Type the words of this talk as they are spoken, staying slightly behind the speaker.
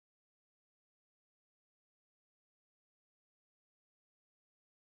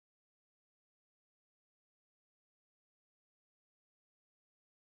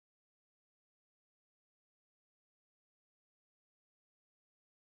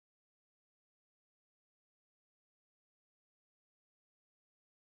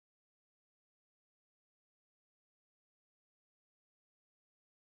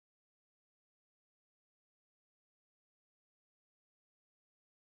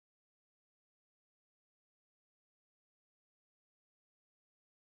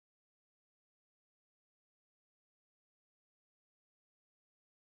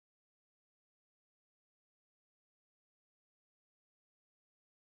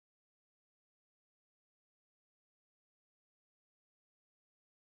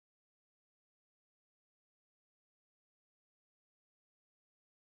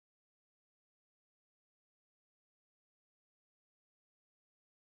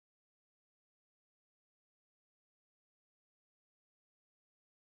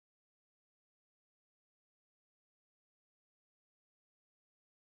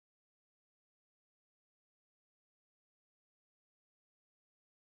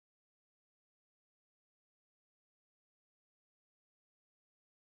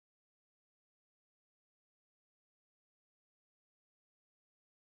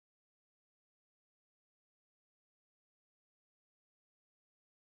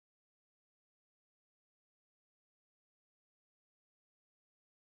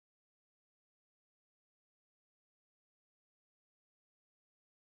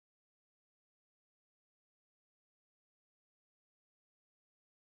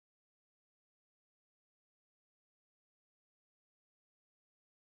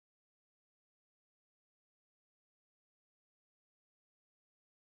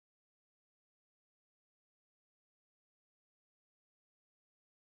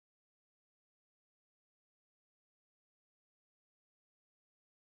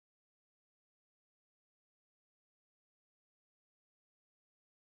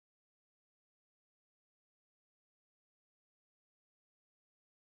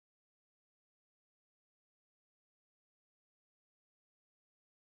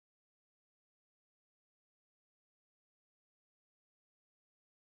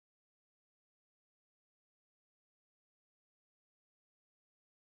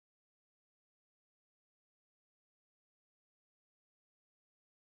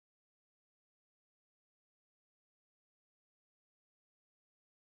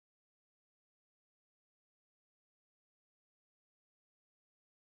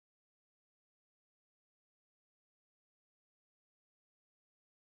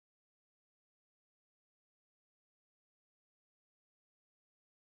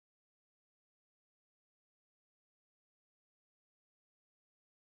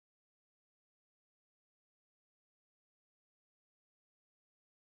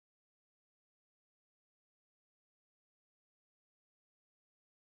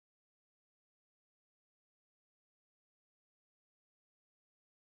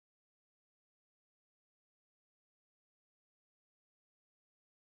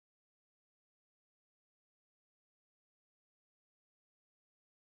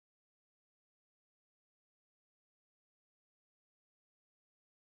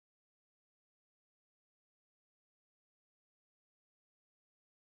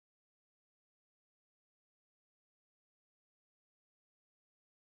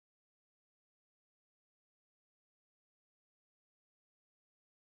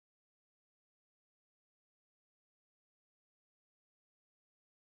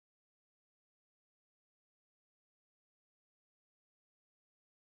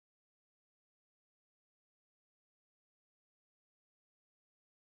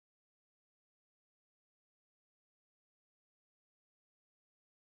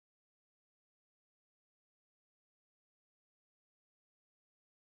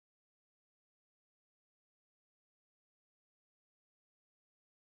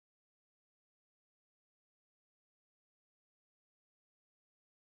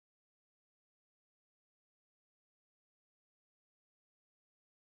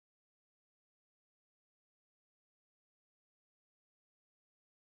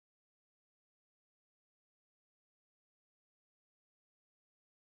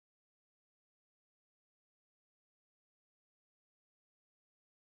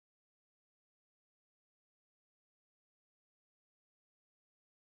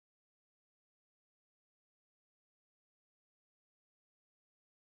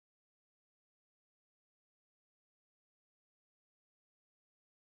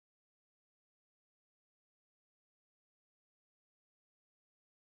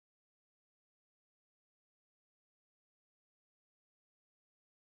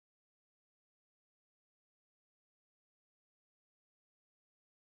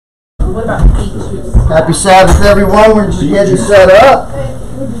What about peaches? Happy Sabbath, everyone. We're just getting set up.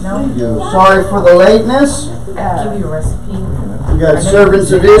 No. Sorry for the lateness. Give you a recipe. We got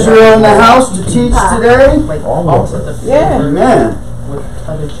servants of Israel in the house to teach today. Like alter the flavor Amen. with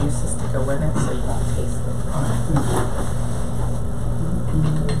other juices to go in it, so you won't taste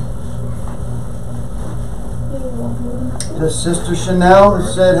it. To Sister Chanel that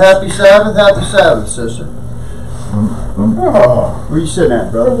said, Happy Sabbath, sister. Where you sitting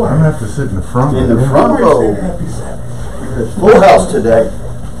at, brother? I'm going to have to sit in the front row. In the front row. Full house today.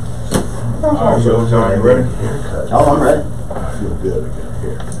 Joe, John, you ready? Oh, I'm ready. I feel good. I got a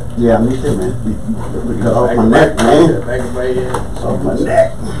haircut. Yeah, me too, man. Off my neck, man. Off my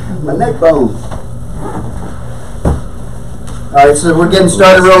neck. My neck bone. Alright, so we're getting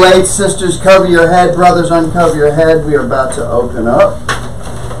started real late. Sisters, cover your head. Brothers, uncover your head. We are about to open up.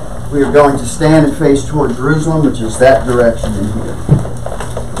 We are going to stand and face toward Jerusalem, which is that direction in here.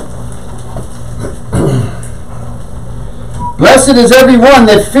 Blessed is everyone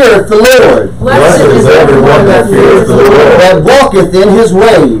that feareth the Lord. Blessed is everyone that feareth the Lord. That walketh in his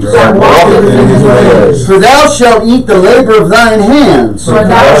ways. That walketh in his ways. For thou shalt eat the labor of thine hands. For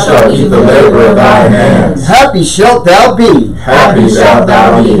thou shalt eat the labor of thine hands. Happy shalt thou be. Happy shalt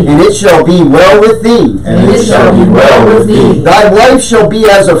thou be. And it shall be well with thee. And it shall be well with thee. Thy wife shall be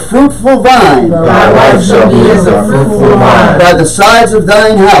as a fruitful vine. Thy wife shall be as a fruitful vine. By the sides of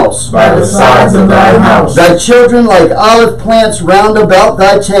thine house. By the sides of thine house. Thy children like olive plants round about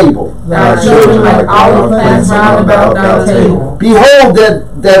thy table. Thy children like olive plants round about thy table. Behold,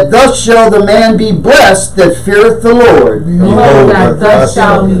 that thus shall the man be blessed that feareth the Lord. Behold, that thus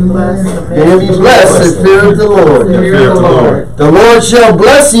shall be blessed. And be blessed that feareth the Lord. Fear the Lord. The Lord shall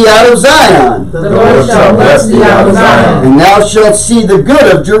bless thee out of Zion. The Lord shall bless thee out of Zion. And thou shalt see the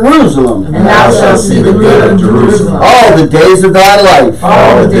good of Jerusalem. And thou shalt see the good of Jerusalem. All the days of thy life.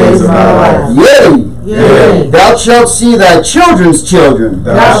 All the days of thy life. Yea. Yea. Thou shalt see thy children's children.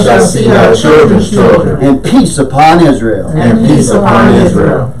 Thou shalt see thy children's children. And peace upon Israel. And peace upon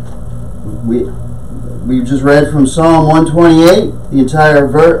Israel. We just read from Psalm 128,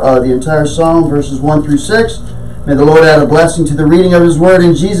 the entire psalm, verses 1 through 6. May the Lord add a blessing to the reading of his word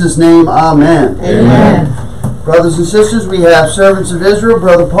in Jesus' name. Amen. Amen. Brothers and sisters, we have servants of Israel,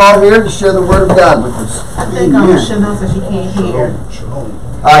 Brother Paul here to share the word of God with us. I think Chanel says she can't hear.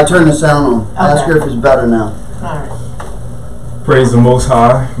 I turn the sound on. Ask her if it's better now. Alright. Praise the Most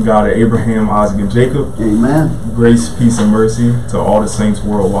High, God of Abraham, Isaac, and Jacob. Amen. Grace, peace, and mercy to all the saints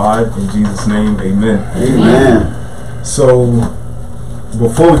worldwide. In Jesus' name, amen. Amen. So,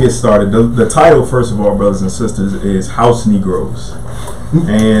 before we get started, the title, first of all, brothers and sisters, is House Negroes.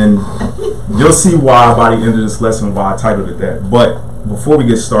 And you'll see why by the end of this lesson why I titled it that. But before we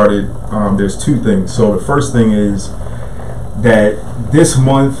get started, there's two things. So the first thing is that this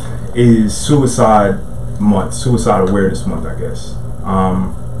month is Suicide Month, Suicide Awareness Month, I guess.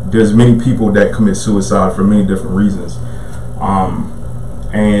 There's many people that commit suicide for many different reasons.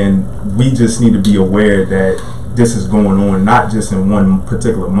 And we just need to be aware that this is going on, not just in one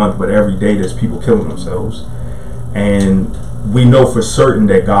particular month, but every day there's people killing themselves. And we know for certain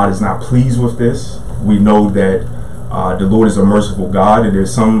that God is not pleased with this. We know that the Lord is a merciful God, and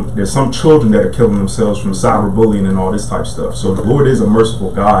there's some children that are killing themselves from cyberbullying and all this type of stuff. So the Lord is a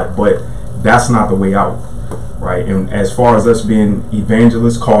merciful God, but that's not the way out, right? And as far as us being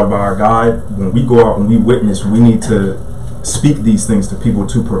evangelists called by our God, when we go out and we witness, we need to speak these things to people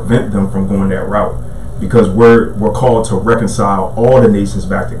to prevent them from going that route, because we're called to reconcile all the nations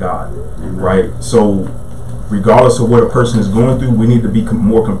back to God. Amen. Right? So regardless of what a person is going through, we need to be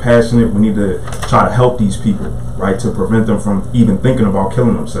more compassionate. We need to try to help these people, right, to prevent them from even thinking about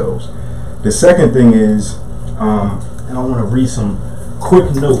killing themselves. The second thing is, and I want to read some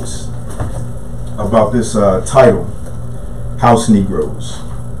quick notes about this title, House Negroes.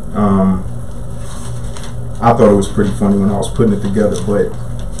 I thought it was pretty funny when I was putting it together, but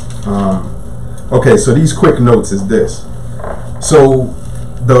okay, so these quick notes is this. So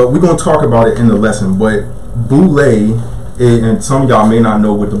we're going to talk about it in the lesson, but boule, and some of y'all may not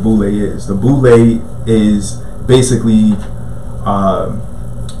know what the boule is. The boule is basically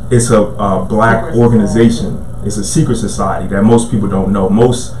it's a black organization. It's a secret society that most people don't know.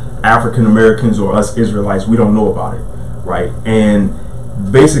 Most African Americans or us Israelites, we don't know about it, right? And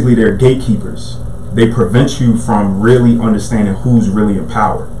basically they're gatekeepers. They prevent you from really understanding who's really in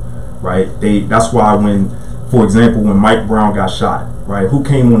power, right? That's why when, for example, when Mike Brown got shot, right, who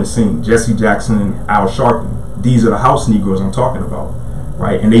came on the scene? Jesse Jackson and Al Sharpton. These are the house Negroes I'm talking about,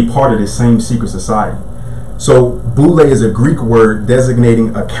 right? And they part of this same secret society. So boule is a Greek word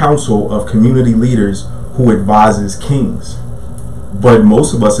designating a council of community leaders who advises kings. but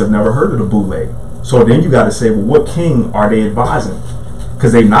most of us have never heard of the Boule. So then you got to say, well, what king are they advising?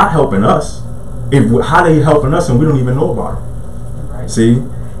 Because they're not helping us. How they helping us and we don't even know about them? Right. See,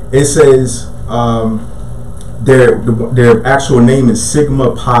 it says their actual name is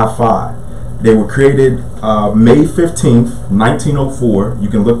Sigma Pi Phi. They were created May 15th, 1904. You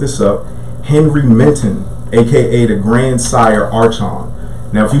can look this up. Henry Menton, aka the grandsire Archon.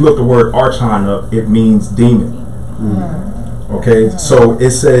 Now, if you look the word Archon up, it means demon. Okay, so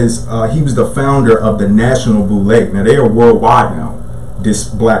it says he was the founder of the National Boule. Now, they are worldwide now, this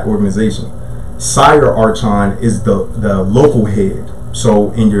black organization. Sire Archon is the local head,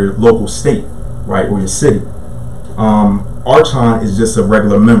 so in your local state, right, or your city. Archon is just a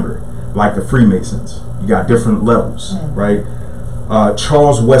regular member, like the Freemasons. You got different levels, right?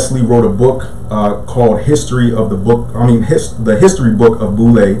 Charles Wesley wrote a book called the history book of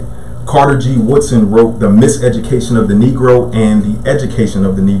Boule. Carter G. Woodson wrote The Miseducation of the Negro and The Education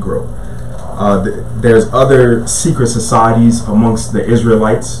of the Negro. There's other secret societies amongst the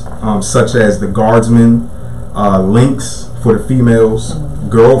Israelites, such as the Guardsmen, Links for the females,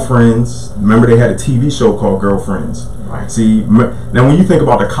 Girlfriends. Remember, they had a TV show called Girlfriends. Right. See, now when you think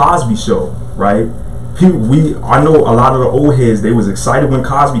about the Cosby Show, right? I know a lot of the old heads, they was excited when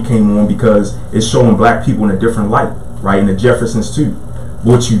Cosby came on because it's showing black people in a different light, right? And the Jeffersons too.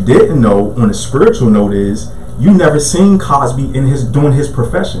 What you didn't know on a spiritual note is you never seen Cosby doing his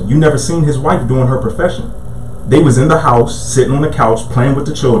profession. You never seen his wife doing her profession. They was in the house, sitting on the couch, playing with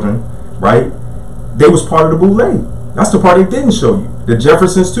the children, right? They was part of the Boule. That's the part they didn't show you. The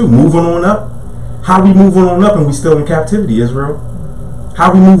Jeffersons too, moving on up. How we moving on up and we still in captivity, Israel?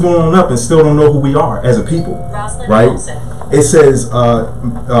 How we move on up and still don't know who we are as a people, right? It says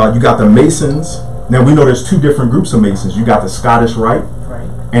you got the Masons. Now we know there's two different groups of Masons. You got the Scottish Rite,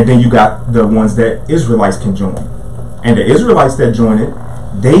 and then you got the ones that Israelites can join. And the Israelites that join it,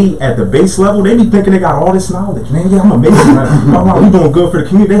 they at the base level, they be thinking they got all this knowledge. Man, yeah, I'm a Mason. Oh, we doing good for the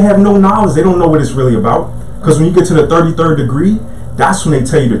community. They have no knowledge. They don't know what it's really about. Because when you get to the 33rd degree, that's when they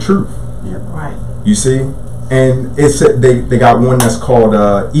tell you the truth. Yeah. Right. You see? And it's they got one that's called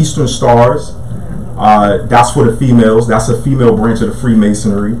Eastern Stars. That's for the females. That's a female branch of the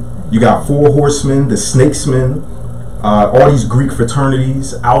Freemasonry. You got Four Horsemen, the Snakesmen, all these Greek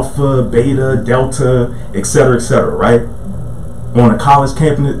fraternities, Alpha, Beta, Delta, etc., right? On the college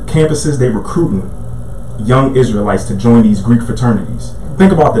campuses, they recruiting young Israelites to join these Greek fraternities.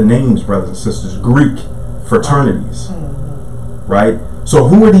 Think about the names, brothers and sisters. Greek fraternities, right? So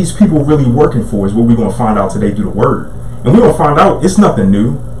who are these people really working for is what we're going to find out today through the word. And we're going to find out it's nothing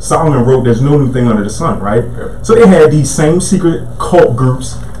new. Solomon wrote there's no new thing under the sun, right? So they had these same secret cult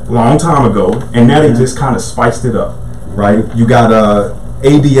groups a long time ago, and now they just kind of spiced it up, right? You got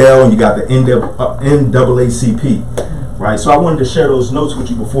ADL and you got the NAACP, right? So I wanted to share those notes with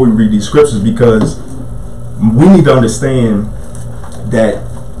you before we read these scriptures because we need to understand that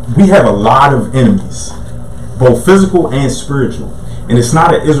we have a lot of enemies, both physical and spiritual. And it's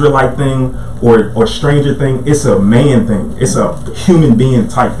not an Israelite thing or stranger thing. It's a man thing. It's a human being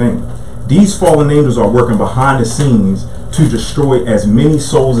type thing. These fallen angels are working behind the scenes to destroy as many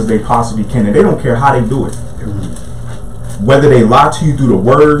souls as they possibly can. And they don't care how they do it. Whether they lie to you through the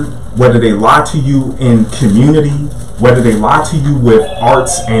word, whether they lie to you in community, whether they lie to you with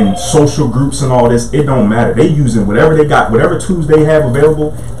arts and social groups and all this, it don't matter. They using whatever they got, whatever tools they have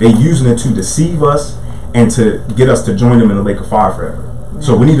available, they using it to deceive us and to get us to join them in the lake of fire forever.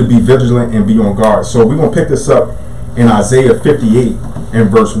 So we need to be vigilant and be on guard. So we're going to pick this up in Isaiah 58 and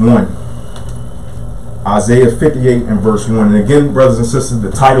verse 1. Isaiah 58 and verse 1. And again, brothers and sisters,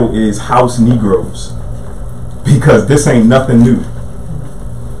 the title is House Negroes. Because this ain't nothing new.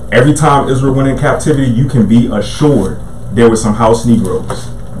 Every time Israel went in captivity, you can be assured there were some house Negroes.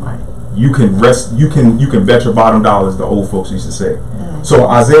 You can rest, you can bet your bottom dollars, the old folks used to say. So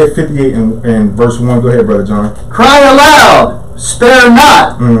Isaiah 58 and verse 1, go ahead, Brother John. Cry aloud, spare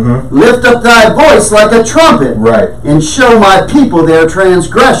not, lift up thy voice like a trumpet, Right. and show my people their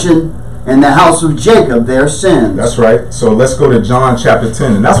transgression, and the house of Jacob their sins. That's right. So let's go to John chapter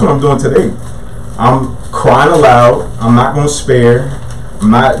 10, and that's what I'm doing today. I'm crying aloud. I'm not going to spare.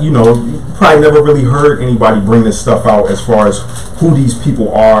 I'm not, you probably never really heard anybody bring this stuff out as far as who these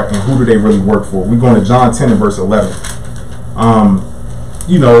people are and who do they really work for. We're going to John 10 and verse 11.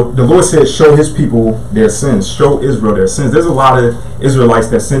 The Lord said, show his people their sins. Show Israel their sins. There's a lot of Israelites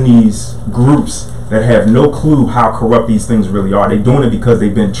that send these groups that have no clue how corrupt these things really are. They're doing it because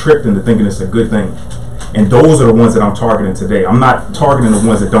they've been tricked into thinking it's a good thing. And those are the ones that I'm targeting today. I'm not targeting the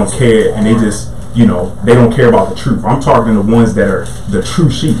ones that don't care and they just, they don't care about the truth. I'm targeting the ones that are the true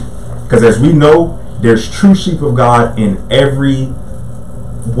sheep. Because as we know, there's true sheep of God in every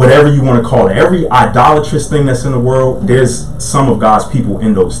whatever you want to call it, every idolatrous thing that's in the world, there's some of God's people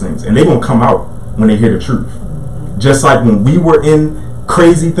in those things, and they're going to come out when they hear the truth. Just like when we were in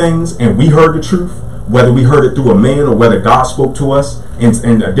crazy things and we heard the truth, whether we heard it through a man or whether God spoke to us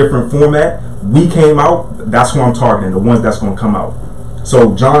in a different format, we came out. That's who I'm targeting, the ones that's going to come out.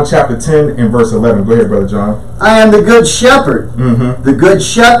 So John chapter 10 and verse 11. Go ahead, Brother John. I am the good shepherd. Mm-hmm. The good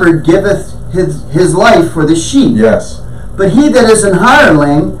shepherd giveth his life for the sheep. Yes. But he that is an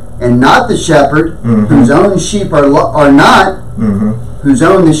hireling, and not the shepherd, Mm-hmm. whose own sheep are not, Mm-hmm. whose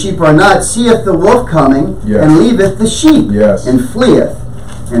own the sheep are not, seeth the wolf coming, Yes. and leaveth the sheep, Yes. and fleeth.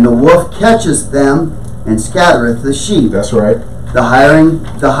 And the wolf catcheth them, and scattereth the sheep. That's right. The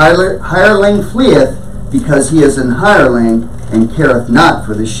hireling fleeth, because he is an hireling, and careth not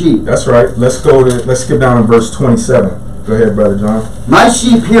for the sheep. That's right. Let's skip down to verse 27. Go ahead, Brother John. My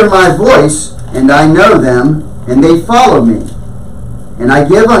sheep hear my voice, and I know them, and they follow me. And I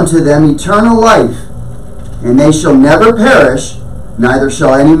give unto them eternal life, and they shall never perish, neither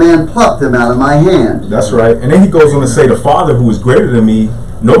shall any man pluck them out of my hand. That's right. And then he goes on to say, the Father who is greater than me,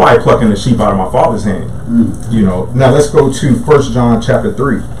 nobody plucking the sheep out of my Father's hand. You know. Now let's go to 1 John chapter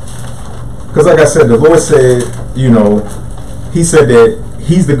 3. Because like I said, the Lord said, you know, he said that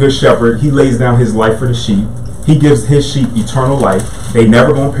he's the good shepherd. He lays down his life for the sheep. He gives his sheep eternal life. They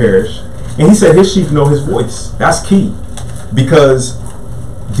never gonna perish. And he said his sheep know his voice. That's key. Because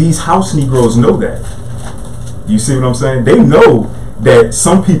these house Negroes know that. You see what I'm saying? They know that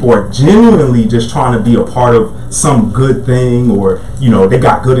some people are genuinely just trying to be a part of some good thing, or, you know, they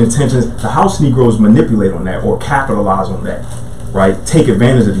got good intentions. The house Negroes manipulate on that or capitalize on that, right? Take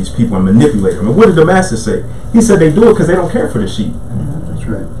advantage of these people and manipulate them. And what did the master say? He said they do it because they don't care for the sheep. That's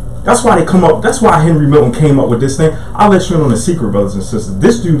right. That's why they come up. That's why Henry Milton came up with this thing. I'll let you in on a secret, brothers and sisters.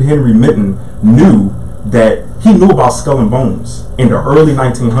 This dude, Henry Milton, knew about Skull and Bones in the early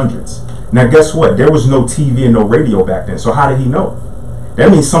 1900s. Now, guess what? There was no TV and no radio back then. So how did he know? That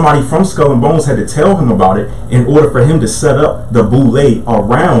means somebody from Skull and Bones had to tell him about it in order for him to set up the boule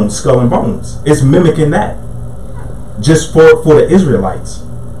around Skull and Bones. It's mimicking that, just for the Israelites.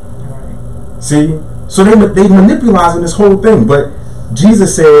 See, so they manipulating this whole thing. But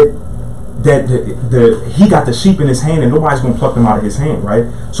Jesus said that he got the sheep in his hand, and nobody's gonna pluck them out of his hand, right?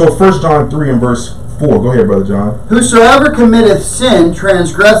 So 1 John 3 and verse 4. Go ahead, Brother John. Whosoever committeth sin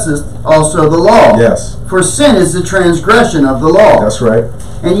transgresseth also the law. Yes. For sin is the transgression of the law. That's right.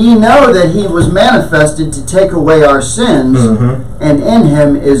 And ye know that he was manifested to take away our sins, and in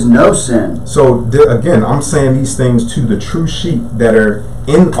him is no sin. So again, I'm saying these things to the true sheep that are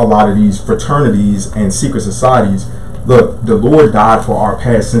in a lot of these fraternities and secret societies. Look, the Lord died for our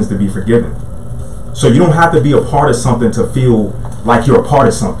past sins to be forgiven. So you don't have to be a part of something to feel like you're a part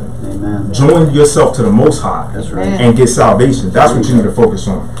of something. Amen. Join yourself to the Most High. That's right. And get salvation. That's what you need to focus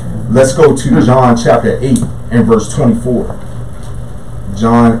on. Let's go to John chapter 8 and verse 24.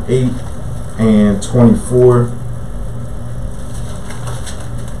 John 8 and 24.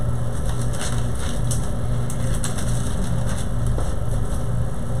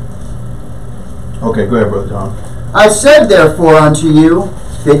 Okay, go ahead, Brother John. I said therefore unto you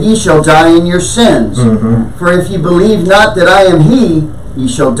that ye shall die in your sins. For if ye believe not that I am he, ye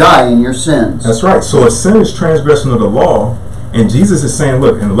shall die in your sins. That's right. So a sin is transgression of the law. And Jesus is saying,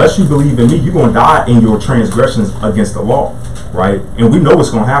 look, unless you believe in me, you're going to die in your transgressions against the law, right? And we know what's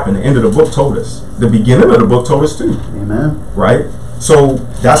going to happen. The end of the book told us. The beginning of the book told us too. Amen. Right? So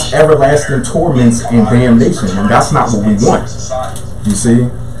that's everlasting torments and damnation. And that's not what we want. You see?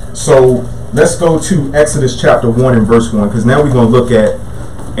 So let's go to Exodus chapter 1 and verse 1, because now we're going to look at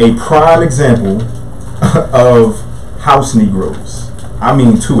a prime example of house Negroes. I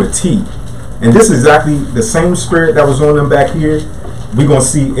mean, to a T. And this is exactly the same spirit that was on them back here. We're going to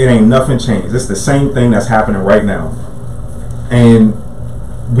see it ain't nothing changed. It's the same thing that's happening right now. And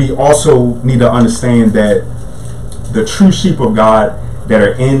we also need to understand that the true sheep of God that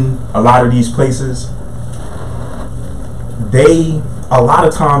are in a lot of these places, a lot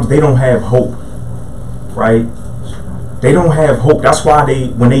of times they don't have hope, right? They don't have hope. That's why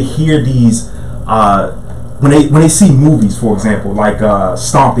when they hear these, when they see movies, for example, like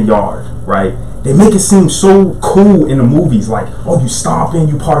Stomp the Yard, right? They make it seem so cool in the movies, like, oh, you stomping,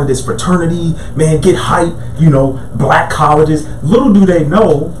 you part of this fraternity, man, get hype, you know, black colleges. Little do they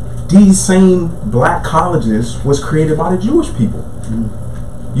know, these same black colleges was created by the Jewish people.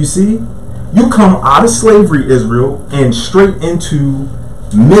 You see? You come out of slavery, Israel, and straight into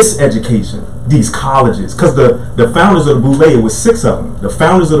miseducation, these colleges. Because the founders of the Boule, it was 6 of them. The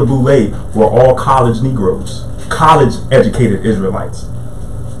founders of the Boule were all college Negroes, college educated Israelites.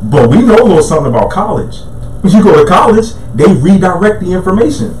 But we know a little something about college. When you go to college, they redirect the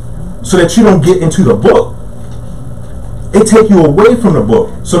information so that you don't get into the book. They take you away from the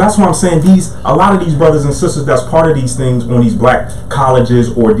book. So that's why I'm saying a lot of these brothers and sisters that's part of these things on these black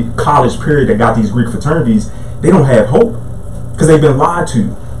colleges or the college period that got these Greek fraternities, they don't have hope because they've been lied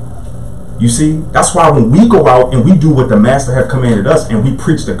to. You see, that's why when we go out and we do what the master have commanded us and we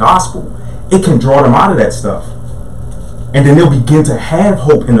preach the gospel, it can draw them out of that stuff. And then they'll begin to have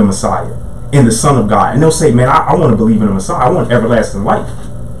hope in the Messiah, in the Son of God. And they'll say, man, I want to believe in the Messiah. I want everlasting life.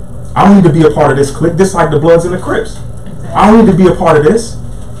 I don't need to be a part of this clique, just like the Bloods and the Crips. I don't need to be a part of this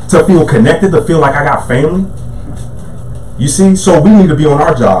to feel connected, to feel like I got family. You see? So we need to be on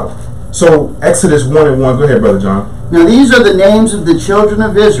our job. So Exodus 1:1, go ahead, Brother John. Now these are the names of the children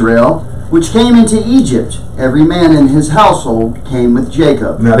of Israel, which came into Egypt. Every man in his household came with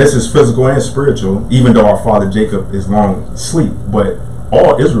Jacob. Now this is physical and spiritual, even though our father Jacob is long asleep. But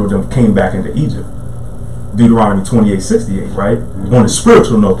all Israel them came back into Egypt. Deuteronomy 28:68, right? On a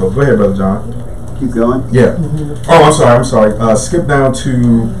spiritual note, though. Go ahead, Brother John. Keep going. Yeah. Oh, I'm sorry. Skip down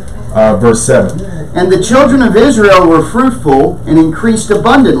to verse 7. And the children of Israel were fruitful and increased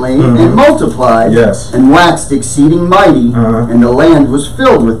abundantly and multiplied Yes. and waxed exceeding mighty, and the land was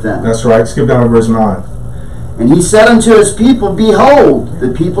filled with them. That's right. Skip down to verse 9. And he said unto his people, Behold, the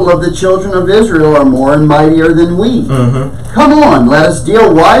people of the children of Israel are more and mightier than we. Come on, let us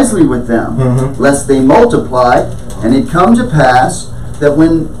deal wisely with them, lest they multiply. And it come to pass that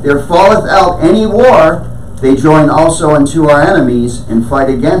when there falleth out any war, they join also unto our enemies and fight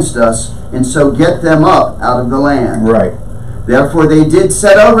against us, and so get them up out of the land. Right. Therefore they did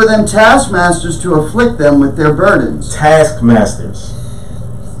set over them taskmasters to afflict them with their burdens. Taskmasters.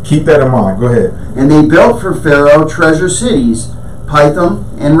 Keep that in mind. Go ahead. And they built for Pharaoh treasure cities, Pithom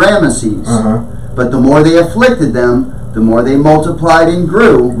and Ramesses. But the more they afflicted them, the more they multiplied and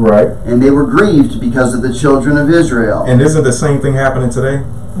grew. Right. And they were grieved because of the children of Israel. And isn't the same thing happening today?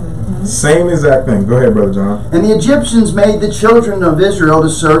 Same exact thing. Go ahead, Brother John. And the Egyptians made the children of Israel to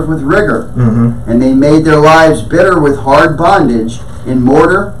serve with rigor. And they made their lives bitter with hard bondage, in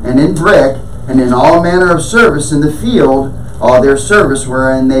mortar and in brick, and in all manner of service in the field. All their service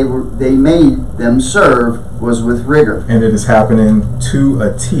wherein they made them serve was with rigor. And it is happening to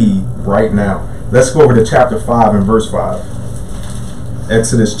a T right now. Let's go over to chapter 5 and verse 5.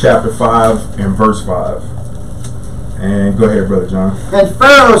 Exodus chapter 5 and verse 5. And go ahead, Brother John. And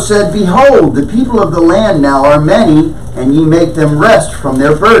Pharaoh said, Behold, the people of the land now are many, and ye make them rest from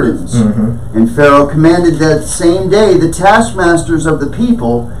their burdens. And Pharaoh commanded that same day the taskmasters of the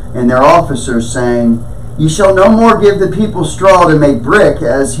people and their officers, saying, Ye shall no more give the people straw to make brick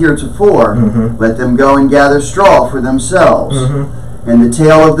as heretofore. Let them go and gather straw for themselves. And the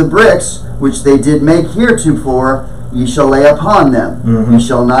tale of the bricks, which they did make heretofore, ye shall lay upon them. Ye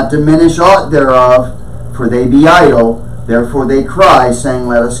shall not diminish aught thereof, for they be idle. Therefore they cry, saying,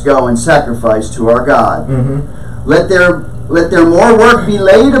 Let us go and sacrifice to our God. Let their more work be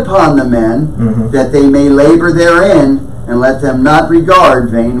laid upon the men, that they may labor therein, and let them not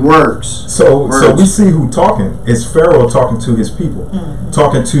regard vain works. So we see who talking. It's Pharaoh talking to his people,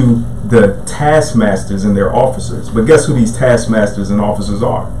 talking to the taskmasters and their officers. But guess who these taskmasters and officers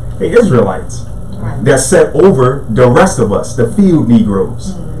are? They're Israelites. They're set over the rest of us, the field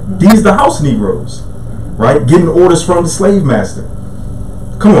Negroes. These the house Negroes, right? Getting orders from the slave master.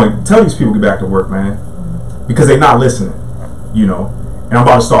 Come on, tell these people to get back to work, man, because they're not listening, you know. And I'm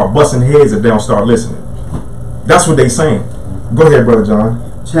about to start busting heads if they don't start listening. That's what they saying. Go ahead, Brother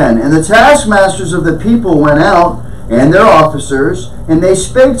John. 10. And the taskmasters of the people went out, and their officers, and they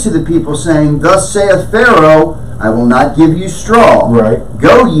spake to the people, saying, Thus saith Pharaoh, I will not give you straw. Right.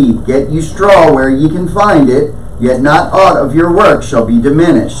 Go ye, get you straw where ye can find it, yet not aught of your work shall be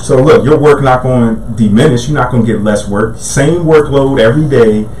diminished. So look, your work not going to diminish. You're not going to get less work. Same workload every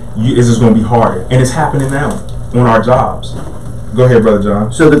day. It's just going to be harder. And it's happening now on our jobs. Go ahead, Brother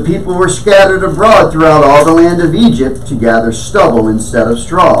John. So the people were scattered abroad throughout all the land of Egypt to gather stubble instead of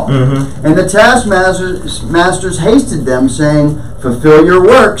straw. And the taskmasters hasted them, saying, Fulfill your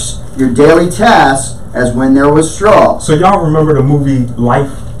works, your daily tasks, as when there was straw. So y'all remember the movie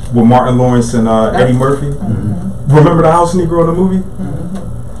Life with Martin Lawrence and Eddie Murphy? Remember the house Negro in the movie?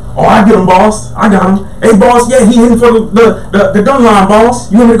 Oh, I get him, boss. I got him. Hey, boss, yeah, he hitting for the gun line, boss.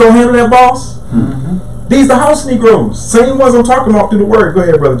 You want me to go handle that, boss? These the house Negroes. Same ones I'm talking about through the word. Go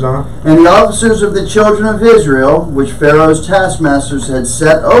ahead, Brother John. And the officers of the children of Israel, which Pharaoh's taskmasters had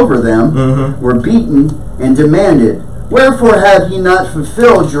set over them, were beaten and demanded, Wherefore have ye not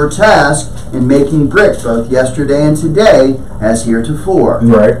fulfilled your task in making brick both yesterday and today, as heretofore?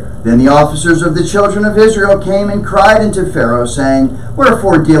 Right. Then the officers of the children of Israel came and cried unto Pharaoh, saying,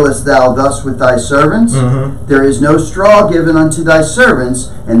 Wherefore dealest thou thus with thy servants? There is no straw given unto thy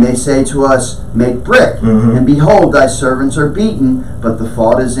servants, and they say to us, Make brick. And behold, thy servants are beaten, but the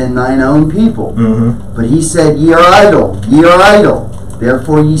fault is in thine own people. But he said, Ye are idle, ye are idle.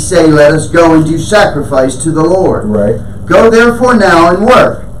 Therefore ye say, Let us go and do sacrifice to the Lord. Right. Go therefore now and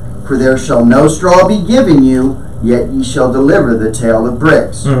work, for there shall no straw be given you, yet ye shall deliver the tale of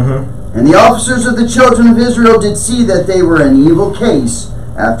bricks. And the officers of the children of Israel did see that they were in evil case,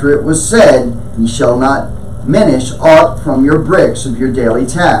 after it was said, Ye shall not minish aught from your bricks of your daily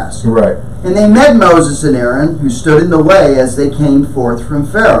task. Right. And they met Moses and Aaron, who stood in the way as they came forth from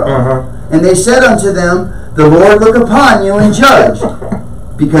Pharaoh. And they said unto them, The Lord look upon you and judge,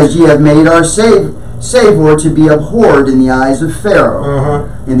 because ye have made our Savor to be abhorred in the eyes of Pharaoh,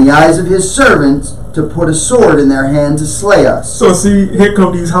 in the eyes of his servants, to put a sword in their hand to slay us. So see, here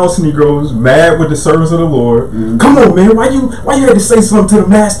come these house Negroes, mad with the servants of the Lord. Come on, man, why you had to say something to the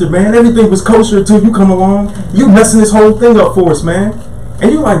master, man? Everything was kosher until you come along. You messing this whole thing up for us, man.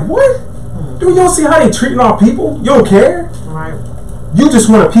 And you're like, what? Dude, you don't see how they treating our people? You don't care? Right. You just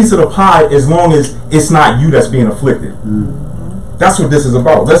want a piece of the pie as long as it's not you that's being afflicted. That's what this is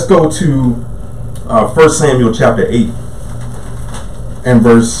about. Let's go to 1 Samuel chapter 8 and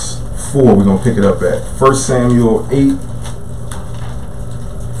verse 4. We're going to pick it up at 1 Samuel 8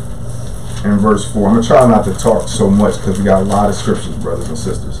 and verse 4. I'm going to try not to talk so much because we got a lot of scriptures, brothers and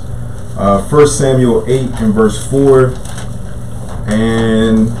sisters. 1 Samuel 8 and verse 4.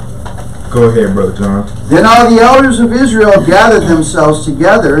 And go ahead, Brother John. Then all the elders of Israel gathered themselves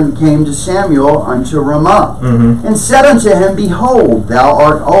together and came to Samuel unto Ramah, and said unto him, Behold, thou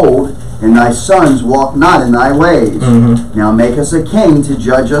art old, and thy sons walk not in thy ways. Now make us a king to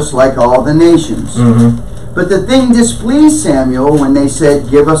judge us like all the nations. But the thing displeased Samuel when they said,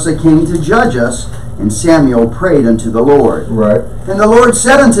 Give us a king to judge us. And Samuel prayed unto the Lord. Right. And the Lord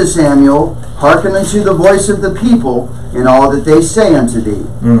said unto Samuel, Hearken unto the voice of the people in all that they say unto thee.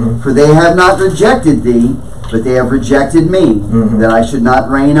 For they have not rejected thee, but they have rejected me, that I should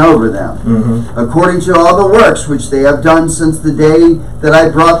not reign over them. According to all the works which they have done since the day that I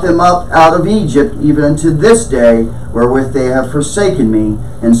brought them up out of Egypt, even unto this day, wherewith they have forsaken me,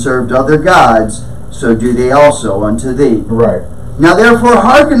 and served other gods, so do they also unto thee. Right. Now therefore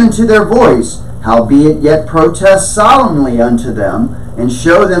hearken unto their voice, howbeit yet protest solemnly unto them, and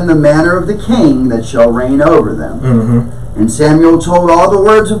show them the manner of the king that shall reign over them. And Samuel told all the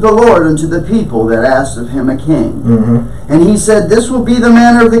words of the Lord unto the people that asked of him a king. And he said, This will be the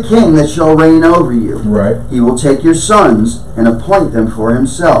manner of the king that shall reign over you. Right. He will take your sons and appoint them for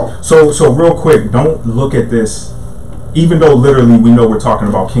himself. So real quick, don't look at this, even though literally we know we're talking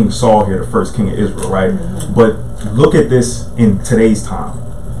about King Saul here, the first king of Israel, right? But look at this in today's time.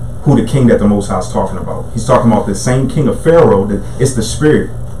 Who the king that the Most High is talking about? He's talking about the same king of Pharaoh. It's the spirit.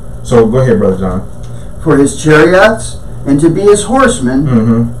 So go ahead, Brother John. For his chariots, and to be his horsemen,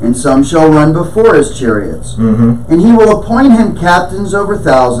 and some shall run before his chariots. And he will appoint him captains over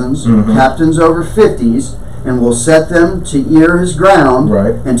thousands, captains over 50s, and will set them to ear his ground,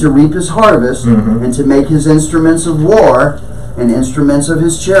 Right. and to reap his harvest, and to make his instruments of war, and instruments of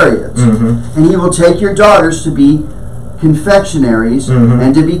his chariots. And he will take your daughters to be confectionaries,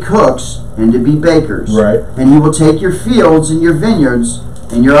 and to be cooks, and to be bakers. Right. And he will take your fields and your vineyards,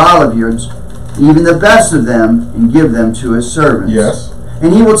 and your oliveyards, even the best of them, and give them to his servants. Yes.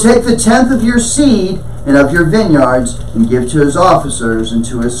 And he will take the tenth of your seed and of your vineyards, and give to his officers and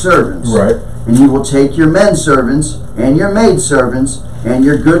to his servants. Right. And he will take your men servants, and your maid servants, and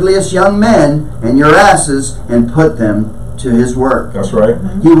your goodliest young men, and your asses, and put them to his work. That's right.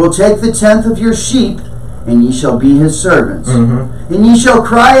 He will take the tenth of your sheep, and ye shall be his servants. And ye shall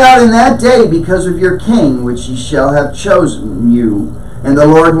cry out in that day because of your king, which ye shall have chosen you, and the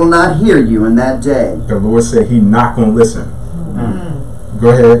Lord will not hear you in that day. The Lord said He not going to listen. Go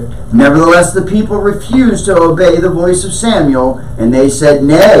ahead. Nevertheless, the people refused to obey the voice of Samuel, and they said,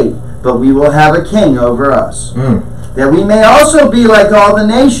 Nay, but we will have a king over us, that we may also be like all the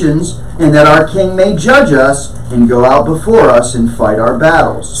nations, and that our king may judge us, and go out before us and fight our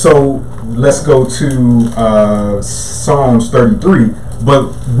battles. So let's go to Psalms 33.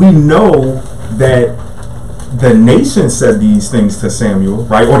 But we know that the nation said these things to Samuel,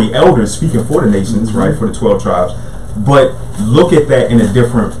 right? Or the elders speaking for the nations, right? For the 12 tribes. But look at that in a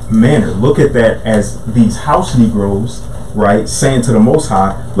different manner. Look at that as these house Negroes, right, saying to the Most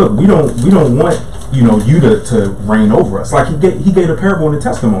High, look, we don't want you to reign over us. Like he gave a parable in the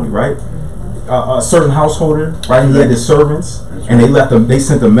testimony, right? a certain householder, right? He had his servants, and they left them. They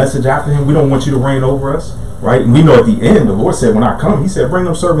sent a message after him. We don't want you to reign over us, right? And we know at the end, the Lord said, when I come, He said, bring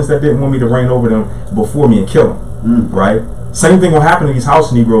them servants that didn't want me to reign over them before me and kill them, right? Same thing will happen to these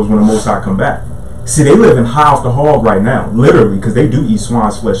house Negroes when the Most High come back. See, they live in high off the hog right now, literally, because they do eat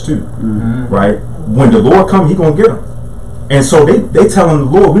swine's flesh too, right? When the Lord come, He gonna get them. And so they telling the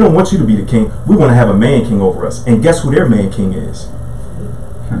Lord, we don't want you to be the king. We want to have a man king over us. And guess who their man king is?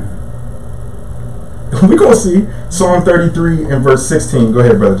 We're going to see Psalm 33 and verse 16. Go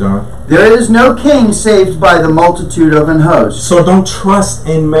ahead, Brother John. There is no king saved by the multitude of an host. So don't trust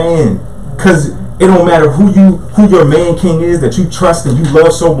in man. Because it don't matter who your man king is that you trust and you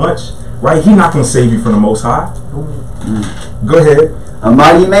love so much, right? He's not going to save you from the Most High. Go ahead. A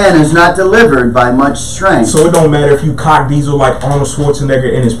mighty man is not delivered by much strength. So it don't matter if you cock diesel like Arnold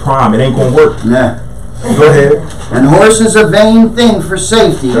Schwarzenegger in his prime. It ain't going to work. Nah. Go ahead. And horse is a vain thing for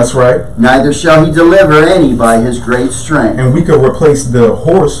safety. That's right. Neither shall he deliver any by his great strength. And we could replace the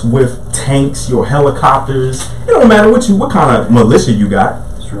horse with tanks, your helicopters. It don't matter what kind of militia you got.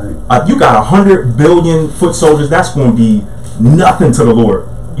 That's right. You got 100 billion foot soldiers. That's going to be nothing to the Lord.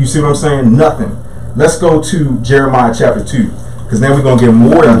 You see what I'm saying? Nothing. Let's go to Jeremiah chapter 2. Because now we're going to get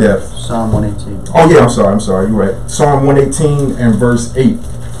more in depth. Psalm 118. Oh yeah, I'm sorry. You're right. Psalm 118 and verse 8.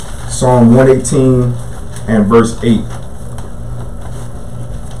 Psalm 118 and verse 8.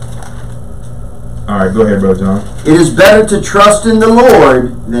 Alright, go ahead, Brother John. It is better to trust in the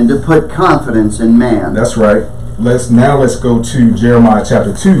Lord than to put confidence in man. That's right. Let's go to Jeremiah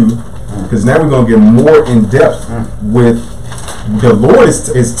chapter 2, because now we're going to get more in depth with the Lord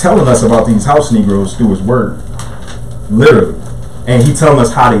is telling us about these house Negroes through His word. Literally. And He telling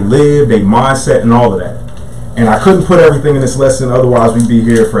us how they live, their mindset, and all of that. And I couldn't put everything in this lesson, otherwise we'd be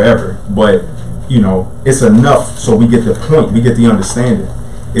here forever. But, it's enough so we get the point, we get the understanding.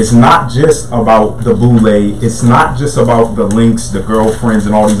 It's not just about the boule, it's not just about the links, the girlfriends,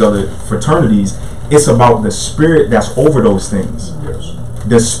 and all these other fraternities. It's about the spirit that's over those things. Yes.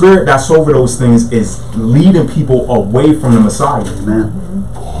 The spirit that's over those things is leading people away from the Messiah. Amen.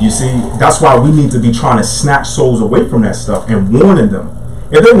 You see, that's why we need to be trying to snatch souls away from that stuff and warning them.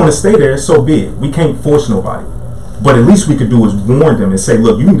 If they want to stay there, so be it. We can't force nobody. But at least we could do is warn them and say,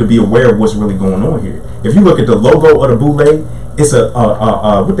 look, you need to be aware of what's really going on here. If you look at the logo of the boule, it's a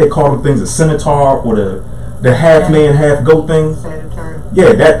what they call them things, a centaur or the half man, half goat thing.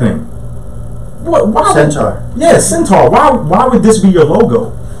 Yeah, that thing. Why Centaur. Yeah, centaur. Why would this be your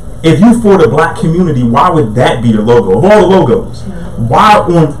logo? If you for the black community, why would that be your logo? Of all the logos, why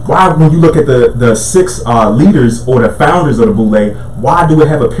when you look at the six leaders or the founders of the boule, why do it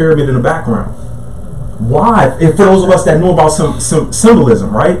have a pyramid in the background? Why? If for those of us that know about some symbolism,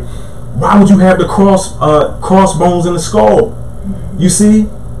 right? Why would you have the crossbones in the skull? You see,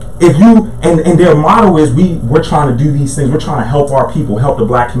 if you and their motto is we're trying to do these things. We're trying to help our people, help the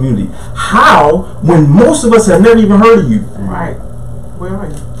black community. How? When most of us have never even heard of you. Right. Where are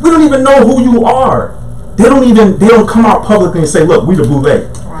you? We don't even know who you are. They don't come out publicly and say, look, we the boule.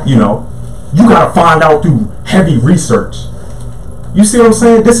 Right. You gotta find out through heavy research. You see what I'm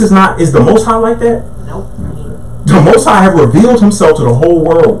saying? Is the Most High like that? Nope. The Most High have revealed Himself to the whole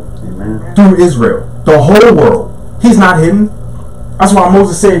world. Amen. Through Israel. The whole world. He's not hidden. That's why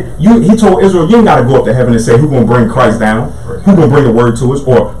Moses said, he told Israel, you ain't got to go up to heaven and say, who's going to bring Christ down? Who's going to bring the word to us?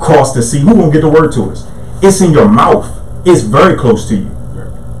 Or cross the sea? Who's going to get the word to us? It's in your mouth. It's very close to you.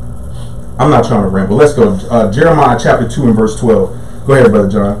 I'm not trying to ramble. Let's go. Jeremiah chapter 2 and verse 12. Go ahead, Brother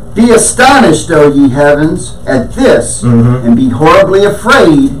John. Be astonished, O ye heavens, at this, and be horribly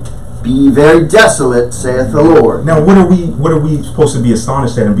afraid. Be ye very desolate, saith the Lord. Now, what are we supposed to be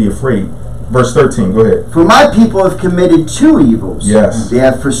astonished at and be afraid? Verse 13, go ahead. For my people have committed two evils. Yes. They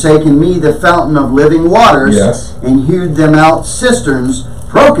have forsaken me, the fountain of living waters, yes, and hewed them out cisterns,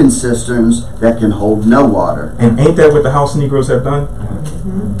 broken cisterns, that can hold no water. And ain't that what the house Negroes have done?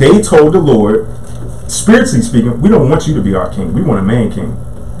 Mm-hmm. They told the Lord, spiritually speaking, we don't want you to be our king. We want a man king.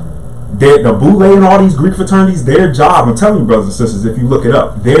 The boule and all these Greek fraternities, their job, I'm telling you, brothers and sisters, if you look it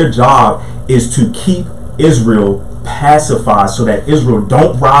up, their job is to keep Israel pacified so that Israel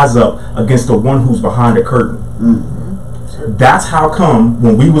don't rise up against the one who's behind the curtain. Mm-hmm. That's how come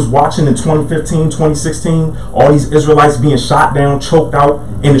when we was watching in 2015, 2016, all these Israelites being shot down, choked out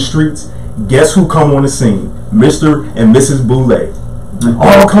in the streets, guess who come on the scene? Mr. and Mrs. Boule. Mm-hmm.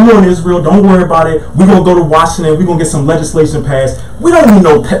 Oh, come on, Israel, don't worry about it. We're going to go to Washington. We're going to get some legislation passed. We don't need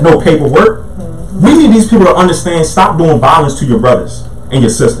no paperwork. Mm-hmm. We need these people to understand, stop doing violence to your brothers and your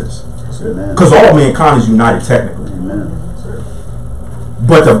sisters. Because all mankind is united technically. Amen.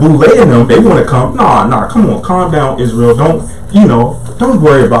 But the Boule and them, they want to come. Nah, come on, calm down, Israel. Don't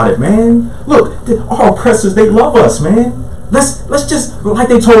worry about it, man. Look, our oppressors, they love us, man. Let's just, like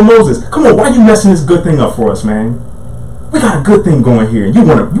they told Moses, come on, why you messing this good thing up for us, man? We got a good thing going here. You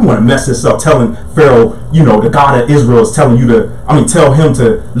wanna mess this up, telling Pharaoh, the God of Israel is telling you tell him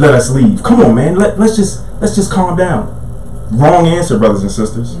to let us leave. Come on, man. Let's just calm down. Wrong answer, brothers and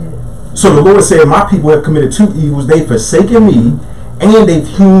sisters. So the Lord said, my people have committed two evils. They've forsaken me, and they've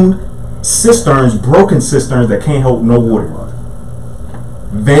hewn cisterns, broken cisterns that can't hold no water.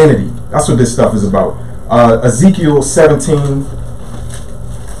 Vanity. That's what this stuff is about. Ezekiel 17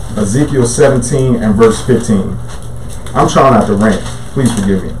 and verse 15. I'm trying not to rant. Please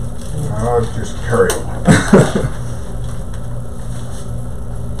forgive me. I'll just carry on.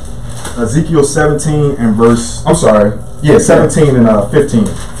 Ezekiel 17 and verse, 17 and 15.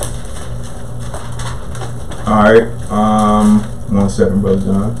 Alright, 1 second, Brother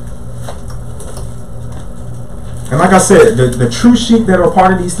John. And like I said, the true sheep that are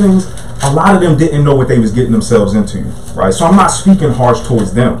part of these things, a lot of them didn't know what they was getting themselves into, right? So I'm not speaking harsh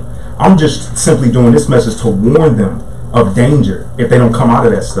towards them. I'm just simply doing this message to warn them of danger if they don't come out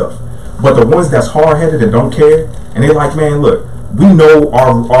of that stuff. But the ones that's hard-headed and don't care, and they're like, man, look, we know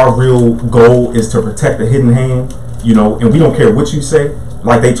our real goal is to protect the hidden hand, and we don't care what you say.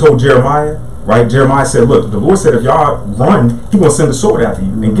 Like they told Jeremiah, right? Jeremiah said, look, the Lord said if y'all run, he gonna send a sword after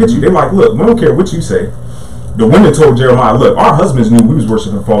you and get you. They're like, look, we don't care what you say. The women told Jeremiah, look, our husbands knew we was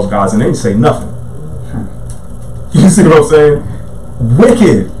worshiping false gods and they didn't say nothing. You see what I'm saying?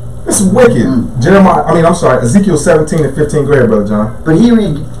 Wicked. It's wicked. Ezekiel 17 and 15. Go ahead, Brother John. But he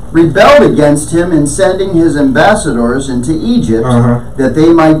rebelled against him in sending his ambassadors into Egypt, that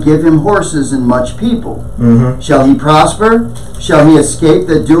they might give him horses and much people. Shall he prosper? Shall he escape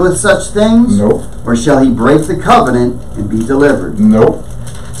that doeth such things? Nope. Or shall he break the covenant and be delivered? Nope.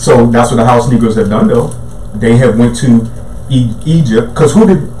 So that's what the house Negroes have done, though. They have went to Egypt, because who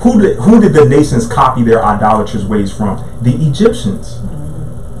did the nations copy their idolatrous ways from? The Egyptians.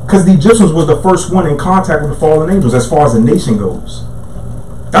 Because the Egyptians was the first one in contact with the fallen angels as far as the nation goes.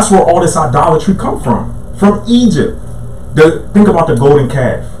 That's where all this idolatry come from Egypt. Think about the golden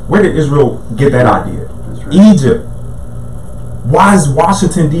calf. Where did Israel get that idea? Right. Egypt. Why is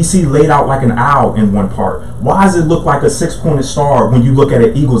Washington, D.C. laid out like an owl in one part? Why does it look like a six-pointed star when you look at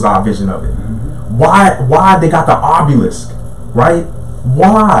an eagle's eye vision of it? Why they got the obelisk, right?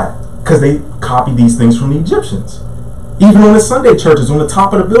 Why? Because they copied these things from the Egyptians. Even on the Sunday churches, on the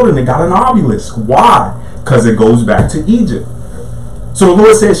top of the building, they got an obelisk. Why? Because it goes back to Egypt. So the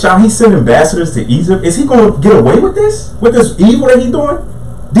Lord said, shall he send ambassadors to Egypt? Is he going to get away with this? With this evil that he's doing?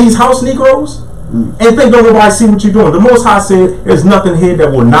 These house Negroes? And think don't nobody see what you're doing. The Most High said, there's nothing here that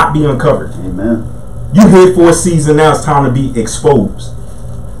will not be uncovered. Amen. You hid for a season, now it's time to be exposed.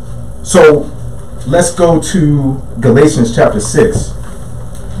 So let's go to Galatians chapter 6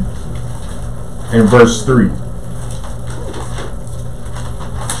 and verse 3.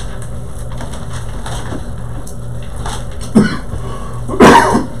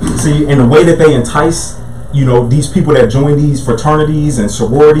 See, in the way that they entice, these people that join these fraternities and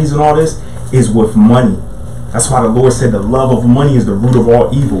sororities and all this is with money. That's why the Lord said the love of money is the root of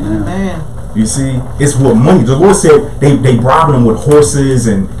all evil. Amen. You see, it's with money. The Lord said they bribing them with horses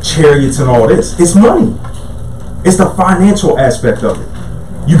and chariots and all this. It's money. It's the financial aspect of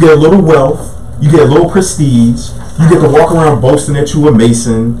it. You get a little wealth, you get a little prestige, you get to walk around boasting that you a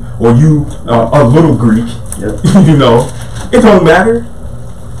Mason or you a little Greek. Yep. It don't matter.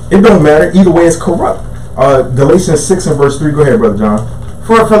 It don't matter. Either way, it's corrupt. Galatians 6 and verse 3. Go ahead, Brother John.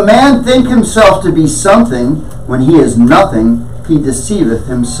 For if a man think himself to be something when he is nothing, he deceiveth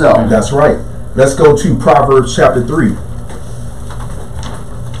himself. That's right. Let's go to Proverbs chapter 3.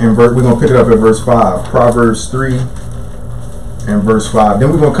 And we're going to pick it up at verse 5. Proverbs 3 and verse 5.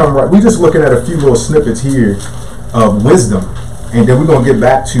 Then we're going to come right. We're just looking at a few little snippets here of wisdom. And then we're going to get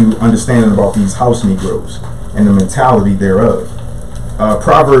back to understanding about these house Negroes and the mentality thereof.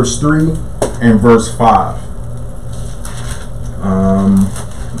 Proverbs 3 and verse 5.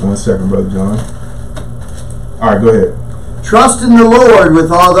 1 second, Brother John. All right, go ahead. Trust in the Lord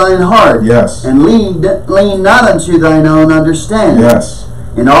with all thine heart. Yes. And lean not unto thine own understanding. Yes.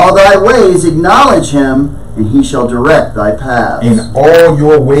 In all thy ways acknowledge him, and he shall direct thy paths. In all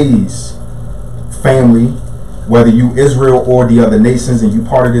your ways, family, whether you Israel or the other nations and you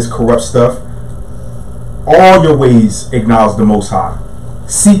part of this corrupt stuff, all your ways acknowledge the Most High.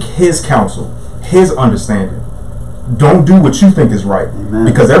 Seek his counsel, his understanding. Don't do what you think is right. Amen.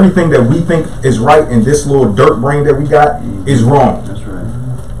 Because everything that we think is right in this little dirt brain that we got is wrong. That's right.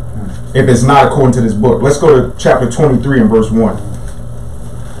 If it's not according to this book. Let's go to chapter 23 and verse 1.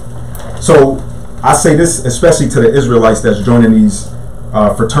 So I say this especially to the Israelites that's joining these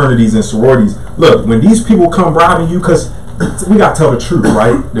fraternities and sororities. Look, when these people come bribing you, because we got to tell the truth,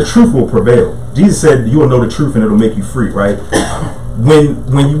 right? The truth will prevail. Jesus said you will know the truth and it'll make you free, right?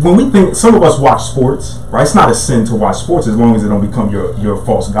 When we think, some of us watch sports, right? It's not a sin to watch sports as long as it don't become your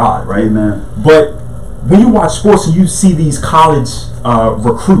false god, right? Amen. But when you watch sports and you see these college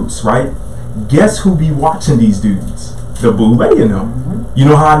recruits, right? Guess who be watching these dudes? The boule in them. You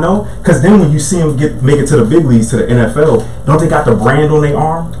know how I know? Because then when you see them make it to the big leagues, to the NFL, don't they got the brand on their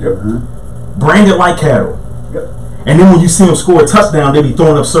arm? Yep. Branded like cattle. Yep. And then when you see them score a touchdown, they be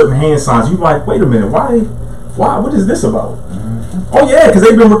throwing up certain hand signs. You like, wait a minute, why? What is this about? Oh yeah, because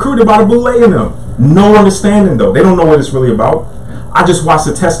they've been recruited by the boule in them. No understanding though. They don't know what it's really about. I just watched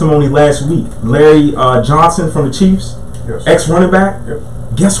a testimony last week. Larry Johnson from the Chiefs, Yes. ex-running back. Yep.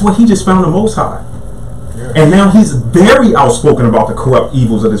 Guess what? He just found the Most High. Yeah. And now he's very outspoken about the corrupt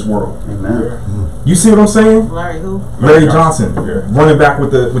evils of this world. Amen. You see what I'm saying? Larry who? Larry Johnson, Yeah. running back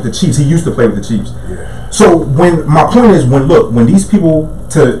with the Chiefs. He used to play with the Chiefs. Yeah. So when my point is, when these people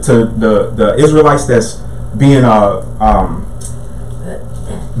to the Israelites that's being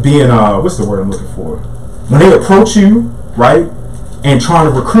what's the word I'm looking for? When they approach you, right, and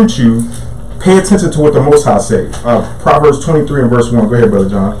trying to recruit you, pay attention to what the Most High say. Proverbs 23 and verse 1. Go ahead, Brother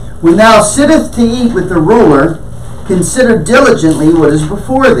John. When thou sittest to eat with the ruler, consider diligently what is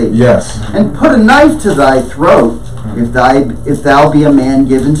before thee. Yes. And put a knife to thy throat, if thou be a man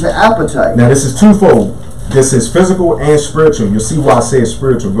given to appetite. Now this is twofold. This is physical and spiritual. You'll see why I say it's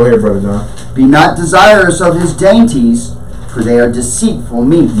spiritual. Go ahead, Brother John. Be not desirous of his dainties, for they are deceitful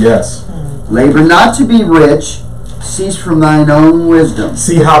meat. Yes. Labor not to be rich, cease from thine own wisdom.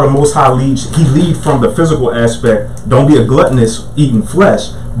 See how the Most High leads. He lead from the physical aspect. Don't be a gluttonous eating flesh,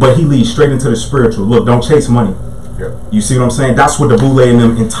 but he leads straight into the spiritual. Look, don't chase money. Yep. You see what I'm saying? That's what the boule and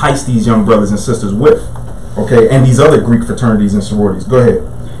them entice these young brothers and sisters with. Okay, and these other Greek fraternities and sororities. Go ahead.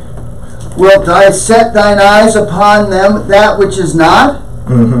 Wilt thou set thine eyes upon them that which is not?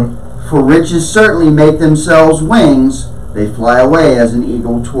 Mm-hmm. For riches certainly make themselves wings, they fly away as an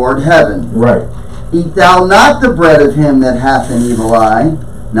eagle toward heaven. Right. Eat thou not the bread of him that hath an evil eye,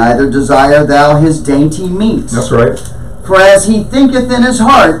 neither desire thou his dainty meats. That's right. For as he thinketh in his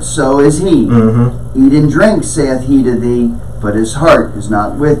heart, so is he. Mm-hmm. Eat and drink, saith he to thee, but his heart is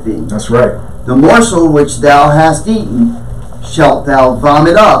not with thee. That's right. The morsel which thou hast eaten shalt thou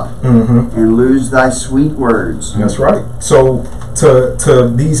vomit up, Mm-hmm. and lose thy sweet words. That's right. So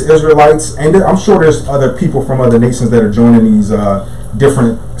to these Israelites, and I'm sure there's other people from other nations that are joining these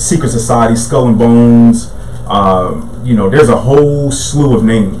different secret societies, Skull and Bones. There's a whole slew of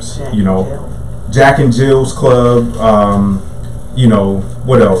names. Jack and Jill's Club.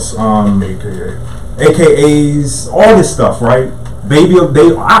 What else? AKA. AKAs, all this stuff, right?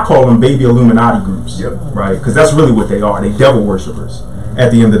 I call them baby Illuminati groups, Yep. right? Because that's really what they are. They devil worshippers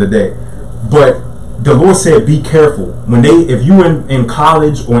at the end of the day. But the Lord said, be careful. If you in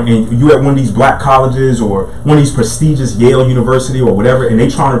college or you at one of these black colleges or one of these prestigious Yale University or whatever, and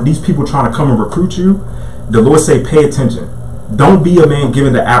these people trying to come and recruit you, the Lord say, pay attention. Don't be a man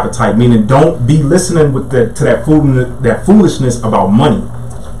given the appetite, meaning don't be listening to that foolishness about money,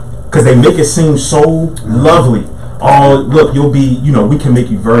 because they make it seem so lovely. Oh, look, you'll be, we can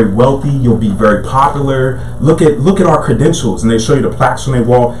make you very wealthy. You'll be very popular. Look at our credentials, and they show you the plaques on their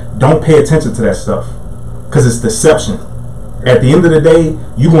wall. Don't pay attention to that stuff, because it's deception. At the end of the day,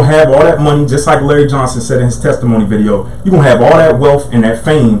 you're going to have all that money, just like Larry Johnson said in his testimony video. You're going to have all that wealth and that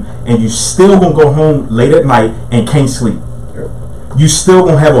fame, and you still going to go home late at night and can't sleep. You still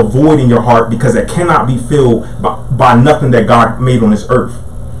going to have a void in your heart, because it cannot be filled by nothing that God made on this earth.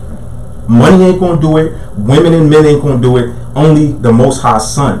 Money ain't going to do it. Women and men ain't going to do it. Only the Most High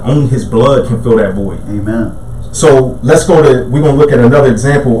Son, only his blood can fill that void. Amen. So we're going to look at another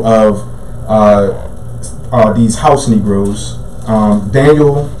example of these house Negroes.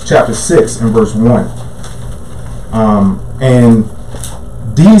 Daniel chapter 6 and verse 1. And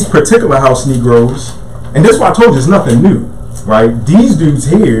these particular house Negroes, and this is why I told you it's nothing new, right? These dudes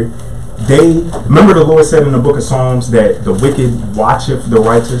here, remember the Lord said in the book of Psalms that the wicked watcheth the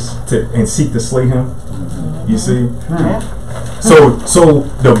righteous and seek to slay him. You see? So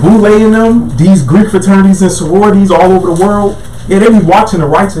the boule in them, these Greek fraternities and sororities all over the world, they be watching the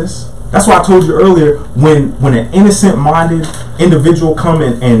righteous. That's why I told you earlier, when an innocent-minded individual come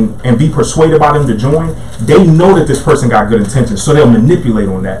and be persuaded by them to join, they know that this person got good intentions, so they'll manipulate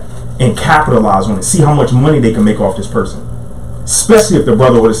on that and capitalize on it. See how much money they can make off this person. Especially if the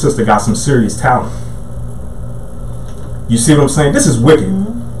brother or the sister got some serious talent. You see what I'm saying? This is wicked.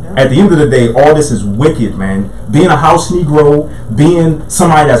 At the end of the day, all this is wicked, man. Being a house Negro, being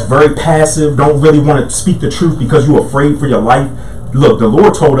somebody that's very passive, don't really want to speak the truth because you're afraid for your life. Look, the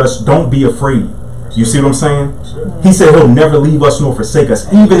Lord told us, don't be afraid. You see what I'm saying? He said he'll never leave us nor forsake us,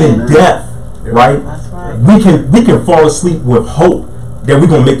 even in death, right? That's right. We can fall asleep with hope that we're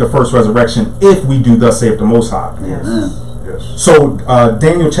going to make the first resurrection if we do thus saith the Most High. Yes. Yes. So,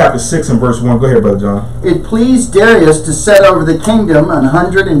 Daniel chapter 6 and verse 1. Go ahead, Brother John. It pleased Darius to set over the kingdom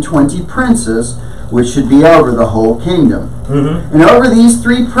 120 princes, which should be over the whole kingdom. Mm-hmm. And over these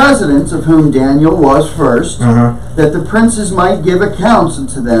 3 presidents, of whom Daniel was first, Uh-huh. that the princes might give accounts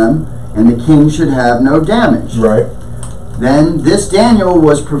unto them, and the king should have no damage. Right. Then this Daniel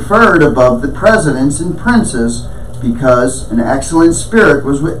was preferred above the presidents and princes, because an excellent spirit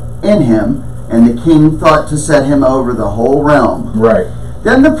was in him, and the king thought to set him over the whole realm. Right.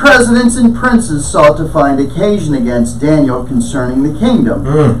 Then the presidents and princes sought to find occasion against Daniel concerning the kingdom,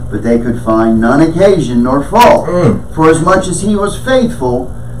 but they could find none occasion nor fault. For as much as he was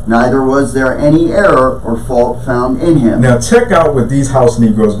faithful, neither was there any error or fault found in him. Now, check out what these house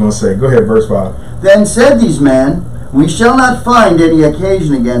Negroes going to say. Go ahead, verse 5. Then said these men, We shall not find any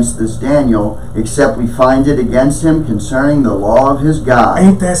occasion against this Daniel, except we find it against him concerning the law of his God.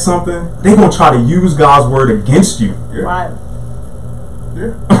 Ain't that something? They going to try to use God's word against you. Right.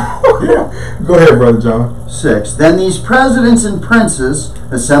 Go ahead, Brother John. 6. Then these presidents and princes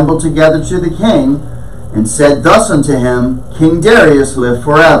assembled together to the king, and said thus unto him, King Darius live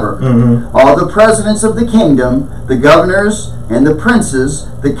forever. All the presidents of the kingdom, the governors and the princes,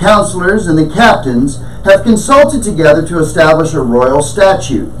 the counselors and the captains, have consulted together to establish a royal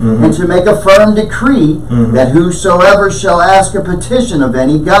statute, and to make a firm decree, that whosoever shall ask a petition of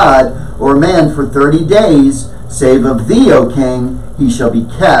any god or man for 30 days, save of thee, O king, he shall be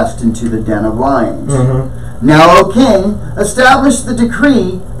cast into the den of lions. Now, O king, establish the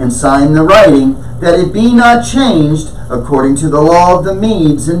decree and sign the writing, that it be not changed according to the law of the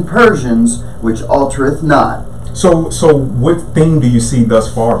Medes and Persians, which altereth not. So what thing do you see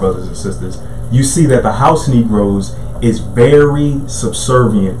thus far, brothers and sisters? You see that the house Negroes is very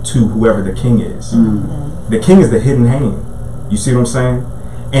subservient to whoever the king is. The king is the hidden hand. You see what I'm saying?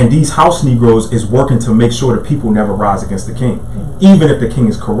 And these house Negroes is working to make sure the people never rise against the king, even if the king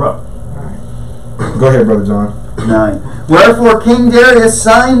is corrupt. Go ahead, Brother John. 9. Wherefore King Darius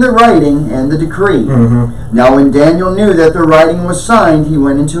signed the writing and the decree. Now when Daniel knew that the writing was signed, he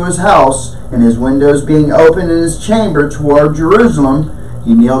went into his house, and his windows being open in his chamber toward Jerusalem,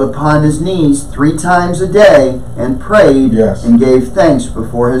 he kneeled upon his knees 3 times a day, and prayed, and gave thanks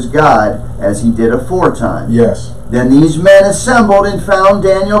before his God, as he did aforetime. Then these men assembled and found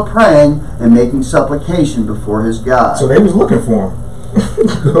Daniel praying and making supplication before his God. So they was looking for him.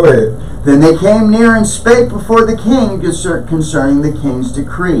 Go ahead. Then they came near and spake before the king concerning the king's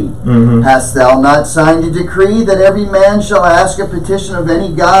decree. Hast thou not signed a decree that every man shall ask a petition of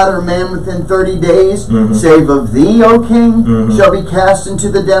any god or man within 30 days, save of thee, O king, shall be cast into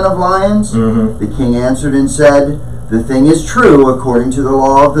the den of lions? The king answered and said, The thing is true according to the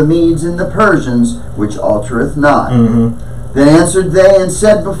law of the Medes and the Persians, which altereth not. Then answered they and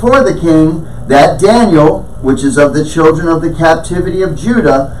said before the king, That Daniel, which is of the children of the captivity of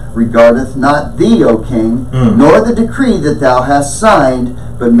Judah, regardeth not thee, O king, nor the decree that thou hast signed,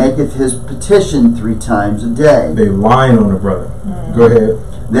 but maketh his petition 3 times a day. They lying on the brother. Go ahead.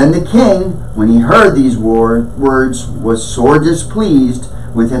 Then the king, when he heard these words, was sore displeased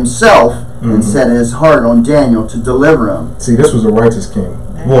with himself, and set his heart on Daniel to deliver him. See, this was a righteous king.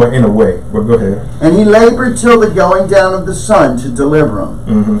 Well, in a way, but go ahead. And he labored till the going down of the sun to deliver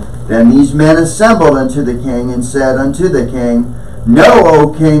him. Then these men assembled unto the king, and said unto the king, Know,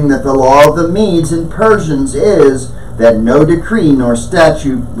 O king, that the law of the Medes and Persians is, that no decree nor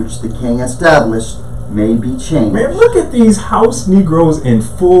statute which the king established may be changed. Man, look at these house Negroes in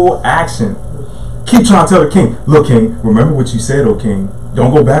full action. Keep trying to tell the king, look, king, remember what you said, O king.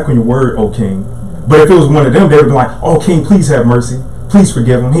 Don't go back on your word, O king. But if it was one of them, they would be like, oh, king, please have mercy. Please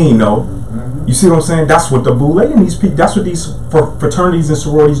forgive him. He ain't know. You see what I'm saying? That's what the Boule and these people, that's what these fraternities and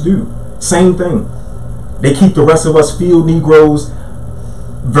sororities do. Same thing. They keep the rest of us field Negroes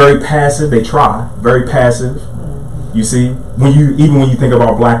very passive. They try. Very passive. You see? Even when you think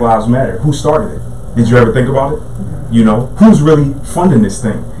about Black Lives Matter, who started it? Did you ever think about it? You know? Who's really funding this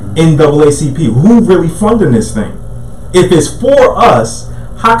thing? NAACP. Who really funding this thing? If it's for us,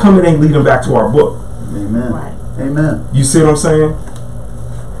 how come it ain't leading back to our book? Amen. Right. Amen. You see what I'm saying?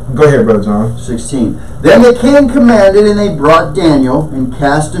 Go ahead, Brother John. 16. Then the king commanded, and they brought Daniel, and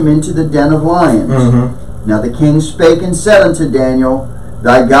cast him into the den of lions. Now the king spake and said unto Daniel,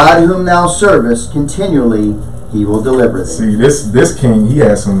 Thy God whom thou servest continually, he will deliver thee. See, this king, he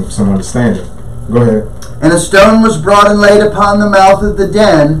has some understanding. Go ahead. And a stone was brought and laid upon the mouth of the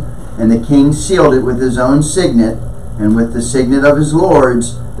den, and the king sealed it with his own signet, and with the signet of his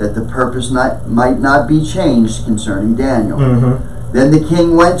lords, that the purpose might not be changed concerning Daniel. Then the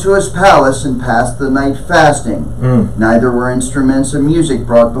king went to his palace and passed the night fasting. Neither were instruments of music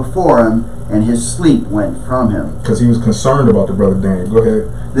brought before him, and his sleep went from him. Because he was concerned about the brother Daniel. Go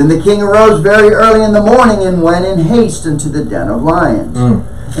ahead. Then the king arose very early in the morning and went in haste into the den of lions.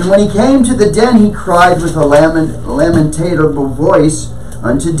 And when he came to the den, he cried with a lamentable voice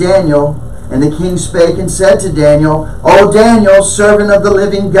unto Daniel. And the king spake and said to Daniel, O Daniel, servant of the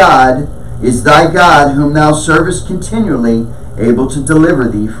living God, is thy God, whom thou servest continually, able to deliver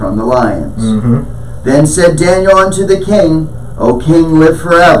thee from the lions? Then said Daniel unto the king, O king, live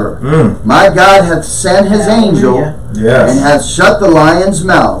forever. My God hath sent his angel, and hath shut the lions'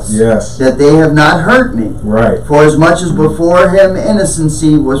 mouths, that they have not hurt me. For as much as before him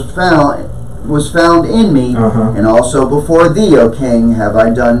innocency was found in me, and also before thee, O king, have I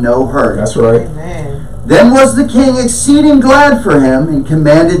done no hurt. That's right. Amen. Then was the king exceeding glad for him, and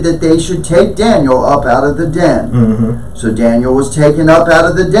commanded that they should take Daniel up out of the den. So Daniel was taken up out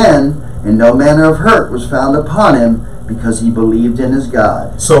of the den, and no manner of hurt was found upon him, because he believed in his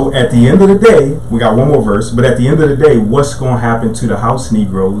God. So at the end of the day, we got one more verse, but at the end of the day, what's going to happen to the house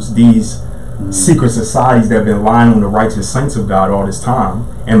Negroes, these secret societies that have been lying on the righteous saints of God all this time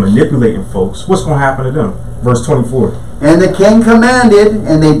and manipulating folks? What's going to happen to them? Verse 24. And the king commanded,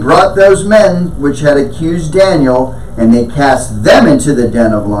 and they brought those men which had accused Daniel, and they cast them into the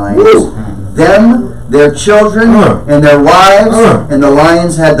den of lions. Them, their children, and their wives, and the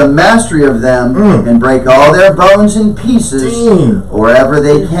lions had the mastery of them, and break all their bones in pieces, wherever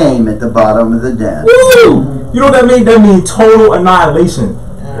they came at the bottom of the den. You know what that means? That means total annihilation.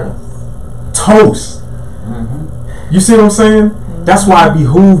 Toast. You see what I'm saying? That's why it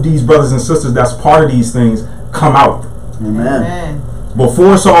behooved these brothers and sisters that's part of these things come out. Amen.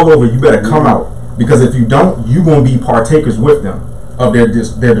 Before it's all over, you better come out, because if you don't, you're going to be partakers with them of their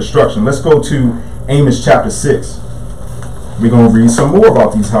destruction. Let's go to Amos chapter 6. We're going to read some more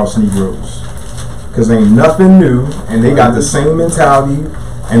about these house Negroes, because ain't nothing new, and they got the same mentality,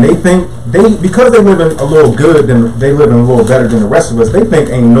 and they think because they live in a little good, then they live in a little better than the rest of us. They think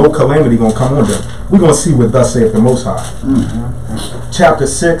ain't no calamity going to come on them. We're going to see what thus saith the Most High. Chapter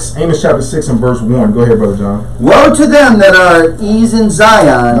 6, Amos chapter 6 and verse 1. Go ahead, Brother John. Woe to them that are at ease in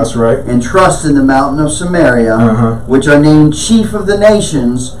Zion, That's right. and trust in the mountain of Samaria, which are named chief of the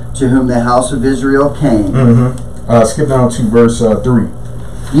nations, to whom the house of Israel came. Skip down to verse 3.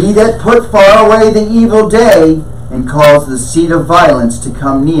 Ye that put far away the evil day, and cause the seat of violence to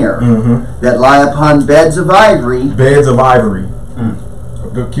come near, that lie upon beds of ivory, Beds of ivory.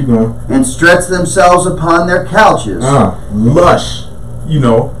 Keep going. and stretch themselves upon their couches. Lush. You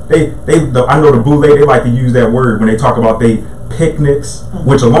know, I know the boule, they like to use that word when they talk about they picnics,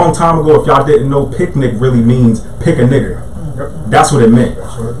 which a long time ago, if y'all didn't know, picnic really means pick a nigger. That's what it meant.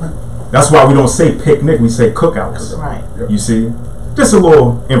 That's why we don't say picnic, we say cookouts. Right. You see? Just a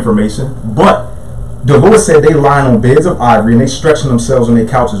little information. But the Lord said they lying on beds of ivory and they stretching themselves on their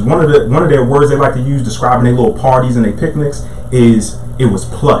couches. One of their words they like to use describing their little parties and their picnics is it was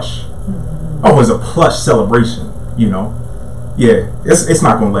plush. Oh, it was a plush celebration, you know. Yeah, it's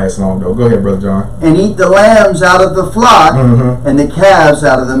not going to last long though. Go ahead, Brother John. And eat the lambs out of the flock, and the calves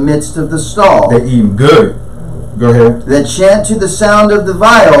out of the midst of the stall. They eating good. Go ahead. That chant to the sound of the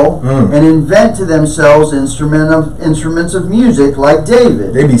viol, and invent to themselves instruments of music like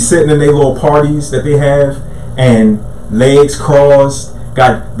David. They be sitting in their little parties that they have, and legs crossed,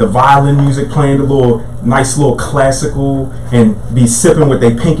 got the violin music playing, the little nice little classical, and be sipping with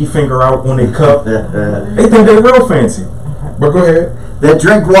their pinky finger out on their cup. They think they real fancy. But go ahead. That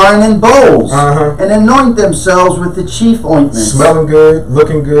drink wine in bowls, and anoint themselves with the chief ointments. Smelling good,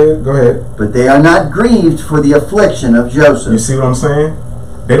 looking good. Go ahead. But they are not grieved for the affliction of Joseph. You see what I'm saying?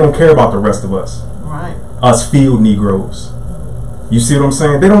 They don't care about the rest of us. Right. Us field Negroes. You see what I'm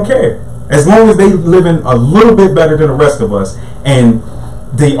saying? They don't care. As long as they living a little bit better than the rest of us, and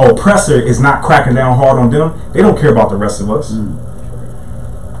the oppressor is not cracking down hard on them, they don't care about the rest of us.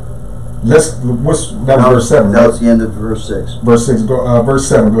 That was verse 7. That was the end of verse 6. Verse 6. Verse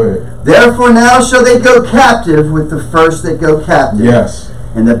 7. Go ahead. Therefore now shall they go captive with the first that go captive. Yes.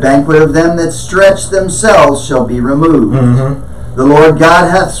 And the banquet of them that stretch themselves shall be removed. The Lord God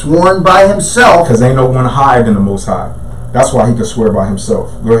hath sworn by himself. Because ain't no one higher than the Most High. That's why he can swear by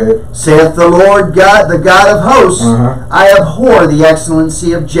himself. Go ahead. Saith the Lord God, the God of hosts, I abhor the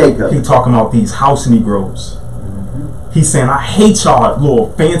excellency of Jacob. He talking about these house Negroes. He's saying, I hate y'all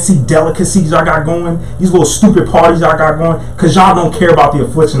little fancy delicacies y'all got going, these little stupid parties y'all got going, because y'all don't care about the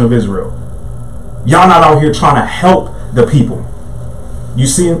affliction of Israel. Y'all not out here trying to help the people. You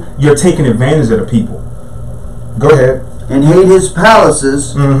see, you're taking advantage of the people. Go ahead. And hate his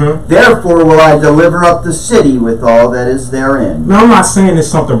palaces. Mm-hmm. Therefore will I deliver up the city with all that is therein. Now, I'm not saying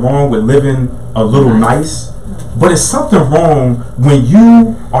there's something wrong with living a little nice, but it's something wrong when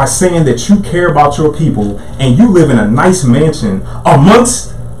you are saying that you care about your people and you live in a nice mansion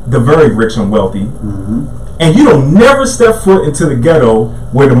amongst the very rich and wealthy, and you don't never step foot into the ghetto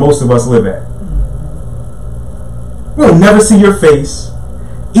where the most of us live at. We'll never see your face.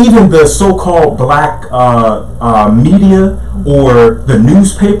 Even the so-called black media or the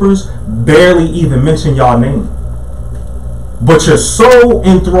newspapers barely even mention y'all name. But you're so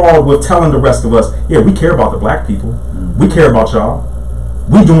enthralled with telling the rest of us, yeah, we care about the black people. We care about y'all.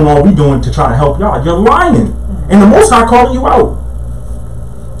 We doing all we doing to try to help y'all. You're lying. And the Most High calling you out.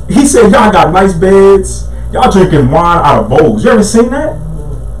 He said, y'all got nice beds. Y'all drinking wine out of bowls. You ever seen that?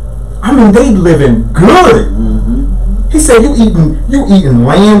 I mean, they living good. He said, you eating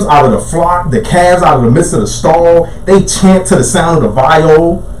lambs out of the flock, the calves out of the midst of the stall. They chant to the sound of the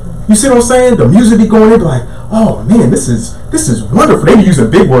viol. You see what I'm saying? The music be going in, be like, oh man, this is wonderful. They be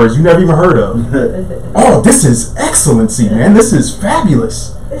using big words you never even heard of. Oh, this is excellency, man. This is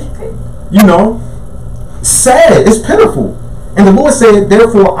fabulous. You know, sad. It's pitiful. And the Lord said,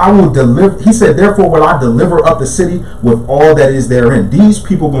 therefore I will deliver. He said, therefore will I deliver up the city with all that is therein. These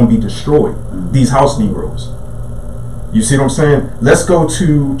people are going to be destroyed. These house Negroes. You see what I'm saying? Let's go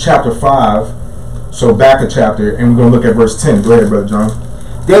to chapter 5. So back a chapter, and we're going to look at verse 10. Go ahead, Brother John.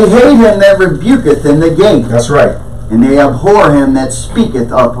 They hate him that rebuketh in the gate. That's right. And they abhor him that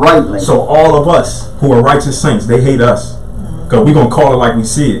speaketh uprightly. So all of us who are righteous saints, they hate us. Because we're going to call it like we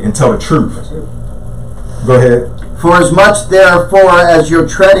see it and tell the truth. Go ahead. For as much therefore as your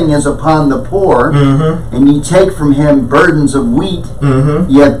treading is upon the poor, and ye take from him burdens of wheat,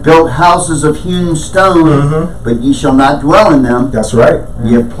 ye have built houses of hewn stone, but ye shall not dwell in them. That's right.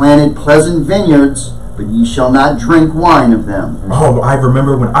 Ye have planted pleasant vineyards, but ye shall not drink wine of them. Oh, I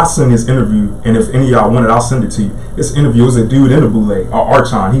remember when I sent this interview, and if any of y'all want it, I'll send it to you. This interview was a dude in the Boule,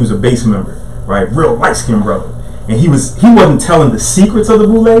 Archon. He was a bass member, right? Real light-skinned brother. And he wasn't telling the secrets of the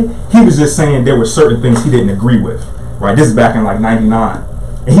Boule. He was just saying there were certain things he didn't agree with, right? This is back in like 99.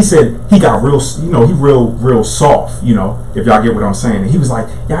 And he said he got real, he real soft, if y'all get what I'm saying. And he was like,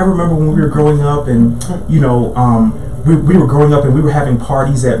 yeah, I remember when we were growing up and, we were growing up and we were having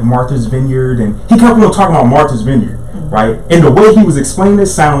parties at Martha's Vineyard. And he kept on talking about Martha's Vineyard, right? And the way he was explaining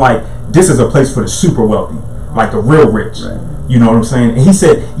this sounded like this is a place for the super wealthy, like the real rich. Right. You know what I'm saying? And he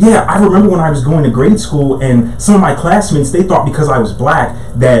said, yeah, I remember when I was going to grade school and some of my classmates, they thought because I was black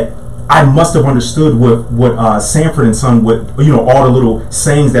that I must have understood what Sanford and Son, all the little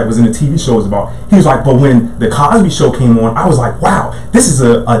sayings that was in the TV show was about. He was like, but when the Cosby Show came on, I was like, wow, this is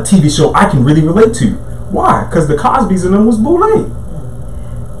a TV show I can really relate to. Why? Because the Cosbys in them was Boule.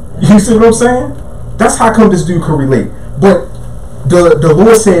 You see what I'm saying? That's how come this dude could relate. But the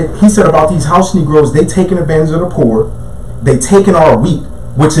Lord said, he said about these house Negroes, they taking advantage of the poor. They taking our wheat,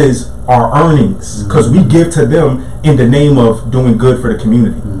 which is our earnings, because we give to them in the name of doing good for the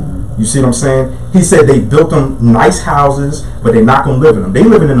community. You see what I'm saying? He said they built them nice houses, but they're not going to live in them. They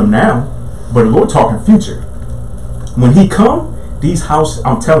living in them now, but the Lord talking future. When he come,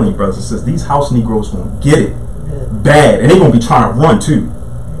 I'm telling you, brothers and sisters, these house Negroes going to get it bad. And they're going to be trying to run too,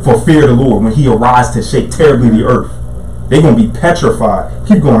 for fear of the Lord when he arrives to shake terribly the earth. They're going to be petrified.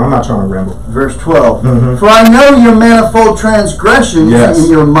 Keep going. I'm not trying to ramble. Verse 12. For I know your manifold transgressions and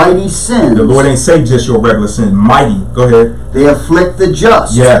your mighty sins. The Lord ain't say just your regular sin. Mighty. Go ahead. They afflict the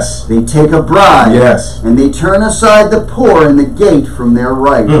just. Yes. They take a bribe. Yes. And they turn aside the poor in the gate from their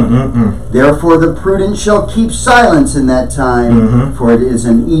right. Therefore the prudent shall keep silence in that time, for it is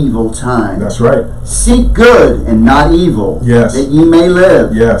an evil time. That's right. Seek good and not evil, that ye may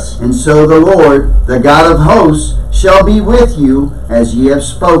live. Yes. And so the Lord, the God of hosts, shall be with you as ye have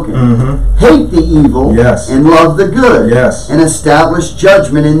spoken. Hate the evil and love the good, and establish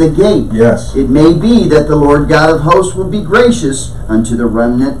judgment in the gate. It may be that the Lord God of hosts will be gracious unto the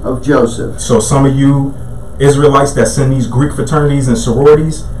remnant of Joseph. So some of you Israelites that send these Greek fraternities and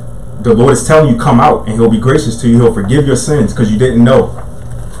sororities, the Lord is telling you come out and he'll be gracious to you. He'll forgive your sins because you didn't know.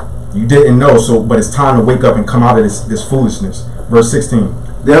 You didn't know, but it's time to wake up and come out of this foolishness. Verse 16.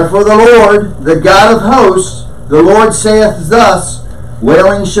 Therefore the Lord, the God of hosts, the Lord saith thus,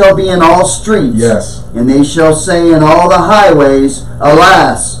 wailing shall be in all streets, and they shall say in all the highways,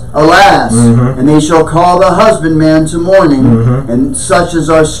 Alas, Alas, Mhm. and they shall call the husbandman to mourning, Mhm. and such as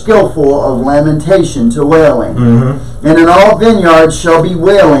are skillful of lamentation to wailing. Mm-hmm. And in all vineyards shall be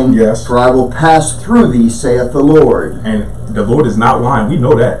wailing, Yes. for I will pass through thee, saith the Lord. And the Lord is not lying. We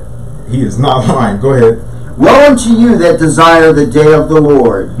know that. He is not lying. Go ahead. Woe unto you that desire the day of the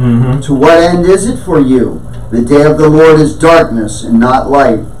Lord. Mm-hmm. To what end is it for you? The day of the Lord is darkness and not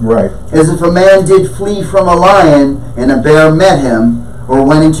light. Right. As if a man did flee from a lion, and a bear met him, or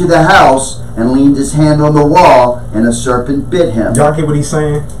went into the house, and leaned his hand on the wall, and a serpent bit him. Y'all get what he's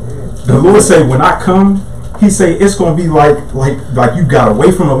saying? The Lord say, when I come, he say it's gonna be like you got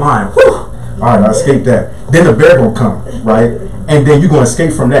away from a lion. Whew. All right, I escaped that. Then the bear gonna come, right? And then you gonna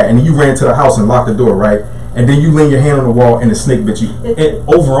escape from that. And then you ran to the house and locked the door, right? And then you lean your hand on the wall and the snake bit you. And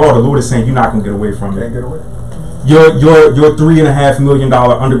overall, the Lord is saying you're not gonna get away from it. Can't get away. Your $3.5 million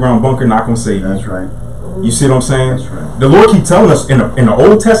underground bunker not gonna save you. That's right. You see what I'm saying? That's right. The Lord keep telling us in the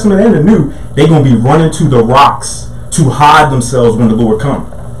Old Testament and the New, they're gonna be running to the rocks to hide themselves when the Lord comes.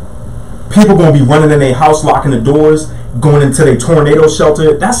 People gonna be running in their house, locking the doors, going into their tornado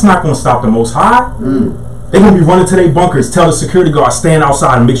shelter. That's not gonna stop the Most High. They're gonna be running to their bunkers, tell the security guard stand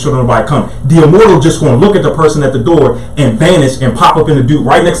outside and make sure nobody come. The immortal just gonna look at the person at the door and vanish and pop up in the dude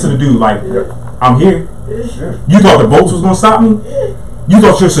right next to the dude like, I'm here. You thought the boats was gonna stop me? You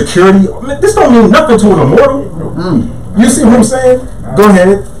thought your security? This don't mean nothing to an immortal. You see what I'm saying? Go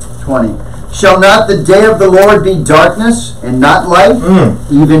ahead. 20. Shall not the day of the Lord be darkness and not light,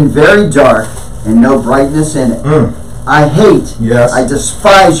 even very dark, and no brightness in it? I hate, Yes. I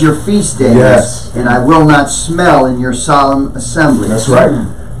despise your feast days, Yes. and I will not smell in your solemn assemblies. That's right.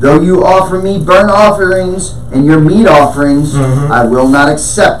 Though you offer me burnt offerings and your meat offerings, I will not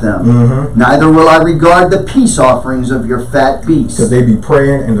accept them. Neither will I regard the peace offerings of your fat beasts. Because they be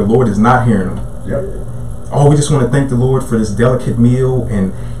praying and the Lord is not hearing them. Yep. Oh, we just want to thank the Lord for this delicate meal,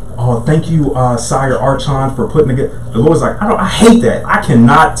 and oh, thank you, Sire Archon, for putting together. The Lord's like, I hate that. I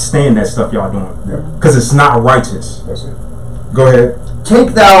cannot stand that stuff y'all doing because it's not righteous. That's it. Go ahead.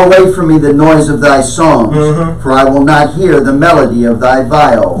 Take thou away from me the noise of thy songs, for I will not hear the melody of thy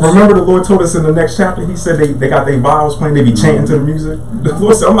viols. Remember the Lord told us in the next chapter, he said they got their viols playing, they be chanting to the music. The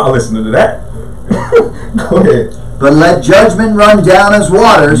Lord said, I'm not listening to that. Go ahead. But let judgment run down as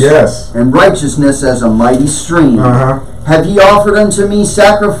waters, Yes. and righteousness as a mighty stream. Have ye offered unto me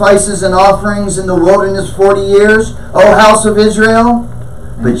sacrifices and offerings in the wilderness 40 years, O house of Israel?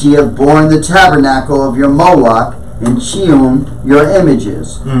 But ye have borne the tabernacle of your Moloch, and Chiun your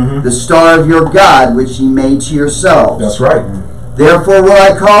images, the star of your God which ye made to yourselves. That's right. Therefore will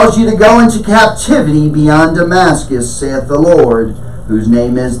I cause you to go into captivity beyond Damascus, saith the Lord, whose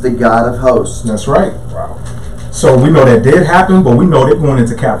name is the God of hosts. That's right. Wow. So we know that did happen, but we know they're going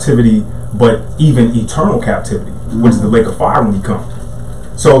into captivity, but even eternal captivity, which is the lake of fire when he comes.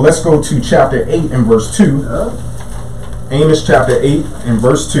 So let's go to chapter 8 and verse 2. Amos chapter 8 and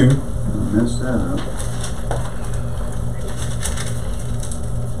verse 2. Messed that up.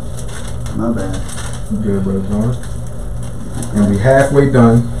 My bad. Good, Brother John. And we halfway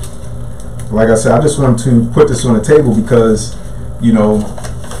done. Like I said, I just want to put this on the table because, you know,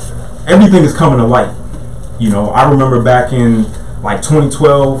 everything is coming to light. You know, I remember back in like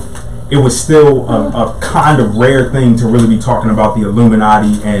 2012, it was still a kind of rare thing to really be talking about the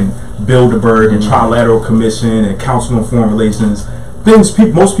Illuminati and Bilderberg and Trilateral Commission and Council on Foreign Relations.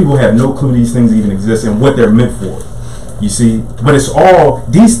 Most people have no clue these things even exist and what they're meant for. You see, but it's all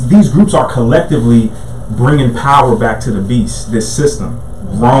these groups are collectively bringing power back to the beast, this system,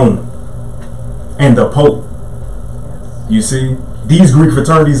 Rome, and the Pope. You see, these Greek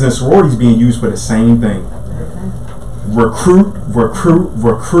fraternities and sororities being used for the same thing. Recruit.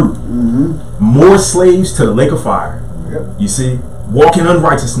 More slaves to the lake of fire. You see, walk in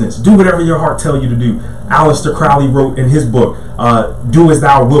unrighteousness. Do whatever your heart tell you to do. Aleister Crowley wrote in his book, "Do as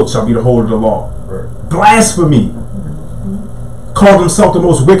thou wilt shall be the whole of the law." Blasphemy. Called himself the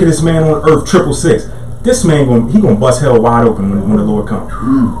most wickedest man on earth, 666. This man gonna bust hell wide open when the Lord comes.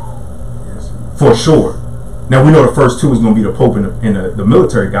 For sure. Now we know the first two is gonna be the Pope and the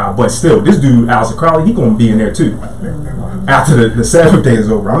military guy, but still, this dude, Aleister Crowley, he gonna be in there too. After the Sabbath day is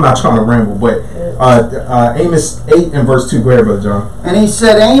over. I'm not trying to ramble, but Amos 8 and verse 2. Go ahead, Brother John. And he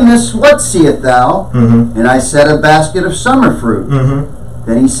said, Amos, what seest thou? And I said, a basket of summer fruit.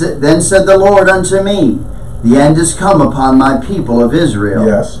 Then said the Lord unto me, the end is come upon my people of Israel.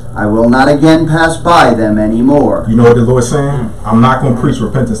 Yes. I will not again pass by them any more. You know what the Lord's saying? I'm not going to preach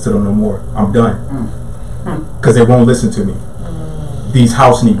repentance to them no more. I'm done. Because they won't listen to me. These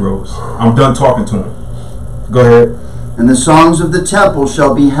house Negroes. I'm done talking to them. Go ahead. And the songs of the temple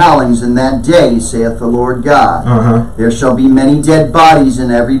shall be howlings in that day, saith the Lord God. There shall be many dead bodies in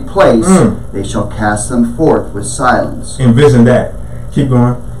every place. They shall cast them forth with silence. Envision that. Keep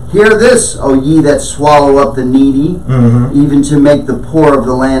going. Hear this, O ye that swallow up the needy, even to make the poor of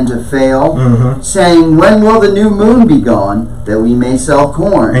the land to fail, saying, when will the new moon be gone, that we may sell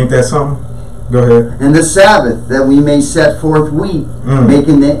corn? Ain't that something? Go ahead. And the Sabbath, that we may set forth wheat,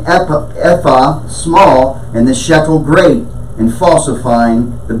 making the ephah small, and the shekel great, and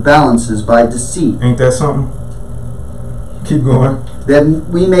falsifying the balances by deceit. Ain't that something? Keep going. That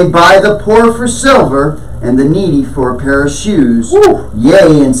we may buy the poor for silver, and the needy for a pair of shoes,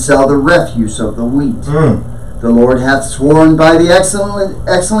 yea, and sell the refuse of the wheat. The Lord hath sworn by the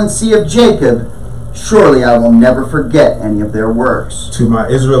excellency of Jacob, surely I will never forget any of their works. To my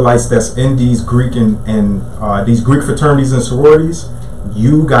Israelites that's in these Greek and these Greek fraternities and sororities,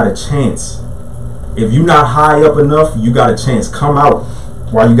 you got a chance. If you're not high up enough, you got a chance. Come out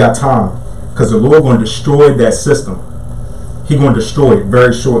while you got time, because the Lord going to destroy that system. He going to destroy it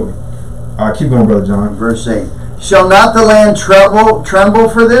very shortly. Keep going, Brother John. Verse 8. Shall not the land tremble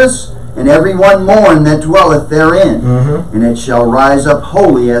for this? And every one mourn that dwelleth therein. And it shall rise up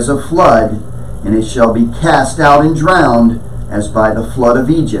wholly as a flood, and it shall be cast out and drowned, as by the flood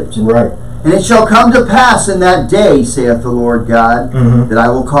of Egypt. Right. And it shall come to pass in that day, saith the Lord God, that I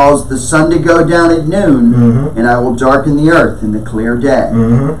will cause the sun to go down at noon, and I will darken the earth in the clear day.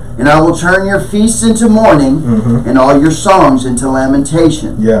 And I will turn your feasts into mourning, and all your songs into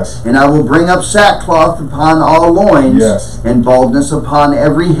lamentation. Yes. And I will bring up sackcloth upon all loins, Yes. and baldness upon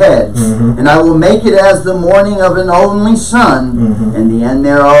every head. And I will make it as the mourning of an only son, and the end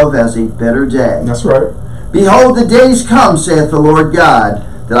thereof as a bitter day. That's right. Behold, the days come, saith the Lord God,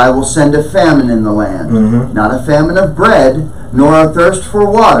 that I will send a famine in the land, not a famine of bread, nor a thirst for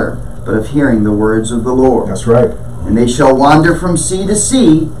water, but of hearing the words of the Lord. That's right. And they shall wander from sea to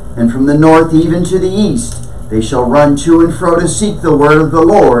sea, and from the north even to the east. They shall run to and fro to seek the word of the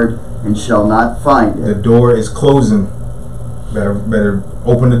Lord, and shall not find The it. door is closing. Better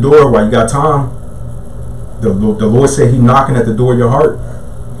open the door while you got time. The Lord said He knocking at the door of your heart.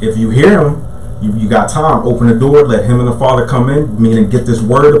 If you hear Him, you got time. Open the door, let Him and the Father come in, meaning get this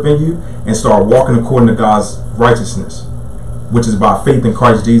word up in you, and start walking according to God's righteousness, which is by faith in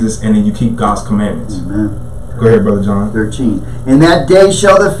Christ Jesus, and then you keep God's commandments. Amen. Go ahead, Brother John. 13. In that day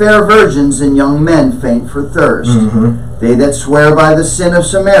shall the fair virgins and young men faint for thirst. They that swear by the sin of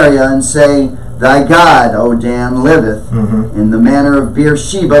Samaria, and say, Thy God, O Dan, liveth, in the manner of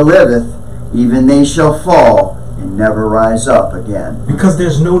Beersheba liveth, even they shall fall, and never rise up again. Because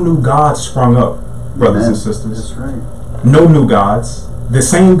there's no new gods sprung up, brothers and sisters. That's right. No new gods. The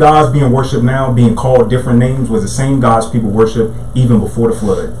same gods being worshipped now, being called different names, was the same gods people worshiped even before the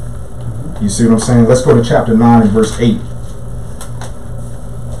flood. You see what I'm saying? Let's go to chapter 9 and verse 8.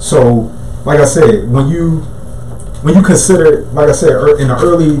 So, like I said, when you consider, like I said, in the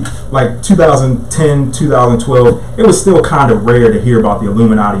early, like 2010, 2012, it was still kind of rare to hear about the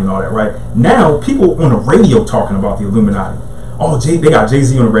Illuminati and all that, right? Now, people on the radio talking about the Illuminati. Oh, they got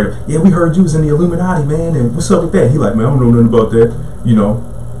Jay-Z on the radio. Yeah, we heard you was in the Illuminati, man, and what's up with that? He like, man, I don't know nothing about that, you know.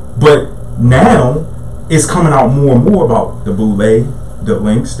 But now, it's coming out more and more about the boule, the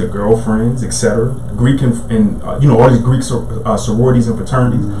links, the girlfriends, etc. Greek and all these Greek sororities and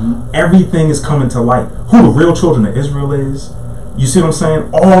fraternities. Everything is coming to light. Who the real children of Israel is. You see what I'm saying?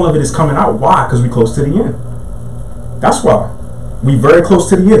 All of it is coming out. Why? Because we're close to the end. That's why. We very close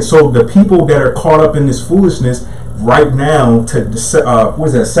to the end. So the people that are caught up in this foolishness right now, what is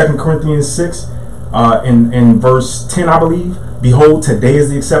that? 2 Corinthians 6, in verse 10, I believe. Behold, today is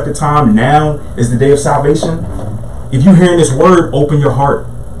the accepted time. Now is the day of salvation. If you're hearing this word, open your heart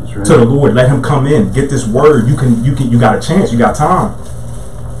to the Lord. Let Him come in. Get this word. You got a chance. You got time.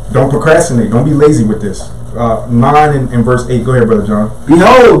 Don't procrastinate. Don't be lazy with this. 9 and verse 8. Go ahead, Brother John.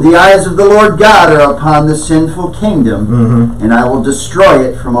 Behold, the eyes of the Lord God are upon the sinful kingdom, and I will destroy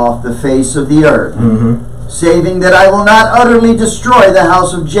it from off the face of the earth, saving that I will not utterly destroy the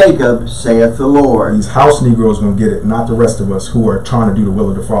house of Jacob, saith the Lord. These house Negroes going to get it, not the rest of us who are trying to do the will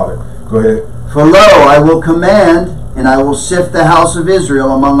of the Father. Go ahead. For lo, I will command, and I will sift the house of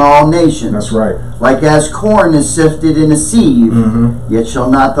Israel among all nations. That's right. Like as corn is sifted in a sieve, yet shall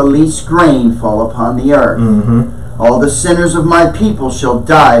not the least grain fall upon the earth. All the sinners of my people shall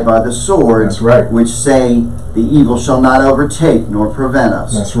die by the sword. That's right. Which say, the evil shall not overtake nor prevent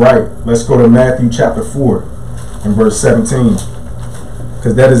us. That's right. Let's go to Matthew chapter 4 and verse 17.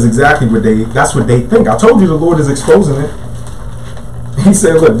 Because that is exactly that's what they think. I told you the Lord is exposing it. He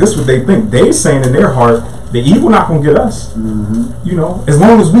said, look, this is what they think. They're saying in their heart, the evil not going to get us. You know, as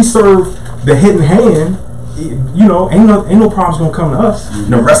long as we serve the hidden hand, you know, ain't no problems gonna come to us.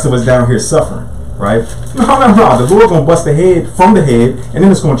 And the rest of us down here suffering, right? No. The Lord gonna bust the head from the head, and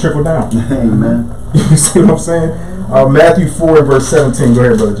then it's gonna trickle down. Amen. You see what I'm saying? Matthew 4 verse 17. Go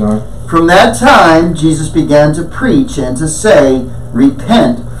ahead, Brother John. From that time, Jesus began to preach and to say,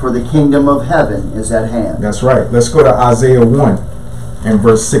 "Repent, for the kingdom of heaven is at hand." That's right. Let's go to Isaiah 1 and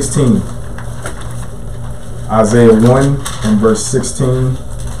verse 16. Isaiah 1 and verse 16.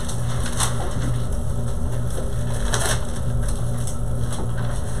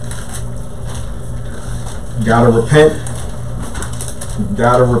 Gotta repent.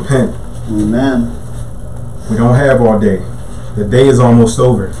 Gotta repent. Amen. We don't have all day. The day is almost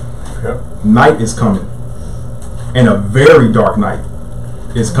over. Yep. Night is coming. And a very dark night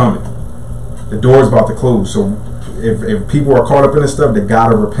is coming. The door is about to close. So if people are caught up in this stuff, they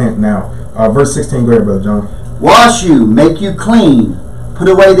gotta repent now. Verse 16, go ahead, Brother John. "Wash you, make you clean. Put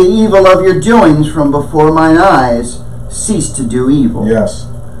away the evil of your doings from before mine eyes. Cease to do evil. Yes.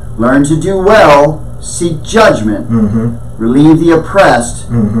 Learn to do well. Seek judgment. Mm-hmm. Relieve the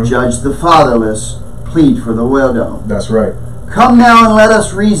oppressed. Mhm. Judge the fatherless. Plead for the widow. That's right. Come now and let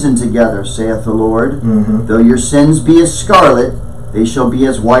us reason together, saith the Lord. Mm-hmm. Though your sins be as scarlet, they shall be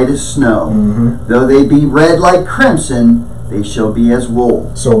as white as snow. Mm-hmm. Though they be red like crimson, they shall be as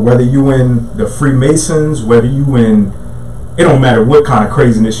wool." So whether you in the Freemasons, whether you in, it don't matter what kind of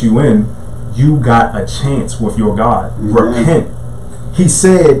craziness you in, you got a chance with your God. Amen. Repent. He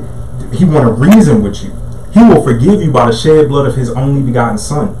said he want to reason with you. He will forgive you by the shed blood of his only begotten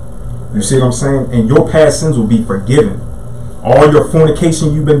son. You see what I'm saying? And your past sins will be forgiven. All your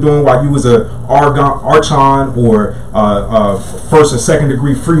fornication you've been doing while you was a Archon or first or second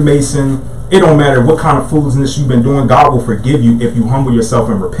degree Freemason, it don't matter what kind of foolishness you've been doing, God will forgive you if you humble yourself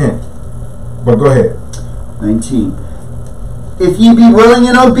and repent. But go ahead. 19. "If ye be willing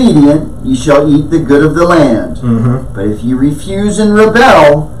and obedient, ye shall eat the good of the land. Mm-hmm. But if ye refuse and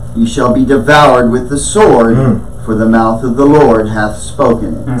rebel, ye shall be devoured with the sword, for the mouth of the Lord hath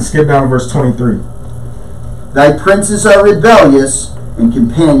spoken it. Skip down to verse 23. Thy princes are rebellious, and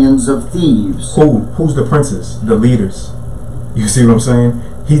companions of thieves." Who's the princes? The leaders. You see what I'm saying?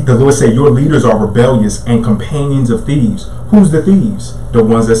 The Lord said your leaders are rebellious and companions of thieves. Who's the thieves? The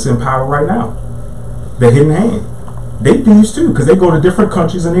ones that's in power right now. The hidden hand. They thieves too, because they go to different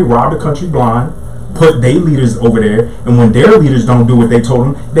countries and they rob the country blind, put their leaders over there, and when their leaders don't do what they told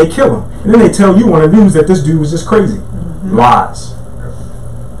them, they kill them. And then they tell you on the news that this dude was just crazy. Lies.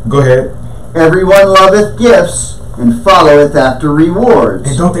 Go ahead. "Everyone loveth gifts, and followeth after rewards.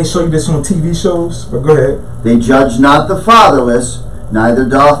 And don't they show you this on TV shows? But go ahead. They judge not the fatherless, neither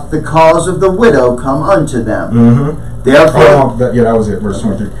doth the cause of the widow come unto them. Mm-hmm. Therefore, That was it, verse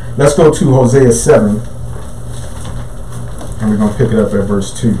 23. Let's go to Hosea 7. And we're going to pick it up at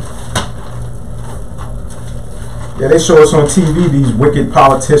verse 2. Yeah, they show us on TV these wicked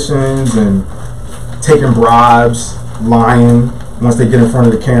politicians and taking bribes, lying once they get in front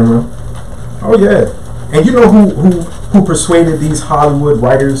of the camera. Oh yeah. And you know who persuaded these Hollywood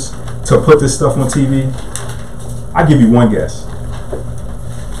writers to put this stuff on TV? I'll give you one guess.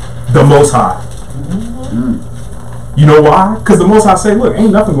 The Most High. You know why? Because the Most High say, look,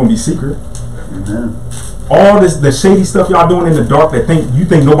 ain't nothing going to be secret. All this, the shady stuff y'all doing in the dark that you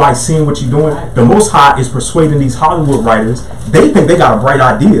think nobody's seeing what you're doing, the Most High is persuading these Hollywood writers. They think they got a bright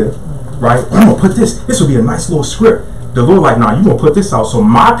idea, right? I'm going to put this will be a nice little script. The Lord like, nah, you going to put this out so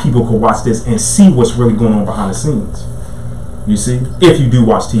my people can watch this and see what's really going on behind the scenes. You see? If you do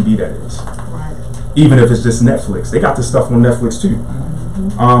watch TV, that is. Even if it's just Netflix. They got this stuff on Netflix too.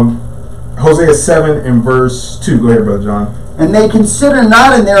 Hosea 7 and verse 2. Go ahead, Brother John. "And they consider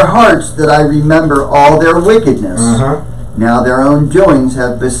not in their hearts that I remember all their wickedness. Now their own doings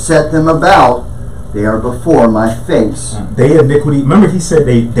have beset them about. They are before my face." They iniquity. Remember he said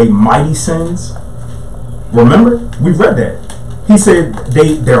they mighty sins? Remember? We've read that. He said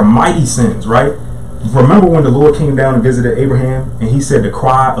they're mighty sins, right? Remember when the Lord came down and visited Abraham and he said the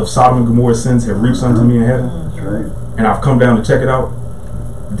cry of Sodom and Gomorrah's sins have reached unto me in heaven? That's right. And I've come down to check it out.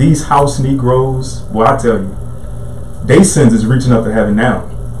 These house Negroes, well, I tell you, they sins is reaching up to heaven now.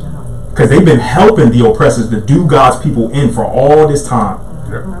 Because they've been helping the oppressors to do God's people in for all this time.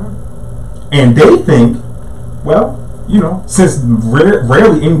 And they think, well, you know, since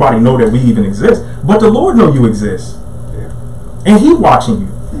rarely anybody know that we even exist, but the Lord know you exist. And he watching you.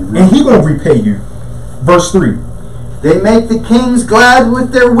 And he gonna repay you. Verse 3. "They make the kings glad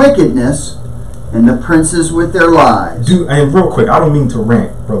with their wickedness, and the princes with their lies." And real quick, I don't mean to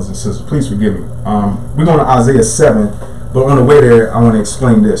rant, brothers and sisters. Please forgive me. We're going to Isaiah 7, but on the way there, I want to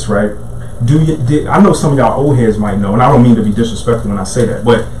explain this, right? I know some of y'all old heads might know, and I don't mean to be disrespectful when I say that,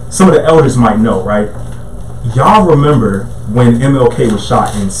 but some of the elders might know, right? y'all remember when MLK was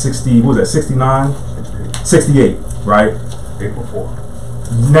shot in 60, what was that, 69? 68, right? April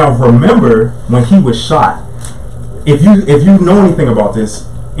 4th. Now remember when he was shot, if you know anything about this,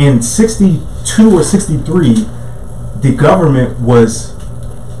 in 62 or 63, the government was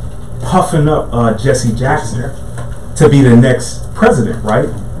puffing up Jesse Jackson to be the next president, right?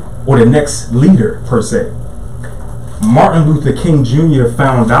 Or the next leader, per se. Martin Luther King Jr.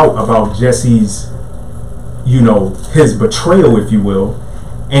 found out about Jesse's, his betrayal, if you will,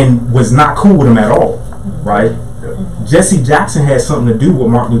 and was not cool with him at all, right? Jesse Jackson had something to do with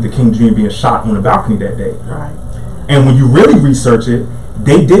Martin Luther King Jr. being shot on the balcony that day. Right. And when you really research it,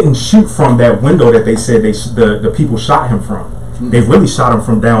 they didn't shoot from that window that they said the people shot him from. They really shot him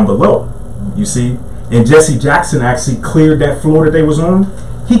from down below, you see? And Jesse Jackson actually cleared that floor that they was on.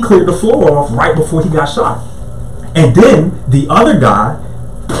 He cleared the floor off right before he got shot. And then the other guy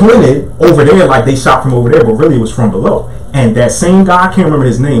pointed over there like they shot from over there, but really it was from below. And that same guy, I can't remember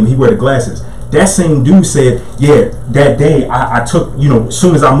his name, he wore the glasses. That same dude said, yeah, that day I took, as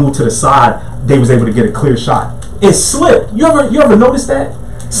soon as I moved to the side, they was able to get a clear shot. It slipped. You ever notice that?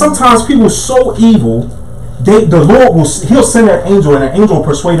 Sometimes people are so evil, the Lord he'll send an angel, and an angel will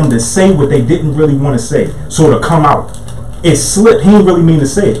persuade them to say what they didn't really want to say, so it'll come out. It slipped. He didn't really mean to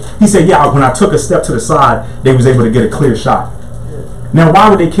say it. He said, yeah, when I took a step to the side, they was able to get a clear shot. Now, why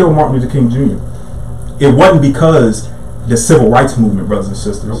would they kill Martin Luther King Jr.? It wasn't because the civil rights movement, brothers and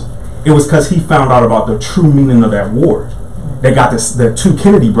sisters. It was because he found out about the true meaning of that war. They got the two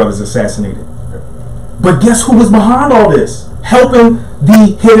Kennedy brothers assassinated. But guess who was behind all this? Helping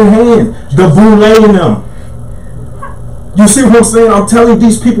the hidden hand, the Boule in them. You see what I'm saying? I'm telling you,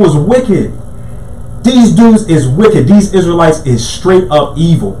 these people is wicked. These dudes is wicked. These Israelites is straight up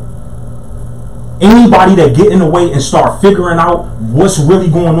evil. Anybody that get in the way and start figuring out what's really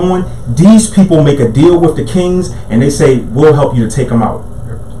going on, these people make a deal with the kings and they say, we'll help you to take them out.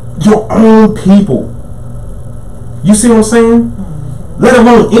 Your own people. You see what I'm saying? Let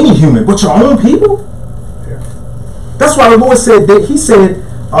alone any human, but your own people? That's why the Lord said that he said,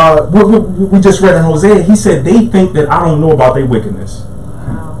 we just read in Hosea, he said they think that I don't know about their wickedness.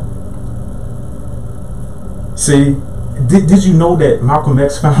 Wow. See, did you know that Malcolm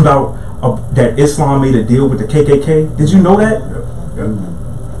X found out that Islam made a deal with the KKK? Did you know that?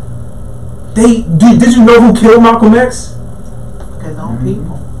 Did you know who killed Malcolm X? His own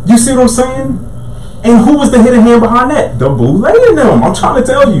people. You see what I'm saying? And who was the hidden hand behind that? The Boule in them. I'm trying to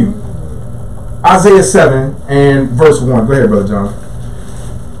tell you. Isaiah 7 and verse 1. Go ahead, Brother John.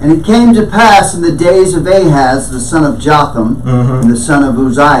 And it came to pass in the days of Ahaz, the son of Jotham, and the son of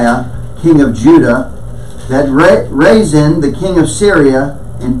Uzziah, king of Judah, that Rezin, the king of Syria,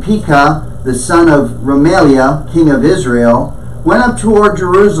 and Pekah, the son of Remaliah, king of Israel, went up toward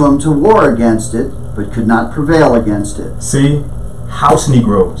Jerusalem to war against it, but could not prevail against it. See, house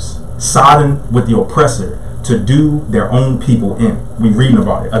Negroes siding with the oppressor to do their own people in. We reading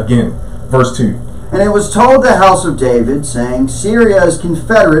about it again. Verse 2. And it was told the house of David, saying, Syria is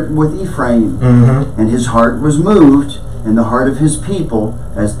confederate with Ephraim. And his heart was moved, and the heart of his people,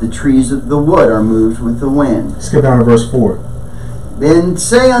 as the trees of the wood are moved with the wind. Skip down to verse 4. Then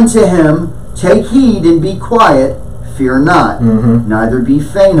say unto him, Take heed and be quiet, fear not, neither be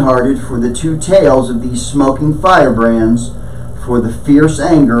faint-hearted for the two tails of these smoking firebrands, for the fierce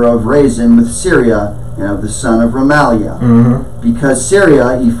anger of Rezin with Syria, and of the son of Remaliah. Because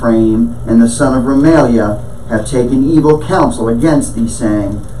Syria, Ephraim, and the son of Remaliah have taken evil counsel against thee,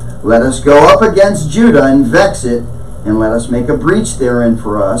 saying, Let us go up against Judah and vex it, and let us make a breach therein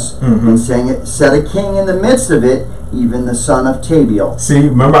for us, and set a king in the midst of it, even the son of Tabiel. See,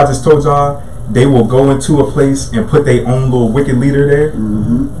 remember I just told y'all, they will go into a place and put their own little wicked leader there.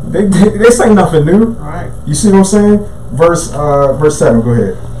 They say nothing new. Right. You see what I'm saying? Verse 7, go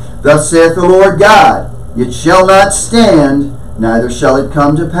ahead. Thus saith the Lord God, It shall not stand, neither shall it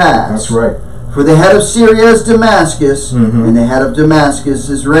come to pass. That's right. For the head of Syria is Damascus, and the head of Damascus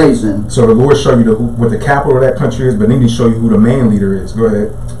is Rezin. So the Lord show you what the capital of that country is, but then he show you who the man leader is. Go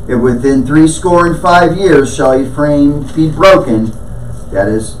ahead. And within 65 years shall Ephraim be broken, that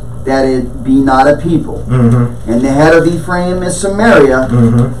it be not a people. And the head of Ephraim is Samaria,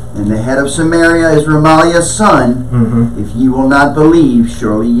 and the head of Samaria is Remaliah's son. If ye will not believe,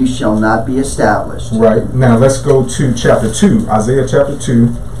 surely you shall not be established. Right. Now let's go to chapter 2, Isaiah chapter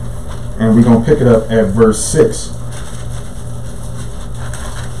 2, and we're going to pick it up at verse 6.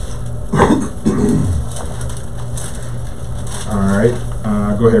 Alright.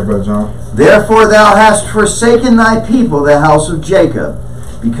 Go ahead, Brother John. Therefore thou hast forsaken thy people, the house of Jacob,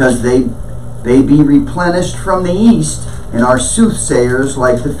 because they be replenished from the east, and are soothsayers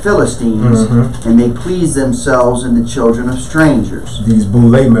like the Philistines, and they please themselves in the children of strangers. These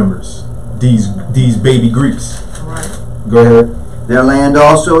Boule members, these baby Greeks. Right. Go ahead. Their land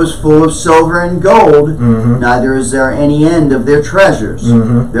also is full of silver and gold, neither is there any end of their treasures.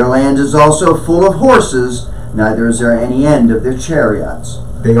 Their land is also full of horses, neither is there any end of their chariots.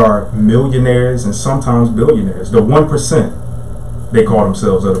 They are millionaires and sometimes billionaires. The 1%, they call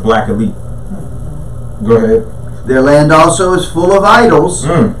themselves, are the black elite. Go ahead. Their land also is full of idols.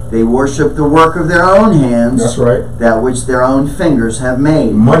 They worship the work of their own hands, That's right. that which their own fingers have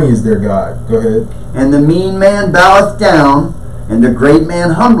made. Money is their god. Go ahead. And the mean man boweth down, and the great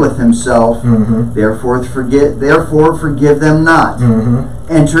man humbleth himself. Therefore forgive them not.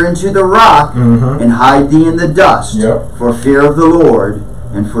 Enter into the rock, and hide thee in the dust, Yep. for fear of the Lord,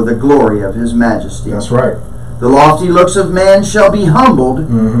 and for the glory of his majesty. That's right. The lofty looks of man shall be humbled,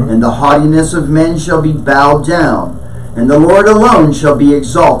 and the haughtiness of men shall be bowed down, and the Lord alone shall be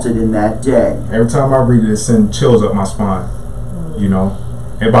exalted in that day. Every time I read it, it sends chills up my spine. You know?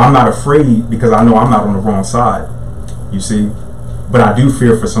 But I'm not afraid because I know I'm not on the wrong side. You see? But I do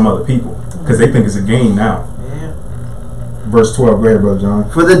fear for some other people because they think it's a game now. Yeah. Verse 12. Go ahead, Brother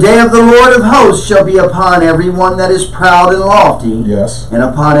John. For the day of the Lord of hosts shall be upon every one that is proud and lofty, Yes. and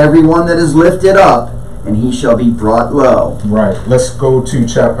upon every one that is lifted up, and he shall be brought low. Right. Let's go to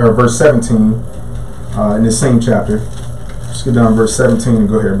verse 17 in the same chapter. Let's get down to verse 17 and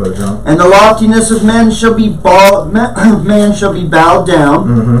go ahead, Brother John. And the loftiness of men shall be bowed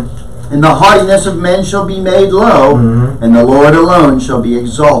down, and the haughtiness of men shall be made low, and the Lord alone shall be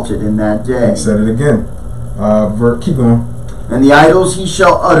exalted in that day. He said it again. Keep going. And the idols he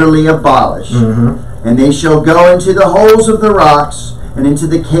shall utterly abolish, and they shall go into the holes of the rocks, and into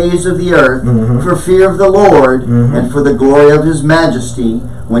the caves of the earth, for fear of the Lord, and for the glory of his majesty,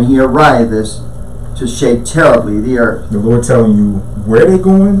 when he arriveth to shake terribly the earth. The Lord telling you where they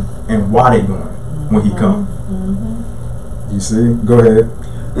going and why they going when he come. You see? Go ahead.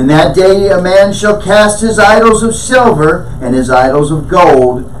 In that day a man shall cast his idols of silver and his idols of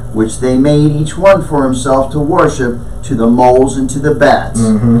gold, which they made each one for himself to worship, to the moles and to the bats,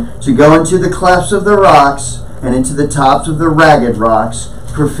 to go into the clefts of the rocks, and into the tops of the ragged rocks,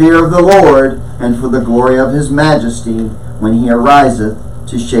 for fear of the Lord, and for the glory of his majesty, when he ariseth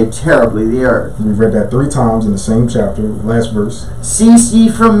to shake terribly the earth. We've read that 3 times in the same chapter, last verse. Cease ye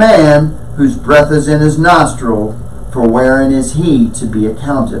from man, whose breath is in his nostril, for wherein is he to be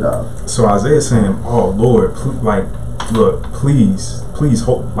accounted of? So Isaiah's saying, "Oh Lord, please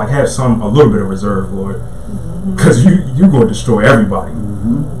hope, have a little bit of reserve, Lord, because you're going to destroy everybody."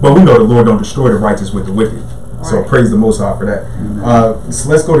 But we know the Lord don't destroy the righteous with the wicked. So praise the Most High for that. So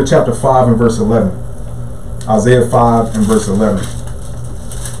let's go to chapter 5 and verse 11. Isaiah 5 and verse 11.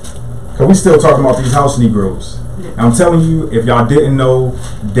 Because we still talking about these house Negroes. And I'm telling you, if y'all didn't know,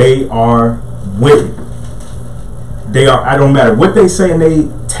 they are wicked. They are. I don't matter what they say in they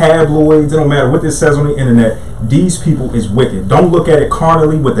tabloids. It don't matter what this says on the internet. These people is wicked. Don't look at it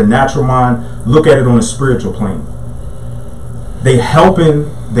carnally with the natural mind. Look at it on a spiritual plane. They helping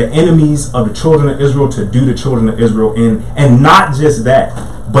the enemies of the children of Israel to do the children of Israel in, and not just that,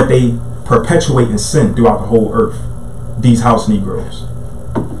 but they perpetuate in sin throughout the whole earth. These house Negroes,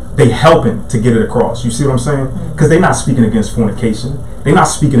 they helping to get it across. You see what I'm saying? Because they're not speaking against fornication. They're not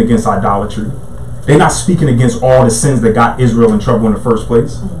speaking against idolatry. They're not speaking against all the sins that got Israel in trouble in the first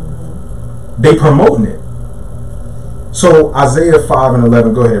place. They promoting it. So Isaiah 5 and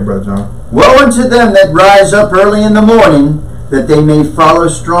 11. Go ahead, Brother John. Woe unto them that rise up early in the morning, that they may follow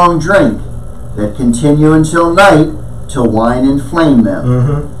strong drink, that continue until night, till wine inflame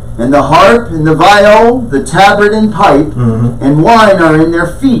them. And the harp, and the viol, the tabret and pipe, and wine are in their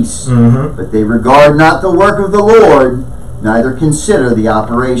feasts. But they regard not the work of the Lord, neither consider the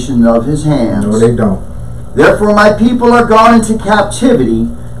operation of his hands. No, they don't. Therefore my people are gone into captivity,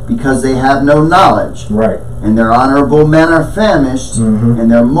 because they have no knowledge. Right. And their honorable men are famished,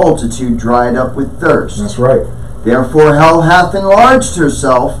 and their multitude dried up with thirst. That's right. Therefore hell hath enlarged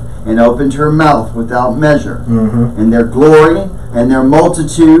herself, and opened her mouth without measure. And their glory, and their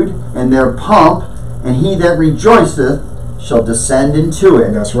multitude, and their pomp, and he that rejoiceth shall descend into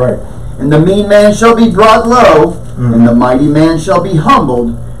it. That's right. And the mean man shall be brought low, and the mighty man shall be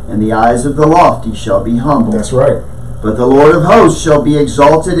humbled, and the eyes of the lofty shall be humbled. That's right. But the Lord of hosts shall be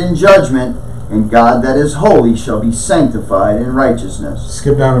exalted in judgment, and God that is holy shall be sanctified in righteousness.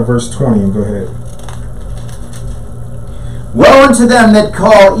 Skip down to verse 20 and go ahead. Woe unto them that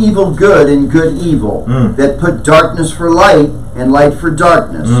call evil good and good evil, that put darkness for light and light for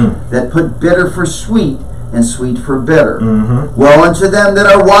darkness, that put bitter for sweet and sweet for bitter. Mm-hmm. Woe unto them that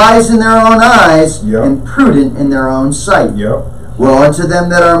are wise in their own eyes, Yep. and prudent in their own sight. Yep. Woe unto them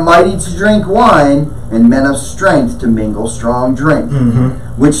that are mighty to drink wine, and men of strength to mingle strong drink,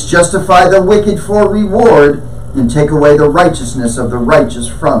 Mm-hmm. which justify the wicked for reward, and take away the righteousness of the righteous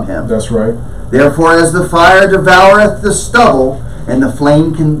from him. That's right. Therefore, as the fire devoureth the stubble, and the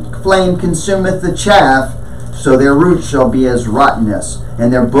flame consumeth the chaff, so their roots shall be as rottenness,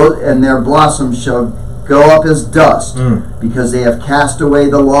 and their blossoms shall go up as dust, because they have cast away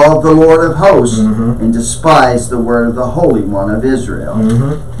the law of the Lord of hosts, and despised the word of the Holy One of Israel.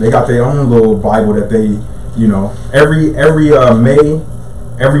 Mm-hmm. They got their own little Bible that they, every May,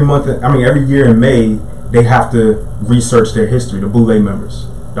 every year in May, they have to research their history. The Boule members,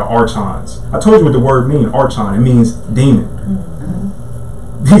 the Archons. I told you what the word means. Archon. It means demon.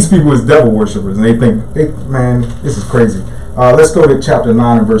 These people is devil worshippers, and they think, man, this is crazy. Let's go to chapter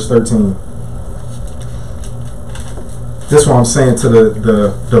 9 and verse 13. This is what I'm saying to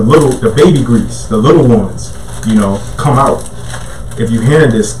the baby Greeks, the little ones, come out. If you're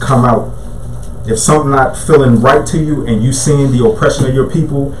hearing this, come out. If something not feeling right to you, and you seeing the oppression of your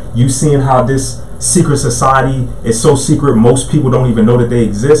people, you seeing how this secret society is so secret, most people don't even know that they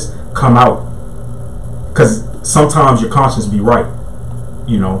exist, come out. Because sometimes your conscience be right,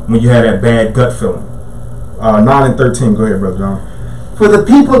 when you have that bad gut feeling. 9 and 13, go ahead, Brother John. For the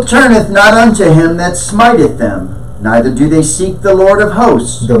people turneth not unto him that smiteth them, neither do they seek the Lord of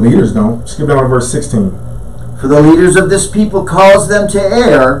hosts. The leaders don't. Skip down to verse 16. For the leaders of this people cause them to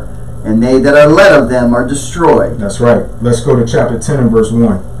err, and they that are led of them are destroyed. That's right. Let's go to chapter 10 and verse 1.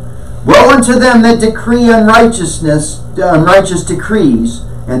 Woe unto them that decree unrighteous decrees,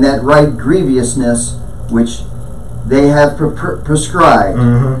 and that write grievousness which they have prescribed,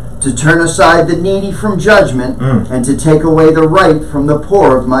 to turn aside the needy from judgment, and to take away the right from the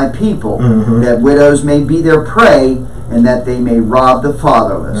poor of my people, that widows may be their prey, and that they may rob the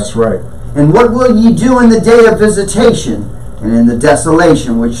fatherless. That's right. And what will ye do in the day of visitation, and in the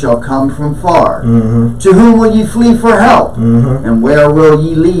desolation which shall come from far? To whom will ye flee for help? And where will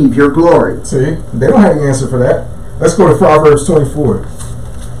ye leave your glory? See, they don't have the answer for that. Let's go to Proverbs 24.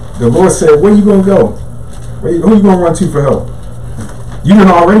 The Lord said, where you going to go? Who you going to run to for help? You done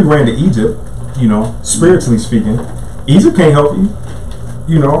already ran to Egypt, spiritually speaking. Egypt can't help you.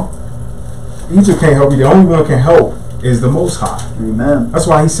 Egypt can't help you. The only one can help is the Most High. Amen. That's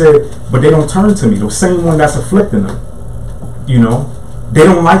why he said, but they don't turn to me. The same one that's afflicting them. They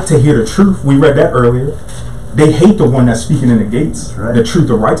don't like to hear the truth. We read that earlier. They hate the one that's speaking in the gates, right. The truth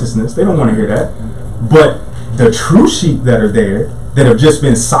of righteousness. They don't want to hear that. But the true sheep that are there, that have just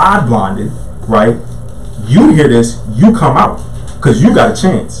been side blinded, right? You hear this, you come out, because you got a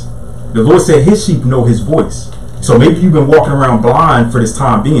chance. The Lord said his sheep know his voice. So maybe you've been walking around blind for this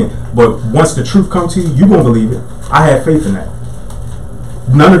time being, but once the truth comes to you, you're going to believe it. I have faith in that.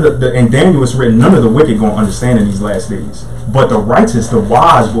 None of and Daniel is written, none of the wicked going to understand in these last days. But the righteous, the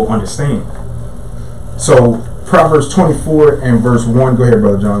wise will understand. So Proverbs 24 and verse 1, go ahead,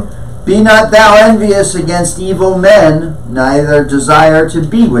 Brother John. Be not thou envious against evil men, neither desire to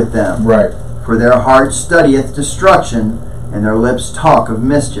be with them. Right. For their heart studieth destruction, and their lips talk of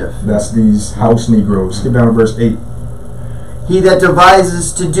mischief. That's these house Negroes. Skip down to verse 8. He that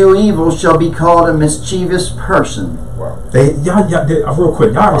devises to do evil shall be called a mischievous person. Wow. Real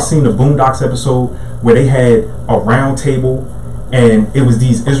quick, y'all ever seen the Boondocks episode where they had a round table and it was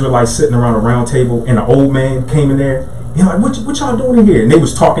these Israelites sitting around a round table and an old man came in there? He's like, what y'all doing in here? And they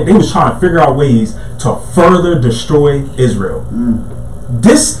was talking, they was trying to figure out ways to further destroy Israel.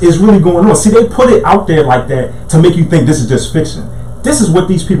 This is really going on. See, they put it out there like that to make you think this is just fiction. This is what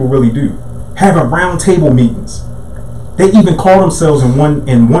these people really do. Having round table meetings. They even call themselves in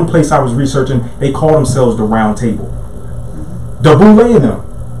one place I was researching, they call themselves the round table. The Boule in them.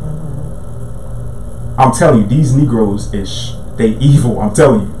 I'm telling you, these Negroes they evil. I'm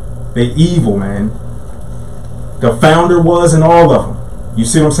telling you. They evil, man. The founder was and all of them. You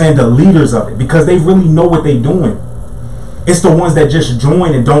see what I'm saying? The leaders of it. Because they really know what they're doing. It's the ones that just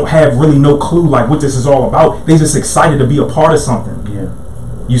join and don't have really no clue like what this is all about. They just excited to be a part of something. Yeah.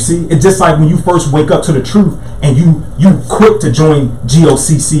 You see? It's just like when you first wake up to the truth and you quit to join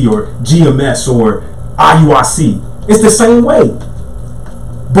GOCC or GMS or IUIC. It's the same way.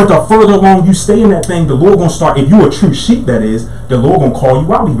 But the further along you stay in that thing, the Lord gonna start, if you're a true sheep that is, the Lord gonna call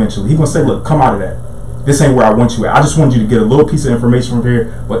you out eventually. He's gonna say, look, come out of that. This ain't where I want you at. I just wanted you to get a little piece of information from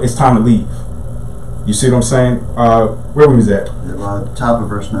here, but it's time to leave. You see what I'm saying? Where was that? Top of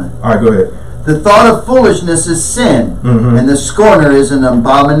verse 9. All right, go ahead. The thought of foolishness is sin, and the scorner is an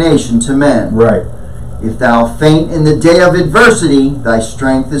abomination to men. Right. If thou faint in the day of adversity, thy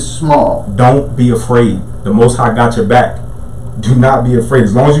strength is small. Don't be afraid. The Most High got your back. Do not be afraid.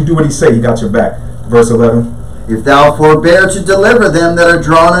 As long as you do what he say, he got your back. Verse 11. If thou forbear to deliver them that are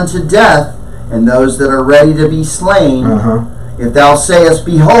drawn unto death, and those that are ready to be slain, if thou sayest,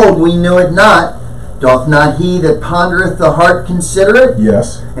 Behold, we knew it not, doth not he that pondereth the heart consider it?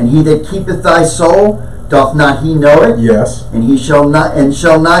 Yes. And he that keepeth thy soul, doth not he know it? Yes. And shall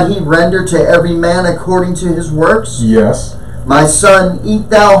not he render to every man according to his works? Yes. My son, eat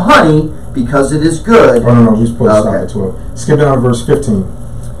thou honey, because it is good. Oh, no, we're supposed to stop at 12. Skip down to verse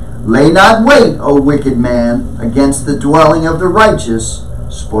 15. Lay not wait, O wicked man, against the dwelling of the righteous.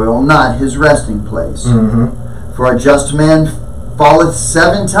 Spoil not his resting place. For a just man falleth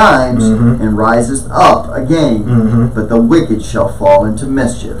 7 times and riseth up again, but the wicked shall fall into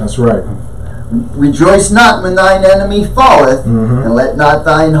mischief. That's right. Rejoice not when thine enemy falleth, and let not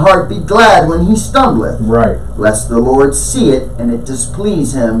thine heart be glad when he stumbleth. Right. Lest the Lord see it, and it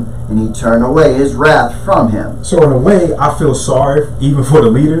displease him, and he turn away his wrath from him. So in a way, I feel sorry even for the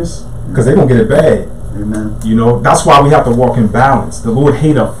leaders, because they're going to get it bad. Amen. You know, that's why we have to walk in balance. The Lord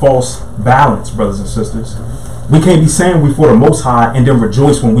hate a false balance, brothers and sisters. We can't be saying we for the Most High and then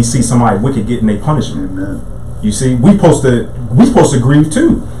rejoice when we see somebody wicked getting their punishment. Amen. You see, we supposed to grieve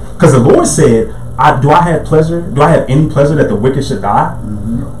too. Because the Lord said, do I have any pleasure that the wicked should die?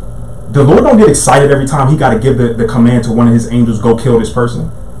 The Lord don't get excited every time he got to give the command to one of his angels, go kill this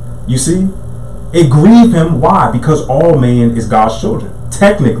person. You see? It grieved him. Why? Because all man is God's children.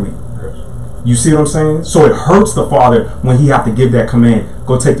 Technically. You see what I'm saying? So it hurts the Father when he have to give that command,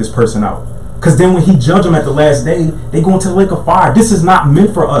 go take this person out. Because then when he judge them at the last day, they go into the lake of fire. This is not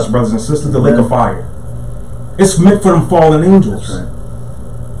meant for us, brothers and sisters, the lake of fire. It's meant for them fallen angels. That's right.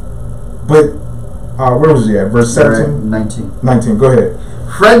 But, where was he at? Verse 17? 19. 19, go ahead.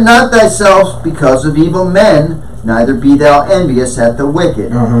 Fret not thyself because of evil men, neither be thou envious at the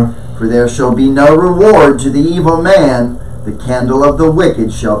wicked. For there shall be no reward to the evil man. The candle of the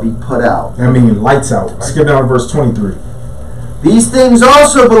wicked shall be put out. I mean, lights out. Skip down to verse 23. These things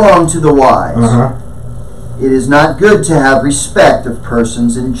also belong to the wise. It is not good to have respect of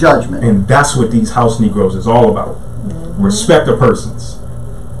persons in judgment. And that's what these house Negroes is all about. Respect of persons.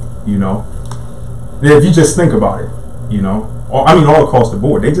 You know? If you just think about it, you know? All across the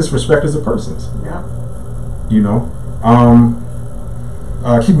board. They just respect us as persons. Yeah. You know?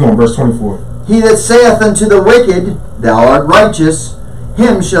 Keep going, verse 24. He that saith unto the wicked, Thou art righteous,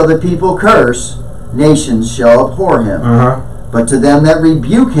 him shall the people curse, nations shall abhor him. But to them that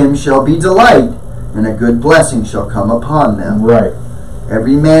rebuke him shall be delight, and a good blessing shall come upon them. Right.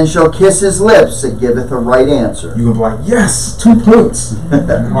 Every man shall kiss his lips that giveth a right answer. You can be like, yes, 2 points.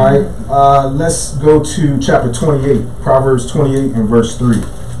 Alright, let's go to chapter 28, Proverbs 28 and verse 3.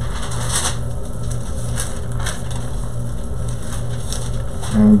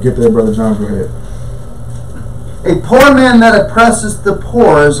 And we get there, Brother John, go ahead. A poor man that oppresseth the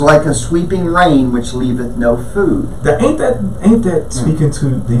poor is like a sweeping rain which leaveth no food. Ain't that speaking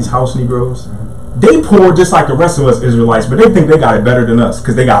to these house Negroes? They poor just like the rest of us Israelites, but they think they got it better than us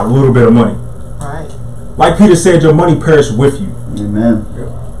because they got a little bit of money. Right. Like Peter said, your money perish with you. Amen.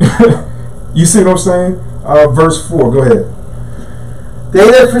 You see what I'm saying? Verse 4, go ahead. They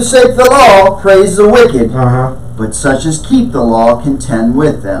that forsake the law praise the wicked, Uh-huh. but such as keep the law contend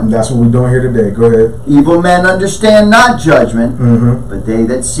with them. That's what we're doing here today. Go ahead. Evil men understand not judgment, Mm-hmm. but they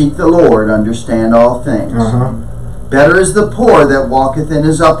that seek the Lord understand all things. Uh-huh. Better is the poor that walketh in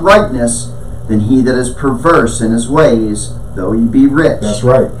his uprightness than he that is perverse in his ways, though he be rich. That's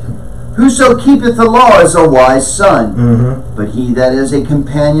right. Whoso keepeth the law is a wise son, Mm-hmm. but he that is a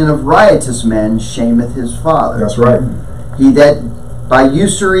companion of riotous men shameth his father. That's right. He that by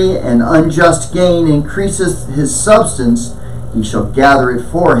usury and unjust gain increaseth his substance, he shall gather it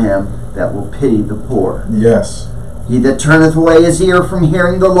for him that will pity the poor. Yes. He that turneth away his ear from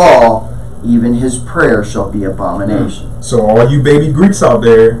hearing the law, even his prayer shall be abomination. So all you baby Greeks out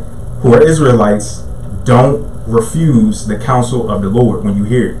there who are Israelites, don't refuse the counsel of the Lord when you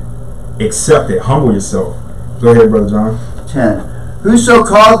hear it. Accept it. Humble yourself. Go ahead, Brother John. 10. Whoso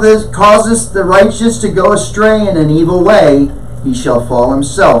causeth the righteous to go astray in an evil way, he shall fall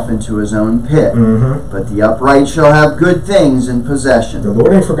himself into his own pit. Mm-hmm. But the upright shall have good things in possession. The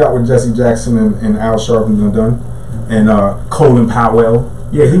Lord ain't forgot what Jesse Jackson and Al Sharpton done. And Colin Powell.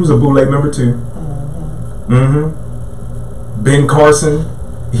 Yeah, he was a Boule member too. Mm-hmm. Ben Carson.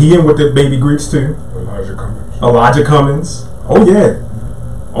 He in with the baby Greeks too. Elijah Cummings. Oh yeah.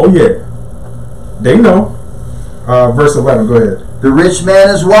 Oh yeah. They know. Verse 11, go ahead. The rich man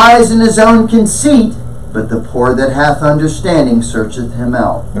is wise in his own conceit, but the poor that hath understanding searcheth him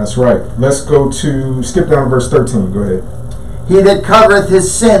out. That's right. Let's go to, skip down to verse 13. Go ahead. He that covereth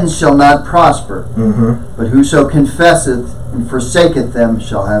his sins shall not prosper, Mm-hmm. but whoso confesseth and forsaketh them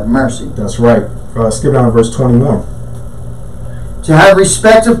shall have mercy. That's right. Skip down to verse 21. To have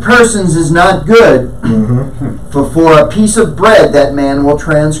respect of persons is not good, Mm-hmm. for a piece of bread that man will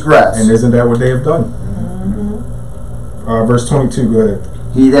transgress. And isn't that what they have done? Verse 22, go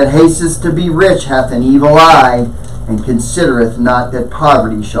ahead. He that hasteth to be rich hath an evil eye, and considereth not that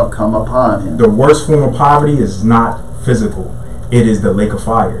poverty shall come upon him. The worst form of poverty is not physical. It is the lake of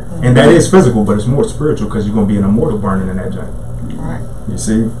fire. And that is physical, but it's more spiritual because you're going to be an immortal burning in that joint. Right. You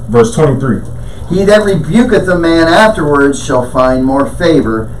see? Verse 23. He that rebuketh a man afterwards shall find more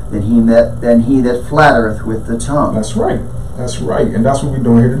favor than he that flattereth with the tongue. That's right. That's right. And that's what we're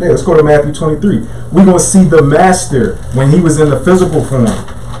doing here today. Let's go to Matthew 23. We're going to see the master when he was in the physical form.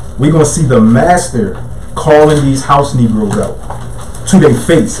 We're going to see the master calling these house Negroes out to their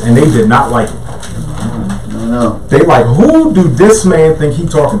face, and they did not like it. No. They like, who do this man think he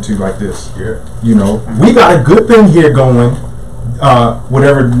talking to like this? Yeah. You know, we got a good thing here going.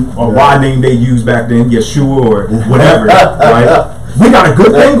 Whatever Y name they used back then, Yeshua or whatever, right? We got a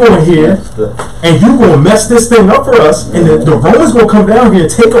good thing going here, and you gonna mess this thing up for us, and the Romans gonna come down here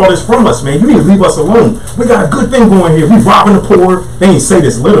and take all this from us, man. You need to leave us alone. We got a good thing going here. We robbing the poor. They ain't say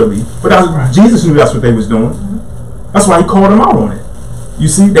this literally, but Jesus knew that's what they was doing. That's why he called them out on it. You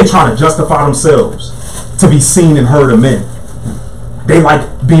see, they trying to justify themselves to be seen and heard of men. They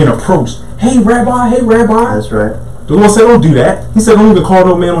like being approached. Hey, Rabbi. Hey, Rabbi. That's right. The Lord said, don't do that. He said, don't even call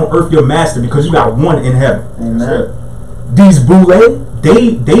no man on earth your master because you got one in heaven. Amen. These boule,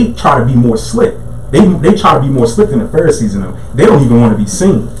 they try to be more slick. They try to be more slick than the Pharisees in them. They don't even want to be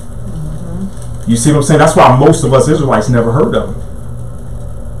seen. You see what I'm saying? That's why most of us Israelites never heard of them.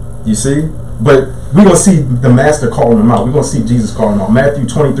 You see? But we're going to see the master calling them out. We're going to see Jesus calling them out. Matthew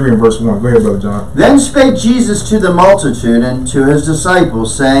 23 and verse 1. Go ahead, Brother John. Then spake Jesus to the multitude and to his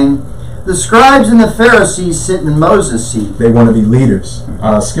disciples, saying, the scribes and the Pharisees sit in Moses' seat. They want to be leaders.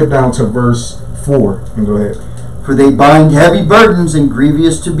 Skip down to verse 4 and go ahead. For they bind heavy burdens and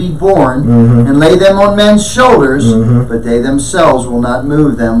grievous to be borne, and lay them on men's shoulders, but they themselves will not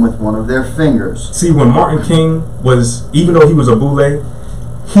move them with one of their fingers. See, when Martin King was, even though he was a boule,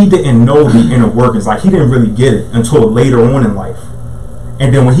 he didn't know the inner workings. Like, he didn't really get it until later on in life.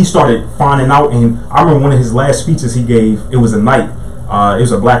 And then when he started finding out, and I remember one of his last speeches he gave, it was a night. It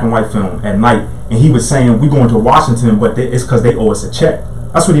was a black and white film at night, and he was saying, we're going to Washington, but it's because they owe us a check.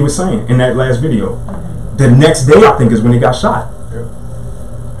 That's what he was saying in that last video. The next day, I think, is when he got shot.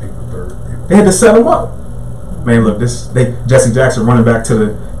 They had to set him up. Man, look, Jesse Jackson running back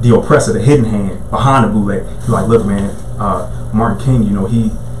to the oppressor, the hidden hand behind the boule. He's like, look, man, Martin King, you know,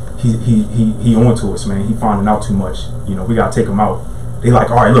 he on to us, man. He finding out too much. You know, we gotta take him out. They like,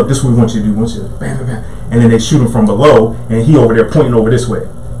 all right, look, this is what we want you to do. We want you to bam, bam, bam. And then they shoot him from below, and he over there pointing over this way.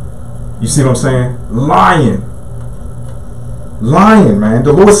 You see what I'm saying? Lying, man.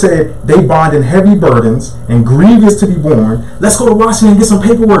 The Lord said they bind in heavy burdens and grievous to be borne. Let's go to Washington and get some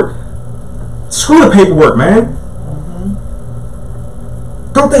paperwork. Screw the paperwork, man.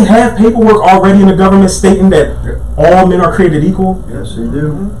 Don't they have paperwork already in the government stating that all men are created equal? Yes, they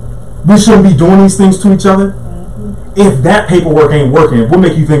do. We shouldn't be doing these things to each other. If that paperwork ain't working, what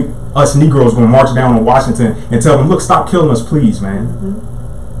make you think us Negroes gonna march down on Washington and tell them, look, stop killing us, please, man?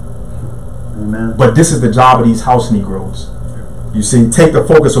 Amen. But this is the job of these house Negroes. You see, take the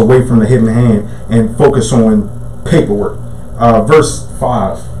focus away from the hidden hand and focus on paperwork. Verse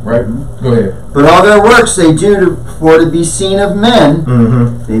 5, right? Go ahead. But all their works they do for to be seen of men.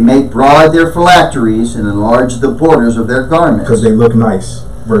 They make broad their phylacteries and enlarge the borders of their garments. Because they look nice.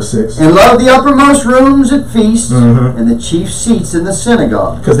 Verse 6. And love the uppermost rooms at feasts and the chief seats in the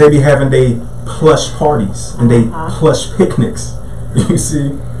synagogue. Because they be having they plush parties and they plush picnics. You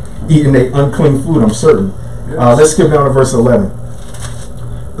see? Eating they unclean food, I'm certain. Let's skip down to verse 11.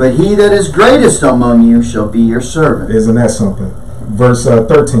 But he that is greatest among you shall be your servant. Isn't that something? Verse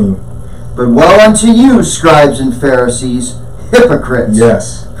 13. But woe unto you, scribes and Pharisees, hypocrites!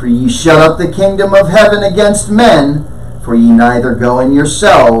 Yes. For ye shut up the kingdom of heaven against men, for ye neither go in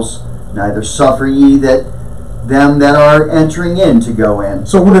yourselves, neither suffer ye them that are entering in to go in.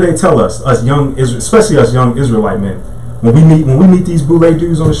 So what do they tell us young, especially us young Israelite men? When we meet these boule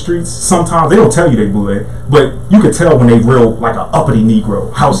dudes on the streets, sometimes they don't tell you they boule, but you could tell when they real like an uppity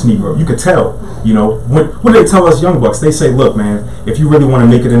Negro, house Negro. You could tell, you know. What do they tell us young bucks? They say, look, man, if you really want to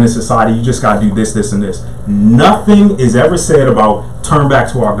make it in this society, you just got to do this, this, and this. Nothing is ever said about turn back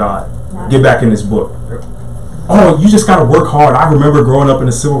to our God. Get back in this book. Oh, you just got to work hard. I remember growing up in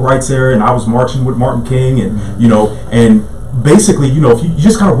the civil rights era, and I was marching with Martin King, and you know, and basically, you know, if you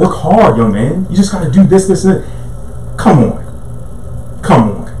just got to work hard, young man. You just got to do this, this, and that. Come on.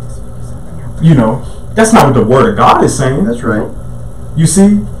 You know, that's not what the word of God is saying. That's right. You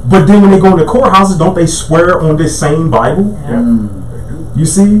see? But then when they go to courthouses, don't they swear on this same Bible? Yeah. They do. You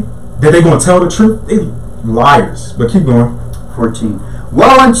see? That they're going to tell the truth? They liars. But keep going. 14.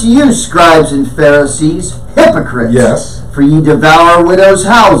 Woe unto you, scribes and Pharisees, hypocrites! Yes. For ye devour widows'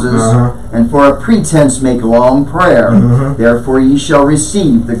 houses, Uh-huh. and for a pretense make long prayer. Mhm. Therefore ye shall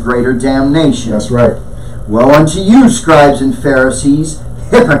receive the greater damnation. That's right. Woe unto you, scribes and Pharisees,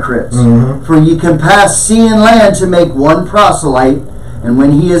 hypocrites! Mhm. For ye compass sea and land to make one proselyte, and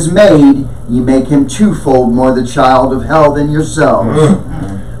when he is made, ye make him twofold more the child of hell than yourselves.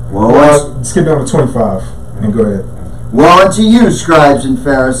 Woe unto Well, skip down to 25 and go ahead. Woe unto you, scribes and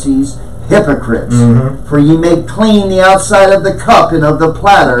Pharisees, hypocrites! Mhm. For ye make clean the outside of the cup and of the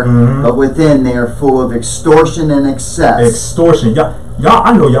platter, Mhm. but within they are full of extortion and excess. Extortion. Y'all,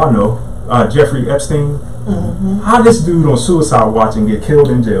 I know y'all know Jeffrey Epstein. How this dude on Suicide Watch and get killed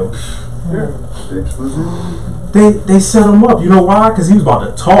in jail? They set him up. You know why? Because he was about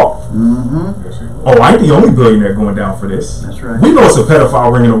to talk. Mm-hmm. Yes, he will. Oh, I ain't the only billionaire going down for this. That's right. We know it's a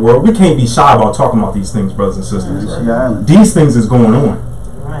pedophile ring in the world. We can't be shy about talking about these things, brothers and sisters. That's the island. These things is going on.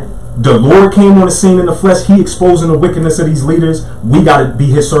 Right. The Lord came on the scene in the flesh. He exposing the wickedness of these leaders. We got to be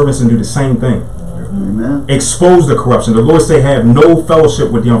his servants and do the same thing. Amen. Expose the corruption. The Lord say have no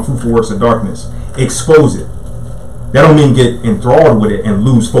fellowship with the unfruitful works of darkness. Expose it. That don't mean get enthralled with it and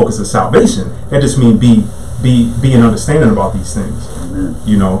lose focus of salvation. That just mean be an understanding about these things. Amen.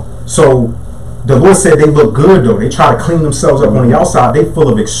 You know. So the Lord said they look good though. They try to clean themselves up on the outside. They full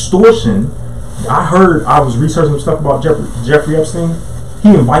of extortion. I was researching some stuff about Jeffrey Epstein. He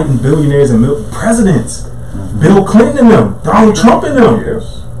inviting billionaires and presidents. Bill Clinton and them, Donald Trump and them,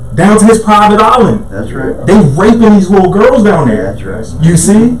 Yes. down to his private island. That's right. They raping these little girls down there. That's right. You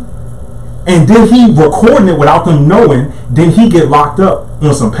see? And then he recording it without them knowing. Then he get locked up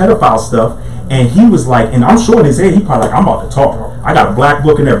on some pedophile stuff. And he was like, and I'm sure in his head, he probably like, I'm about to talk. I got a black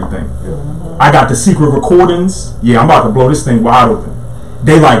book and everything. I got the secret recordings. Yeah, I'm about to blow this thing wide open.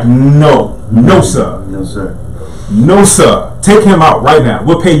 They like, no, sir. No, sir. No, sir. Take him out right now.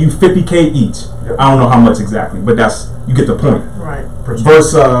 We'll pay you $50K each. I don't know how much exactly, but you get the point. Right.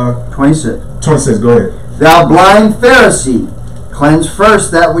 Verse 26. 26, go ahead. Thou blind Pharisee, cleanse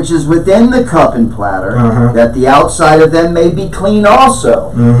first that which is within the cup and platter, Uh-huh. that the outside of them may be clean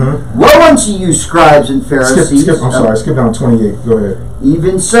also. Mm-hmm. Woe unto you, scribes and Pharisees! Skip down 28. Go ahead.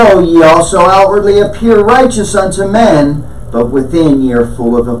 Even so, ye also outwardly appear righteous unto men, but within ye are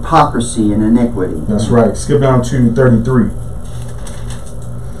full of hypocrisy and iniquity. That's right. Skip down to 33.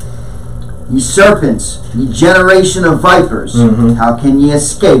 Ye serpents, ye generation of vipers, Mhm. how can ye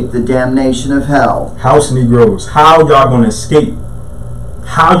escape the damnation of hell? House Negroes, how y'all gonna escape?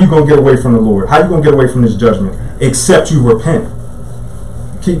 How you gonna get away from the Lord? How you gonna get away from this judgment? Except you repent.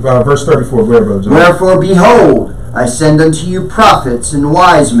 Keep verse 34. Go ahead, Brother John. Wherefore, behold, I send unto you prophets and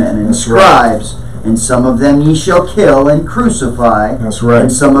wise men and That's right. scribes, and some of them ye shall kill and crucify, That's right.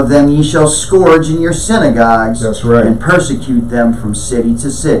 and some of them ye shall scourge in your synagogues, That's right. and persecute them from city to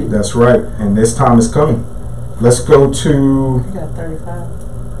city. That's right. And this time is coming. Let's go to, You got 35.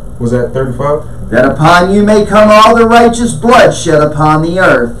 was that 35? That upon you may come all the righteous blood shed upon the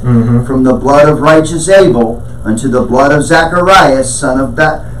earth, Mm-hmm. from the blood of righteous Abel unto the blood of Zacharias, son of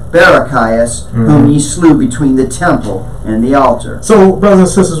Barachias, whom ye slew between the temple and the altar. So, brothers and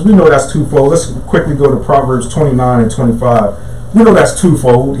sisters, we know that's twofold. Let's quickly go to Proverbs 29 and 25. We know that's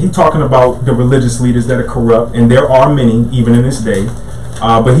twofold. He's talking about the religious leaders that are corrupt, and there are many, even in this day.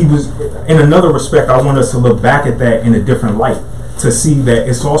 But he was, in another respect, I want us to look back at that in a different light, to see that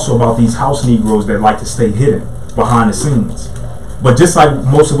it's also about these house Negroes that like to stay hidden behind the scenes. But just like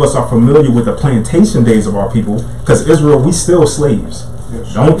most of us are familiar with the plantation days of our people, because Israel, we still slaves.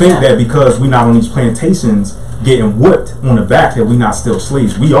 Yes. Don't think that because we're not on these plantations getting whipped on the back that we're not still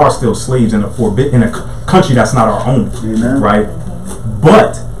slaves. We are still slaves in a country that's not our own. Amen. Right?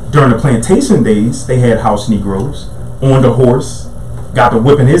 But during the plantation days, they had house Negroes on the horse, got the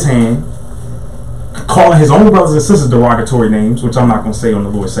whip in his hand, calling his own brothers and sisters derogatory names, which I'm not going to say on the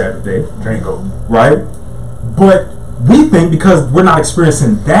Lord's Sabbath day. Django. Right? But we think because we're not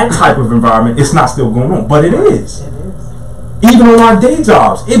experiencing that type of environment, it's not still going on. But it is. It is. Even on our day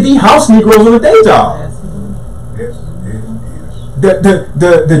jobs, it be house Negroes on the day job. Yes. Yes.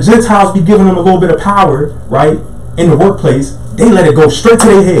 The Gentiles be giving them a little bit of power, right, in the workplace. They let it go straight to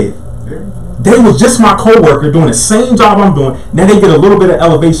their head. Yeah. They was just my co-worker doing the same job I'm doing. Now they get a little bit of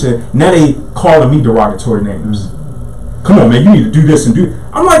elevation. Now they calling me derogatory names. Come on, man, you need to do this and do.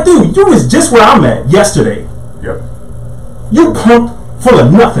 I'm like, dude, you was just where I'm at yesterday. Yep. You pumped full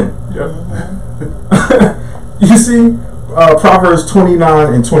of nothing. Yep. You see, Proverbs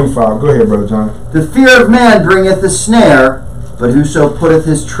 29 and 25. Go ahead, Brother John. The fear of man bringeth a snare, but whoso putteth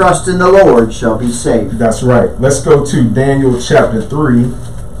his trust in the Lord shall be safe. That's right. Let's go to Daniel chapter 3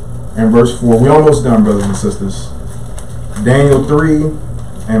 and verse 4. We're almost done, brothers and sisters. Daniel 3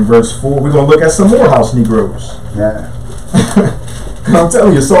 and verse 4. We're going to look at some more house Negroes. Yeah. I'm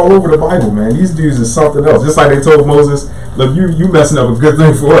telling you, it's all over the Bible, man. These dudes is something else. Just like they told Moses, look, you messing up a good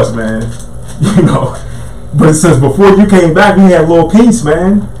thing for us, man. You know. But since before you came back, we had a little peace,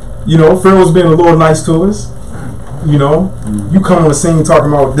 man. You know, Pharaoh's been a little nice to us. You know, you come on the scene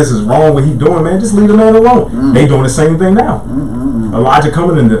talking about this is wrong what he doing, man. Just leave the man alone. They doing the same thing now. Elijah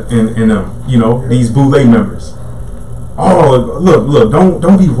coming in them, you know, these Boule members. Oh, look,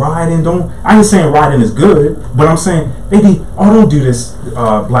 don't be rioting. I ain't saying rioting is good, but I'm saying don't do this,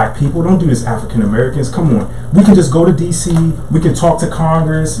 black people. Don't do this, African Americans. Come on, we can just go to DC. We can talk to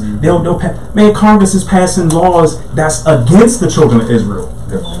Congress. Man, Congress is passing laws that's against the children of Israel.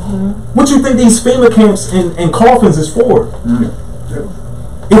 What you think these FEMA camps and coffins is for?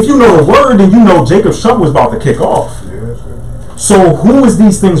 If you know the word, then you know Jacob's trouble is about to kick off. So who is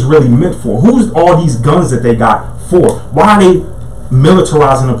these things really meant for? Who's all these guns that they got for? Why are they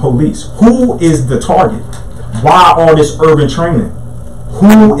militarizing the police? Who is the target? Why all this urban training?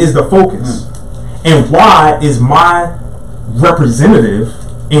 Who is the focus? And why is my representative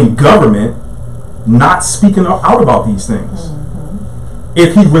in government not speaking out about these things?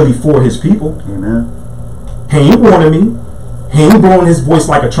 If he's really for his people. Amen. He ain't warning me. He ain't blowing his voice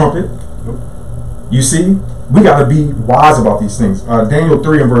like a trumpet. You see? We got to be wise about these things. Daniel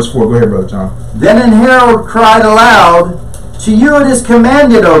 3 and verse 4. Go ahead, Brother John. Then an herald cried aloud, to you it is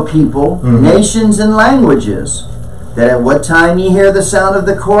commanded, O people, nations and languages, that at what time ye hear the sound of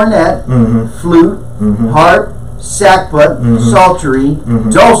the cornet, flute, harp, sackbut, psaltery,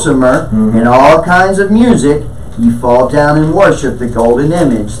 dulcimer, and all kinds of music, ye fall down and worship the golden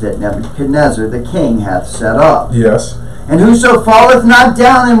image that Nebuchadnezzar the king hath set up. Yes. And whoso falleth not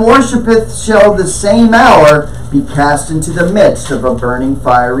down and worshipeth shall the same hour be cast into the midst of a burning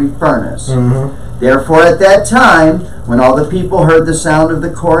fiery furnace. Therefore at that time, when all the people heard the sound of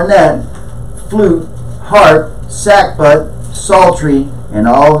the cornet, flute, harp, sackbut, psaltery, and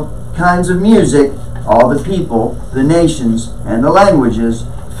all kinds of music, all the people, the nations, and the languages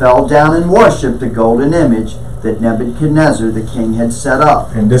fell down and worshipped the golden image that Nebuchadnezzar the king had set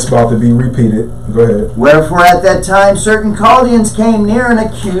up. And this about to be repeated. Go ahead. Wherefore at that time certain Chaldeans came near and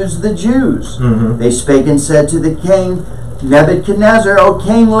accused the Jews. They spake and said to the king Nebuchadnezzar, O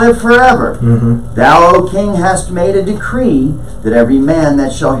king, live forever. Thou, O king, hast made a decree that every man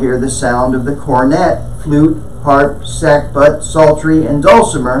that shall hear the sound of the cornet, flute, harp, sackbut, psaltery, and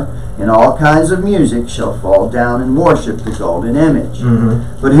dulcimer, and all kinds of music shall fall down and worship the golden image.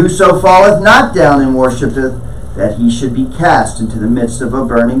 But whoso falleth not down and worshipeth, that he should be cast into the midst of a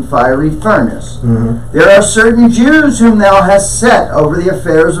burning fiery furnace. There are certain Jews whom thou hast set over the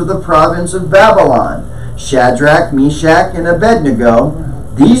affairs of the province of Babylon, Shadrach, Meshach, and Abednego.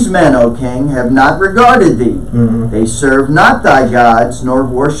 These men, O king, have not regarded thee. They serve not thy gods, nor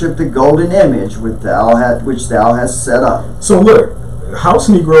worship the golden image which thou hast set up. So look, house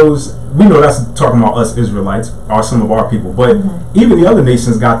Negroes, we know that's talking about us Israelites, are some of our people, but even the other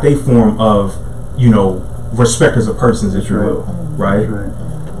nations got their form of, you know, respecters of persons, if you will, right?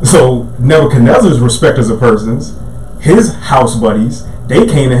 So Nebuchadnezzar's respecters of persons, his house buddies, they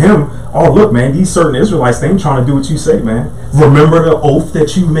came to him, oh look man, these certain Israelites, they ain't trying to do what you say, man. Remember the oath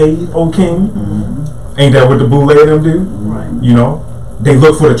that you made, O king? Ain't that what the Boule of them do? You know, they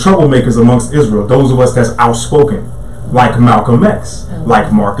look for the troublemakers amongst Israel, those of us that's outspoken, like Malcolm X,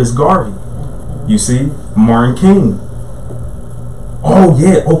 like Marcus Garvey, you see, Martin King. Oh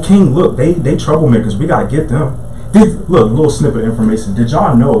yeah, oh king, look, they troublemakers, we gotta get them. Look, a little snippet of information. Did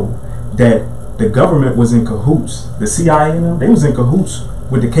y'all know that the government was in cahoots, the CIA and them, they was in cahoots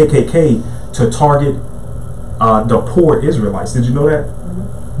with the KKK to target the poor Israelites? Did you know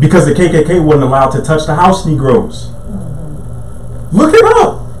that? Because the KKK wasn't allowed to touch the house Negroes. Look it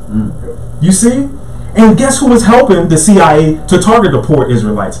up. You see? And guess who was helping the CIA to target the poor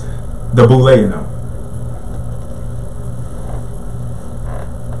Israelites? The Boule and them.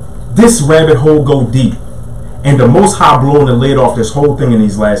 This rabbit hole go deep. And the Most High blowing the lid off this whole thing in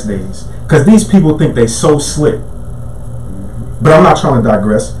these last days. Because these people think they so slick. But I'm not trying to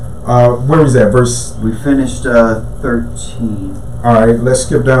digress. Where is that verse? We finished 13. Alright, let's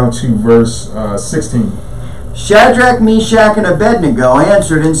skip down to verse 16. Shadrach, Meshach, and Abednego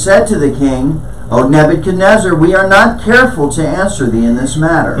answered and said to the king, O Nebuchadnezzar, we are not careful to answer thee in this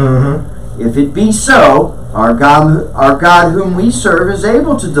matter. If it be so, Our God whom we serve is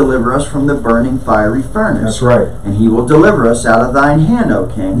able to deliver us from the burning fiery furnace. That's right. And he will deliver us out of thine hand, O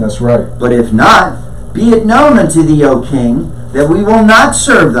king. That's right. But if not, be it known unto thee, O king, that we will not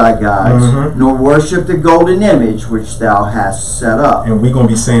serve thy gods, nor worship the golden image which thou hast set up. And we're going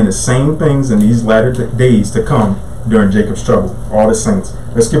to be saying the same things in these latter days to come during Jacob's trouble. All the saints.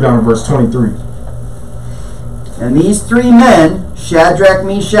 Let's skip down to verse 23. And these three men, Shadrach,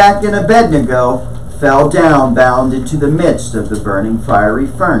 Meshach, and Abednego, fell down bound into the midst of the burning fiery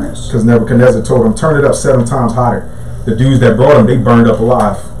furnace. Because Nebuchadnezzar told them, turn it up 7 times hotter. The dudes that brought them, they burned up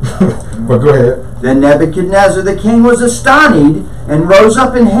alive. But go ahead. Then Nebuchadnezzar the king was astonished, and rose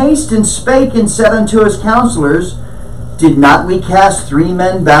up in haste, and spake, and said unto his counselors, Did not we cast 3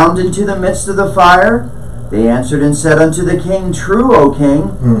 men bound into the midst of the fire? They answered and said unto the king, True, O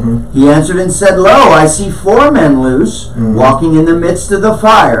king. He answered and said, Lo, I see 4 men loose, walking in the midst of the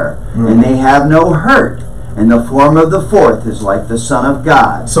fire, and they have no hurt, and the form of the 4th is like the Son of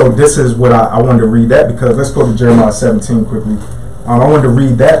God. So this is what I wanted to read that because, let's go to Jeremiah 17 quickly. I wanted to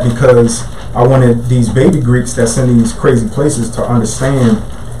read that because I wanted these baby Greeks that's in these crazy places to understand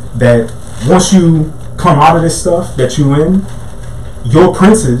that once you come out of this stuff that you in, your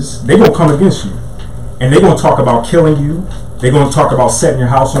princes, they're going to come against you. And they're going to talk about killing you. They're going to talk about setting your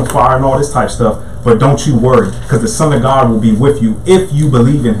house on fire and all this type of stuff. But don't you worry, because the Son of God will be with you if you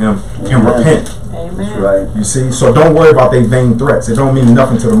believe in him and repent. Amen. That's right. You see? So don't worry about their vain threats. It don't mean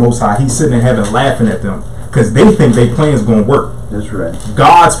nothing to the Most High. He's sitting in heaven laughing at them because they think their plan's going to work. That's right.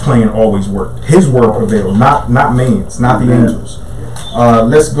 God's plan always worked. His word prevailed, not man's, not the angels.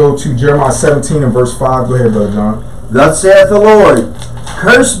 Let's go to Jeremiah 17 and verse 5. Go ahead, Brother John. Thus saith the Lord,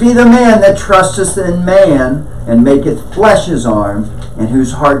 Cursed be the man that trusteth in man, and maketh flesh his arm, and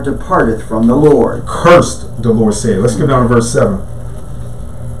whose heart departeth from the Lord. Cursed, the Lord said. Let's get down to verse 7.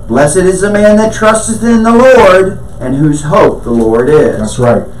 Blessed is the man that trusteth in the Lord, and whose hope the Lord is. That's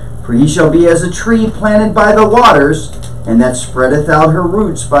right. For he shall be as a tree planted by the waters, and that spreadeth out her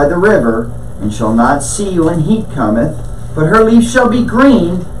roots by the river, and shall not see when heat cometh, but her leaf shall be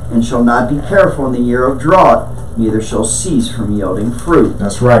green, and shall not be careful in the year of drought, neither shall cease from yielding fruit.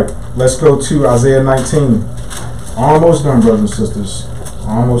 That's right. Let's go to Isaiah 19. Almost done, brothers and sisters.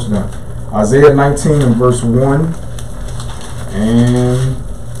 Almost done. Isaiah 19 and verse 1. And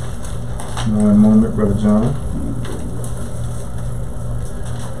one moment, Brother John.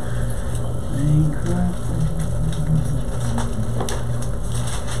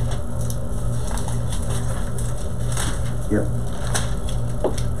 Yep.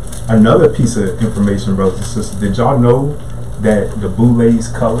 Another piece of information, brothers and sisters. Did y'all know that the Boulet's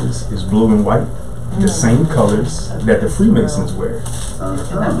colors is blue and white? The same colors that the Freemasons wear. And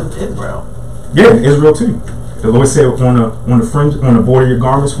that was Israel. Yeah, Israel too. The Lord said on the fringe, on the border of your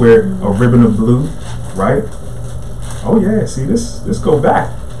garments, wear a ribbon of blue, right? Oh yeah, see this go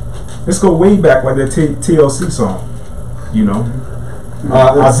back. Let's go way back, like that TLC song, you know.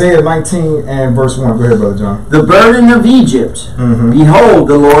 Isaiah 19 and verse 1. Go ahead, Brother John. The burden of Egypt. Behold,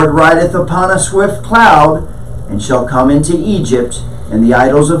 the Lord rideth upon a swift cloud, and shall come into Egypt, and the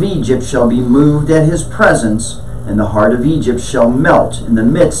idols of Egypt shall be moved at his presence, and the heart of Egypt shall melt in the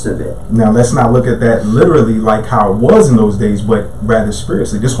midst of it. Now let's not look at that literally like how it was in those days, but rather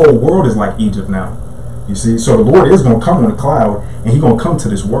spiritually. This whole world is like Egypt now. You see? So the Lord is going to come on a cloud, and he's going to come to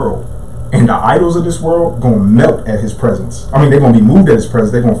this world. And the idols of this world going to melt at his presence. I mean, they're going to be moved at his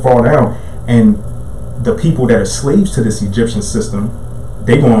presence. They're going to fall down. And the people that are slaves to this Egyptian system,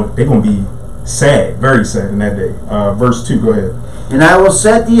 they're going to be sad, very sad in that day. Verse 2, go ahead. And I will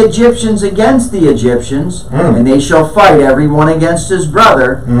set the Egyptians against the Egyptians, and they shall fight every one against his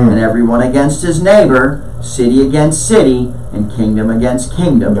brother, and every one against his neighbor, city against city, and kingdom against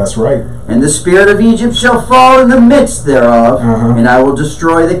kingdom. That's right. And the spirit of Egypt shall fall in the midst thereof, and I will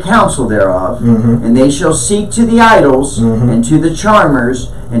destroy the counsel thereof. And they shall seek to the idols, and to the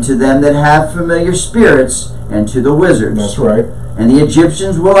charmers, and to them that have familiar spirits, and to the wizards. That's right. And the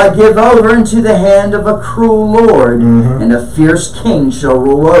Egyptians will I give over into the hand of a cruel lord, and a fierce king shall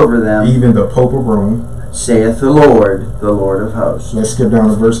rule over them. Even the Pope of Rome, saith the Lord of hosts. Let's skip down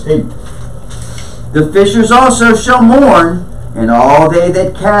to verse 8. The fishers also shall mourn, and all they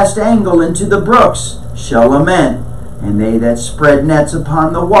that cast angle into the brooks shall lament, and they that spread nets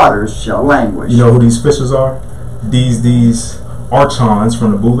upon the waters shall languish. You know who these fishers are? These archons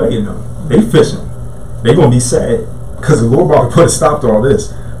from the Boule, you know. They fishing. They going to be sad, because the Lord about to put a stop to all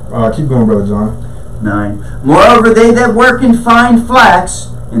this. Keep going, Brother John. 9. Moreover, they that work in fine flax,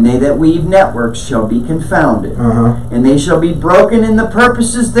 and they that weave networks shall be confounded. And they shall be broken in the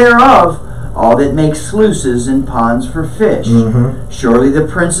purposes thereof, all that make sluices and ponds for fish. Surely the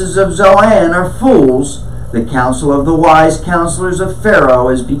princes of Zoan are fools, The counsel of the wise counselors of Pharaoh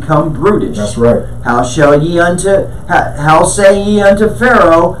is become brutish. That's right. How say ye unto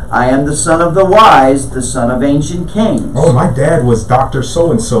Pharaoh, I am the son of the wise, the son of ancient kings. Oh, my dad was Dr.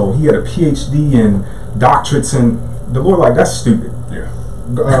 So-and-so. He had a PhD in doctorates, and the Lord like, that's stupid. Yeah.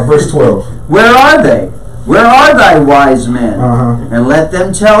 Verse 12. Where are they? Where are thy wise men? And let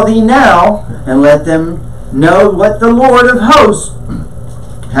them tell thee now, and let them know what the Lord of hosts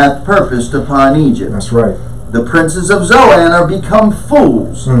hath purposed upon Egypt. That's right. The princes of Zoan are become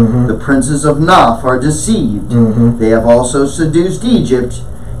fools. The princes of Naph are deceived. They have also seduced Egypt,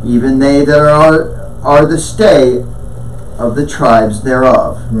 even they that are the stay of the tribes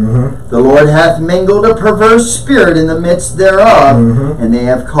thereof. The Lord hath mingled a perverse spirit in the midst thereof, and they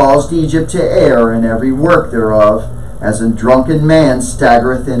have caused Egypt to err in every work thereof, as a drunken man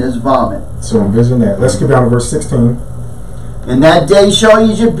staggereth in his vomit. So envision that. Let's get down to verse 16. In that day shall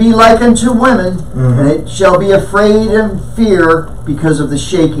Egypt be like unto women, and it shall be afraid and fear because of the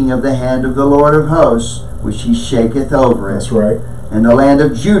shaking of the hand of the Lord of hosts, which he shaketh over it. That's right. And the land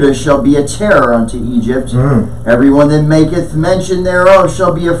of Judah shall be a terror unto Egypt. Everyone that maketh mention thereof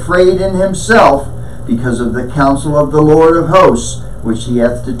shall be afraid in himself, because of the counsel of the Lord of hosts, which he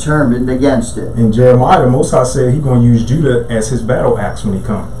hath determined against it. In Jeremiah, the Most High said he's going to use Judah as his battle axe when he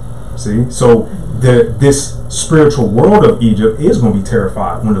comes. See? So this spiritual world of Egypt is going to be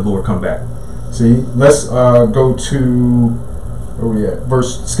terrified when the Lord come back. See? Let's go to, where we at?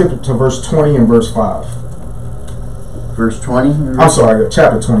 Skip to verse 20 and verse 5. Verse 20? I'm sorry,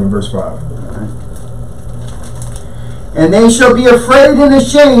 chapter 20 and verse 5. And they shall be afraid and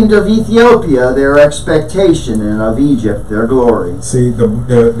ashamed of Ethiopia, their expectation, and of Egypt, their glory. See,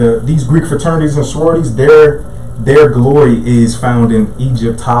 these Greek fraternities and sororities, their glory is found in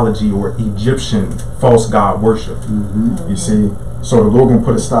Egyptology or Egyptian false god worship. You see, so the Lord gonna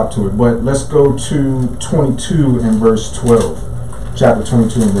put a stop to it. But let's go to 22 and verse 12. Chapter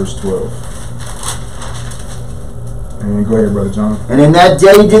 22 and verse 12. And go ahead, Brother John. And in that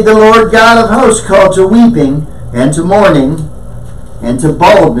day did the Lord God of hosts call to weeping, and to mourning, and to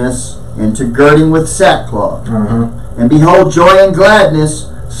baldness, and to girding with sackcloth. And behold, joy and gladness,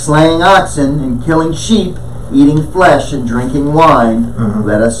 slaying oxen, and killing sheep, eating flesh, and drinking wine.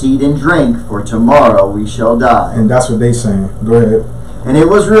 Let us eat and drink, for tomorrow we shall die. And that's what they saying. Go ahead. And it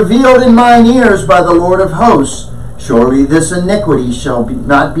was revealed in mine ears by the Lord of hosts, surely this iniquity shall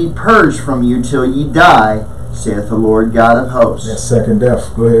not be purged from you till ye die, saith the Lord God of hosts. That's second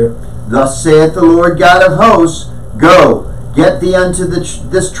death. Go ahead. Thus saith the Lord God of hosts, Go, get thee unto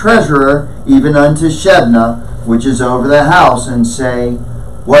this treasurer, even unto Shebna, which is over the house, and say,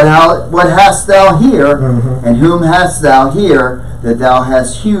 What hast thou here, and whom hast thou here, that thou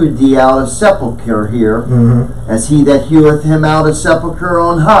hast hewed thee out of sepulchre here, as he that heweth him out of sepulchre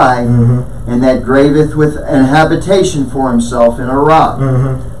on high, and that graveth with an habitation for himself in a rock.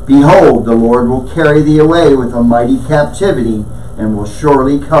 Behold, the Lord will carry thee away with a mighty captivity, and will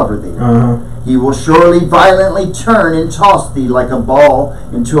surely cover thee. He will surely violently turn and toss thee like a ball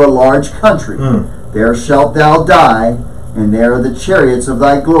into a large country. There shalt thou die, and there the chariots of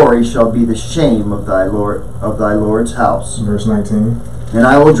thy glory shall be the shame of thy Lord's house. Verse 19. And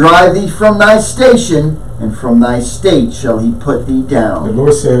I will drive thee from thy station, and from thy state shall he put thee down. The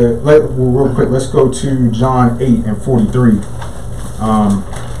Lord said, real quick, let's go to John 8 and 43.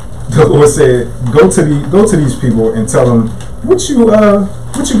 The Lord said, go to these people and tell them, what you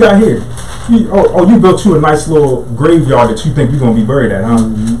got here? You built you a nice little graveyard that you think you're gonna be buried at, huh?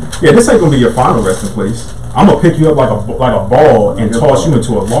 Yeah, this ain't gonna be your final resting place. I'm gonna pick you up like a ball and toss you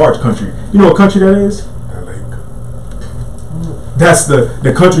into a large country. You know what country that is? That lake. That's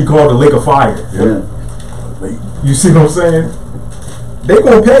the country called the Lake of Fire. Yeah. Lake. You see what I'm saying? They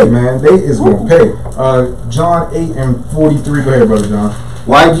gonna pay, man. They is gonna pay. John 8 and 43. Go ahead, Brother John.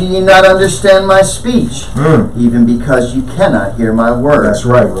 Why do ye not understand my speech? Even because you cannot hear my word. That's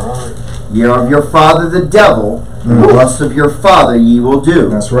right. Ye are of your father the devil, and the lust of your father ye will do.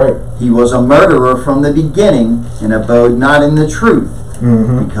 That's right. He was a murderer from the beginning, and abode not in the truth,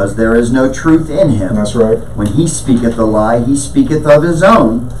 because there is no truth in him. That's right. When he speaketh a lie, he speaketh of his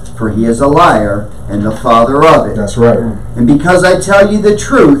own, for he is a liar, and the father of it. That's right. And because I tell you the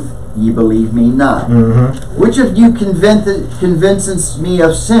truth, ye believe me not. Which of you convinces me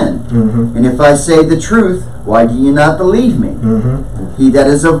of sin? And if I say the truth, why do ye not believe me? He that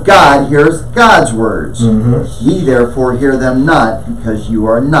is of God heareth God's words. Ye therefore hear them not, because you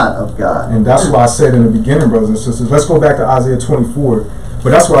are not of God. And that's why I said in the beginning, brothers and sisters, let's go back to Isaiah 24. But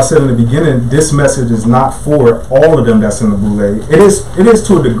that's why I said in the beginning, this message is not for all of them that's in the boule. It is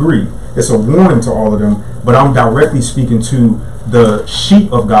to a degree. It's a warning to all of them, but I'm directly speaking to the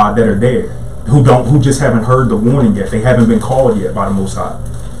sheep of God that are there. who just haven't heard the warning yet. They haven't been called yet by the Most High.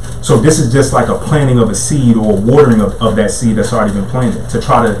 So this is just like a planting of a seed or a watering of that seed that's already been planted to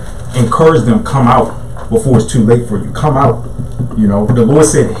try to encourage them, come out before it's too late for you. Come out. You know, the Lord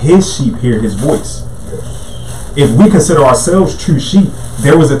said his sheep hear his voice. If we consider ourselves true sheep,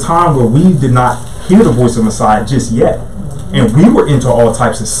 there was a time where we did not hear the voice of Messiah just yet. And we were into all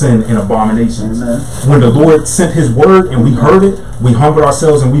types of sin and abominations. Amen. When the Lord sent his word and we heard it, we humbled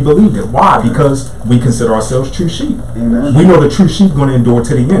ourselves and we believed it. Why? Because we consider ourselves true sheep. Amen. We know the true sheep going to endure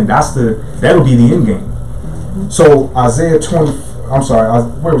to the end. That'll be the end game. So Isaiah 20, I'm sorry,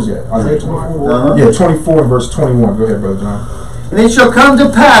 where was that? Isaiah 24? Uh-huh. Yeah, 24 and verse 21. Go ahead, Brother John. And it shall come to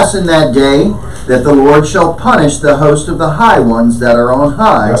pass in that day that the Lord shall punish the host of the high ones that are on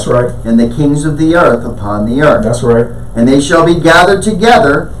high. That's right. And the kings of the earth upon the earth. That's right. And they shall be gathered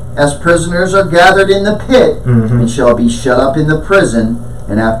together, as prisoners are gathered in the pit, and shall be shut up in the prison,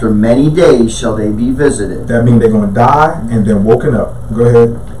 and after many days shall they be visited. That means they're going to die and then woken up. Go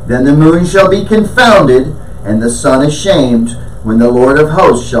ahead. Then the moon shall be confounded, and the sun ashamed, when the Lord of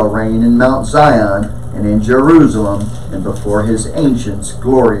hosts shall reign in Mount Zion, and in Jerusalem, and before his ancients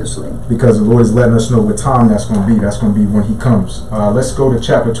gloriously. Because the Lord is letting us know what time that's going to be. That's going to be when he comes. Let's go to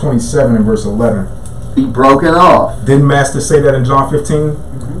chapter 27 and verse 11. Be broken off. Didn't Master say that in John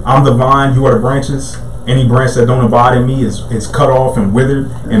 15? I'm the vine, you are the branches. Any branch that don't abide in me is cut off and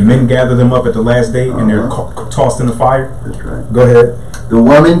withered, and men gather them up at the last day, and they're tossed in the fire. That's right. Go ahead. The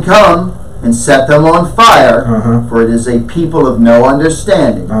woman come and set them on fire, for it is a people of no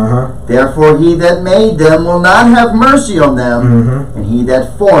understanding. Therefore he that made them will not have mercy on them, and he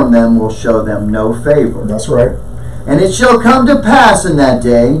that formed them will show them no favor. That's right. And it shall come to pass in that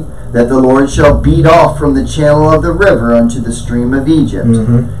day that the Lord shall beat off from the channel of the river unto the stream of Egypt,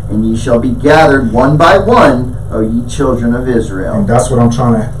 and ye shall be gathered one by one, O ye children of Israel. And that's what I'm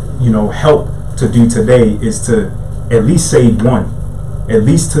trying to, help to do today, is to at least save one. At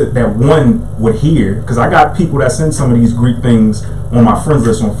least that one would hear, because I got people that send some of these Greek things on my friends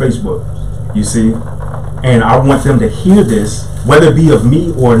list on Facebook, you see, and I want them to hear this, whether it be of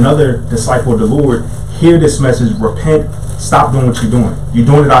me or another disciple of the Lord. Hear this message, repent, stop doing what you're doing. You're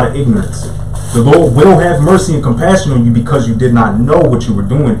doing it out of ignorance. The Lord will have mercy and compassion on you because you did not know what you were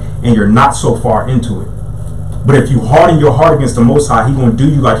doing and you're not so far into it. But if you harden your heart against the Most High, He's going to do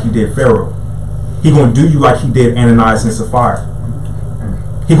you like He did Pharaoh. He's going to do you like He did Ananias and Sapphira.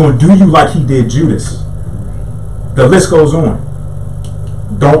 He's going to do you like He did Judas. The list goes on.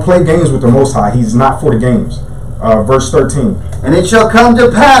 Don't play games with the Most High. He's not for the games. Verse 13. And it shall come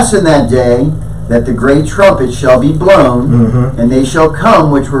to pass in that day that the great trumpet shall be blown, and they shall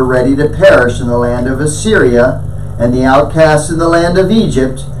come which were ready to perish in the land of Assyria, and the outcasts in the land of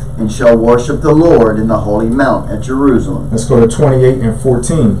Egypt, and shall worship the Lord in the holy mount at Jerusalem. Let's go to 28 and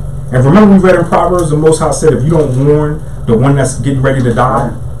 14. And remember we read in Proverbs, the Most High said, if you don't warn the one that's getting ready to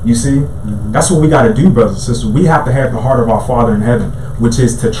die, you see, that's what we got to do, brothers and sisters. We have to have the heart of our Father in heaven, which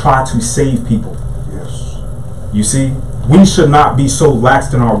is to try to save people. Yes. You see, we should not be so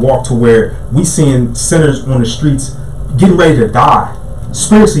laxed in our walk to where we seeing sinners on the streets getting ready to die,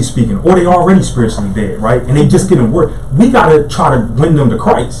 spiritually speaking, or they already spiritually dead, right? And they just getting worse. We got to try to win them to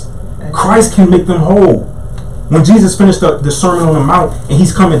Christ. Christ can make them whole. When Jesus finished the Sermon on the Mount and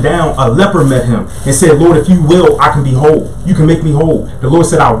he's coming down, a leper met him and said, Lord, if you will, I can be whole. You can make me whole. The Lord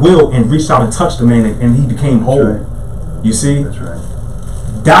said, I will, and reached out and touched the man, and he became whole. Right. You see? That's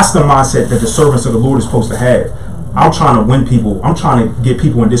right. That's the mindset that the servants of the Lord is supposed to have. I'm trying to win people. I'm trying to get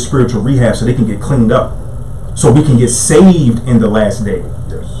people in this spiritual rehab so they can get cleaned up, so we can get saved in the last day.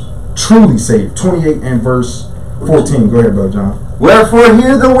 Yes. Truly saved. 28 and verse 14. Go ahead, Brother John. Wherefore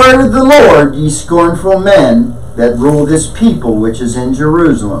hear the word of the Lord, ye scornful men that rule this people which is in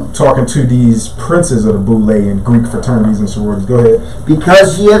Jerusalem. Talking to these princes of the Boule and Greek fraternities and sororities. Go ahead.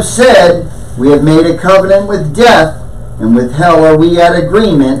 Because ye have said, we have made a covenant with death, and with hell are we at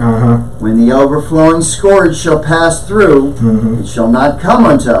agreement. When the overflowing scourge shall pass through, it shall not come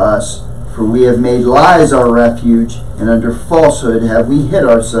unto us, for we have made lies our refuge, and under falsehood have we hid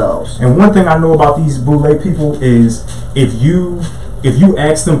ourselves. And one thing I know about these Boule people is if you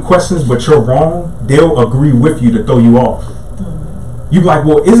ask them questions but you're wrong, they'll agree with you to throw you off. You be like,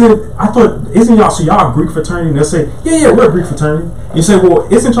 well, isn't y'all, so y'all a Greek fraternity? And they'll say, yeah, we're a Greek fraternity. You say,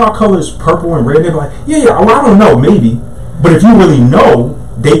 well, isn't y'all colors purple and red? They'll be like, yeah, well, I don't know, maybe. But if you really know,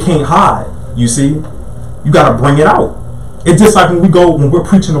 they can't hide. You see? You got to bring it out. It's just like when we're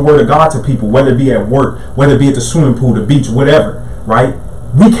preaching the word of God to people, whether it be at work, whether it be at the swimming pool, the beach, whatever, right?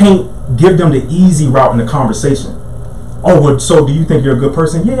 We can't give them the easy route in the conversation. Oh, well, so do you think you're a good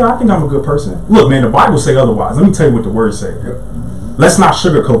person? Yeah, I think I'm a good person. Look, man, the Bible say otherwise. Let me tell you what the words say. Let's not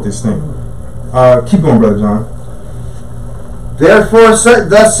sugarcoat this thing. Keep going, Brother John. Therefore,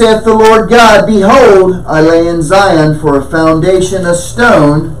 thus saith the Lord God, Behold, I lay in Zion for a foundation a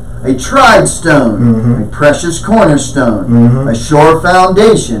stone, a tried stone, a precious cornerstone, a sure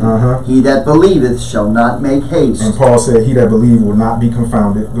foundation. He that believeth shall not make haste. And Paul said, he that believeth will not be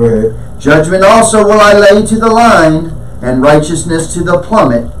confounded. Go ahead. Judgment also will I lay to the line, and righteousness to the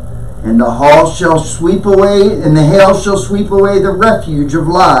plummet. And the hail shall sweep away the refuge of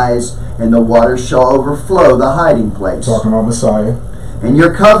lies, and the waters shall overflow the hiding place. Talking about Messiah. And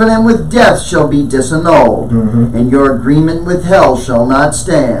your covenant with death shall be disannulled, and your agreement with hell shall not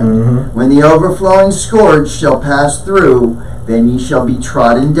stand. When the overflowing scourge shall pass through, then ye shall be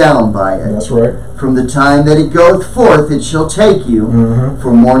trodden down by it. That's right. From the time that it goeth forth it shall take you,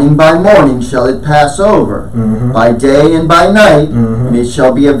 for morning by morning shall it pass over, by day and by night, and it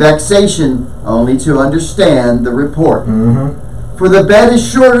shall be a vexation only to understand the report. For the bed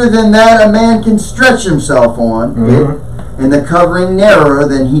is shorter than that a man can stretch himself on it, and the covering narrower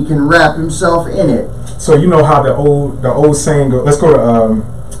than he can wrap himself in it. So you know how the old saying goes. Let's go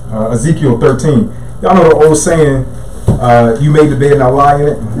to Ezekiel 13. Y'all know the old saying, you made the bed, now lie in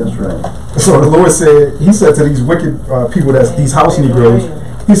it. That's right. So the Lord said, he said to these wicked people, that's these house Negroes,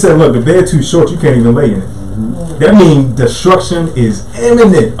 he said, look, the bed too short, you can't even lay in it. That means destruction is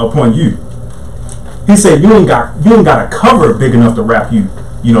imminent upon you. He said, you ain't got a cover big enough to wrap you,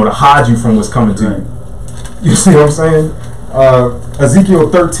 to hide you from what's coming to you. You see what I'm saying? Ezekiel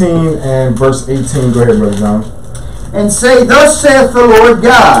 13 and verse 18. Go ahead, Brother John. And say, Thus saith the Lord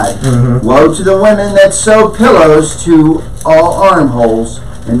God, Woe to the women that sew pillows to all armholes,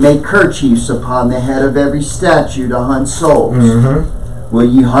 and make kerchiefs upon the head of every statue to hunt souls. Will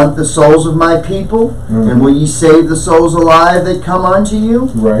ye hunt the souls of my people? And will ye save the souls alive that come unto you?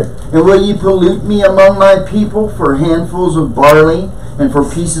 Right. And will ye pollute me among my people for handfuls of barley and for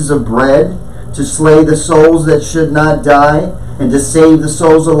pieces of bread, to slay the souls that should not die, and to save the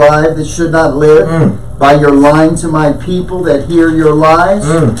souls alive that should not live, by your lying to my people that hear your lies?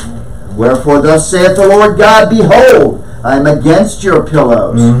 Wherefore thus saith the Lord God, Behold, I am against your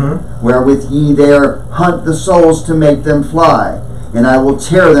pillows, wherewith ye there hunt the souls to make them fly. And I will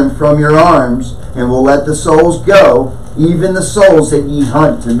tear them from your arms, and will let the souls go, even the souls that ye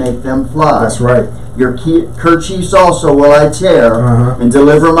hunt to make them fly. That's right. Your kerchiefs also will I tear, and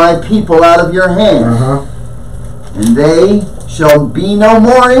deliver my people out of your hand. And they shall be no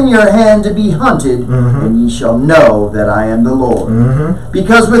more in your hand to be hunted, and ye shall know that I am the Lord.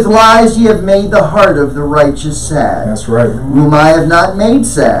 Because with lies ye have made the heart of the righteous sad. That's right. Whom I have not made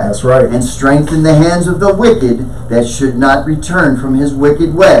sad. That's right. And strengthened the hands of the wicked, that should not return from his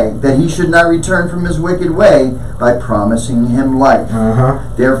wicked way, that he should not return from his wicked way, by promising him life.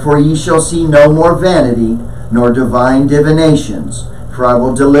 Therefore ye shall see no more vanity, nor divine divinations. For I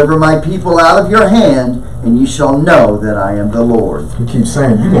will deliver my people out of your hand, and ye shall know that I am the Lord. He keeps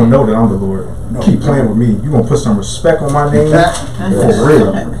saying, you're going to know that I'm the Lord. Keep playing with me. You're going to put some respect on my name. For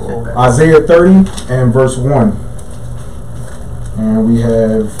real. Isaiah 30 and verse 1. And we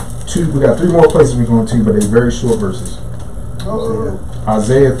got 3 more places we're going to, but they're very short verses.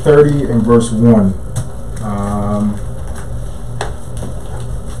 Isaiah 30 and verse 1.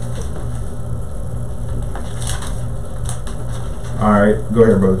 Alright, go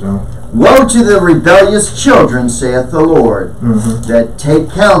ahead, Brother John. Woe to the rebellious children, saith the Lord, that take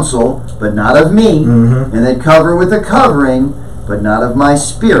counsel, but not of me, and that cover with a covering, but not of my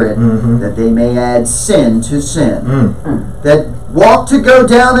spirit, that they may add sin to sin. That walk to go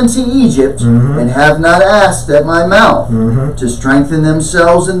down into Egypt, and have not asked at my mouth, to strengthen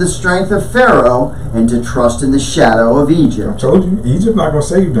themselves in the strength of Pharaoh, and to trust in the shadow of Egypt. I told you, Egypt not going to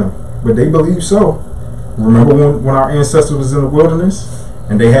save them, but they believe so. Remember when our ancestors was in the wilderness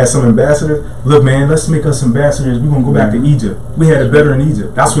and they had some ambassadors? Look, man, let's make us ambassadors. We're going to go back to Egypt. We had it better in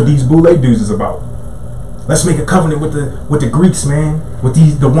Egypt. That's what these Boule dudes is about. Let's make a covenant with the Greeks, man. With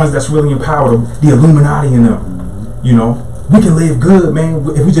the ones that's really in power, the Illuminati and them. We can live good, man,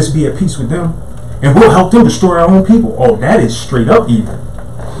 if we just be at peace with them. And we'll help them destroy our own people. Oh, that is straight up evil.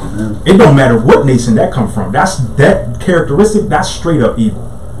 It don't matter what nation that come from. That characteristic, that's straight up evil.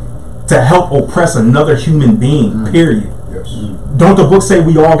 To help oppress another human being, period. Yes. Don't the book say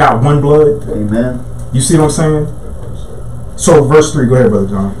we all got one blood? Amen. You see what I'm saying? So verse 3, go ahead, Brother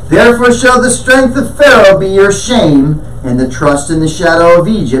John. Therefore shall the strength of Pharaoh be your shame, and the trust in the shadow of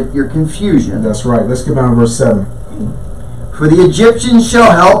Egypt your confusion. That's right. Let's get down to verse 7. For the Egyptians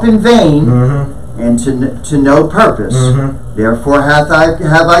shall help in vain, and to no purpose. Therefore have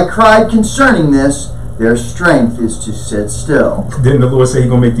I cried concerning this, their strength is to sit still. Didn't the Lord say He's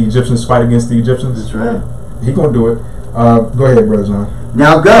going to make the Egyptians fight against the Egyptians? That's right. He's going to do it. Go ahead, Brother John.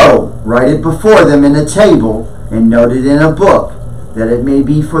 Now go, Write it before them in a table, and note it in a book, that it may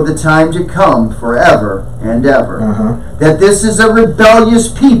be for the time to come forever and ever. That this is a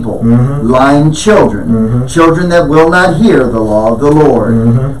rebellious people, lying children, children that will not hear the law of the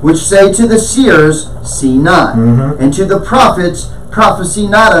Lord, which say to the seers, see not, and to the prophets, prophesy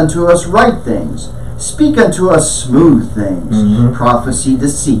not unto us right things. Speak unto us smooth things, prophecy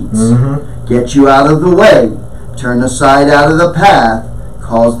deceits. Get you out of the way, turn aside out of the path,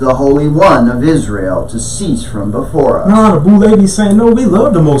 cause the Holy One of Israel to cease from before us. No, the Boo Lady's saying, no, we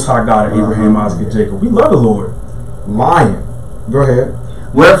love the Most High God of Abraham, Isaac, and Jacob. We love the Lord. Lying. Go ahead.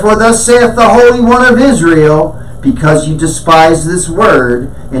 Wherefore thus saith the Holy One of Israel, because you despise this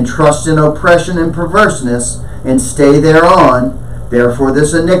word, and trust in oppression and perverseness, and stay thereon, therefore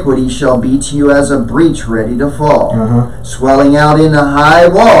this iniquity shall be to you as a breach ready to fall, swelling out in a high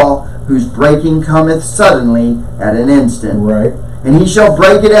wall, whose breaking cometh suddenly at an instant. Right. And he shall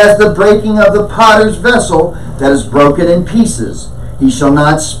break it as the breaking of the potter's vessel that is broken in pieces. He shall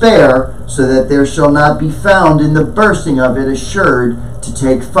not spare, so that there shall not be found in the bursting of it assured to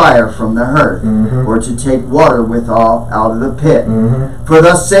take fire from the hearth, or to take water withal out of the pit. For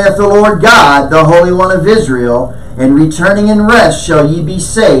thus saith the Lord God, the Holy One of Israel, in returning in rest shall ye be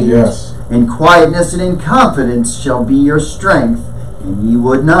saved. Yes. In quietness and in confidence shall be your strength, and ye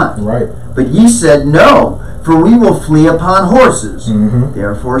would not. Right. But ye said, no, for we will flee upon horses.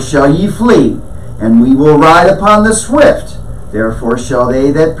 Therefore shall ye flee, and we will ride upon the swift. Therefore shall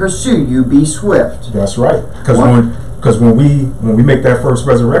they that pursue you be swift. That's right. Because when we make that first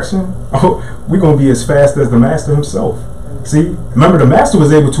resurrection, we're going to be as fast as the Master himself. See, remember the Master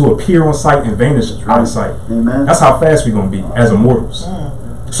was able to appear on sight and vanish out of sight. Amen. That's how fast we're going to be as immortals.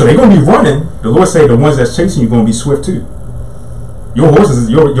 So they're going to be running. The Lord say the ones that's chasing you are going to be swift too. Your horses,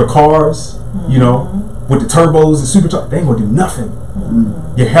 your cars, you know, with the turbos and supercharged, they ain't going to do nothing.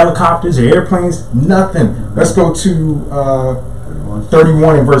 Your helicopters, your airplanes, nothing. Let's go to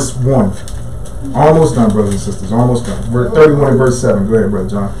 31 and verse 1. Almost done, brothers and sisters. Almost done. We're 31 and verse 7. Go ahead, Brother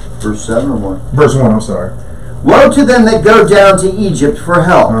John. Verse 7 or 1? Verse 1, I'm sorry. Woe to them that go down to Egypt for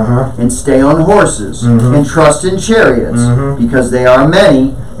help, and stay on horses, and trust in chariots, because they are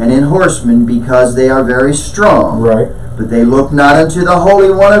many, and in horsemen, because they are very strong. Right. But they look not unto the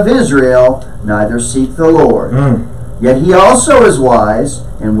Holy One of Israel, neither seek the Lord. Yet he also is wise,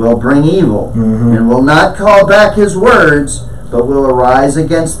 and will bring evil, and will not call back his words, but will arise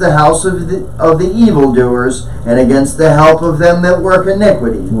against the house of the evildoers, and against the help of them that work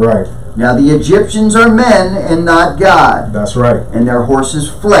iniquity. Right. Now the Egyptians are men, and not God. That's right. And their horses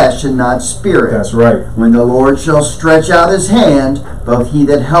flesh, and not spirit. That's right. When the Lord shall stretch out his hand, both he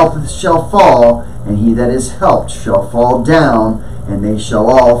that helpeth shall fall, and he that is helped shall fall down, and they shall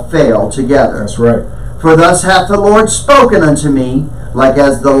all fail together. That's right. For thus hath the Lord spoken unto me, like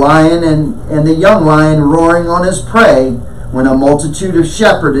as the lion and the young lion roaring on his prey, when a multitude of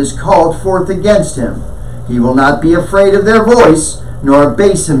shepherds is called forth against him. He will not be afraid of their voice, nor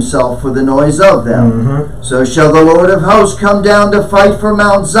abase himself for the noise of them. So shall the Lord of hosts come down to fight for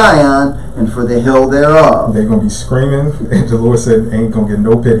Mount Zion, and for the hill thereof. They're going to be screaming, and the Lord said, ain't going to get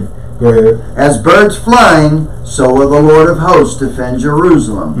no pity. Go ahead. As birds flying, so will the Lord of hosts defend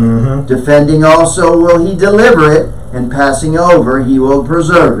Jerusalem. Defending also will he deliver it, and passing over he will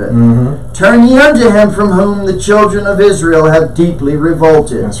preserve it. Turn ye unto him from whom the children of Israel have deeply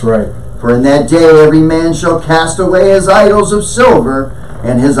revolted. That's right. For in that day every man shall cast away his idols of silver,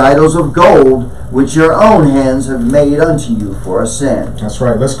 and his idols of gold, which your own hands have made unto you for a sin. That's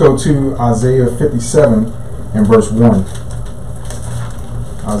right. Let's go to Isaiah 57 and verse 1.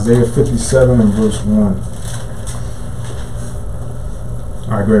 Isaiah 57 and verse 1.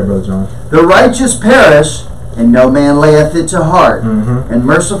 All right, go ahead, Brother John. The righteous perish, and no man layeth it to heart. And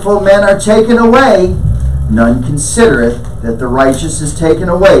merciful men are taken away. None considereth that the righteous is taken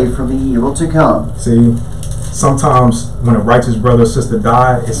away from the evil to come. See, sometimes when a righteous brother or sister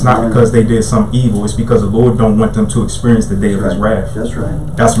die, it's not because they did some evil. It's because the Lord don't want them to experience the day of his wrath. That's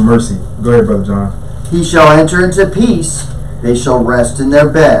right. That's mercy. Go ahead, Brother John. He shall enter into peace. They shall rest in their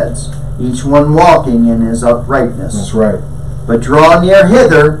beds, each one walking in his uprightness. That's right. But draw near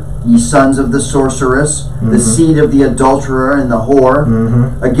hither, ye sons of the sorceress, the seed of the adulterer and the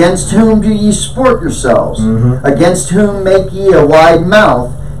whore. Against whom do ye sport yourselves? Against whom make ye a wide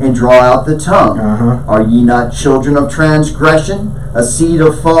mouth, and draw out the tongue? Are ye not children of transgression, a seed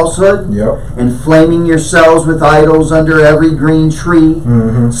of falsehood? Inflaming yourselves with idols under every green tree,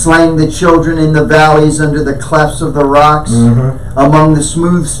 slaying the children in the valleys under the clefts of the rocks. Among the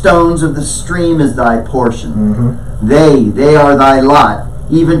smooth stones of the stream is thy portion. They are thy lot.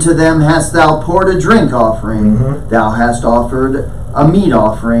 Even to them hast thou poured a drink offering. Thou hast offered a meat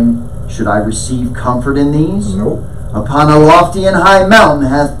offering. Should I receive comfort in these? Nope. Upon a lofty and high mountain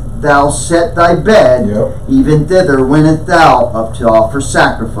hast thou set thy bed, Yep. even thither wentest thou up to offer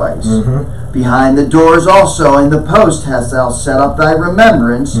sacrifice. Mm-hmm. Behind the doors also in the post hast thou set up thy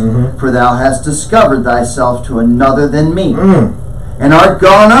remembrance, Mhm. for thou hast discovered thyself to another than me, Mm. and art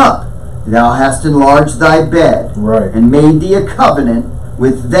gone up. Thou hast enlarged thy bed, Right. and made thee a covenant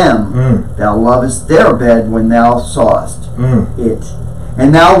with them. Mm. Thou lovest their bed when thou sawest Mm. it.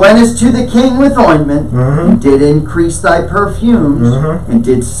 And thou wentest to the king with ointment, Mhm. and did increase thy perfumes, Mhm. and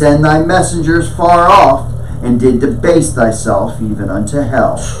did send thy messengers far off, and did debase thyself even unto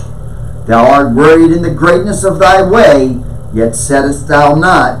hell. Thou art worried in the greatness of thy way, yet saidst thou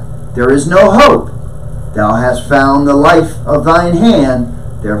not, there is no hope. Thou hast found the life of thine hand,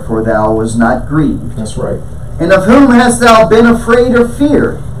 therefore thou was not grieved. That's right. And of whom hast thou been afraid or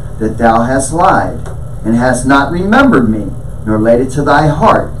feared, that thou hast lied, and hast not remembered me, nor laid it to thy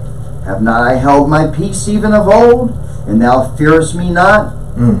heart? Have not I held my peace even of old, and thou fearest me not?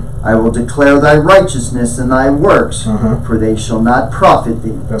 Mm. I will declare thy righteousness and thy works, Uh-huh. for they shall not profit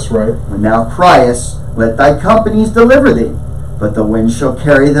thee. That's right. When thou criest, let thy companies deliver thee, but the wind shall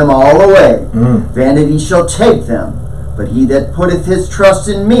carry them all away. Mm. Vanity shall take them, but he that putteth his trust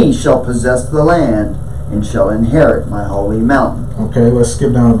in me shall possess the land, and shall inherit my holy mountain. Okay, let's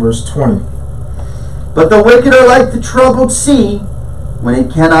skip down to verse 20. But the wicked are like the troubled sea, when it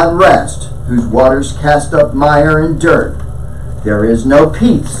cannot rest, whose waters cast up mire and dirt. There is no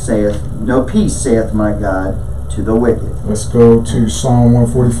peace, saith my God, to the wicked. Let's go to Psalm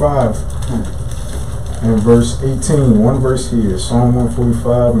 145 and verse 18. One verse here. Psalm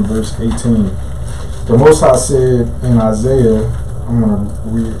 145 and verse 18. The Most High said in Isaiah, I'm going to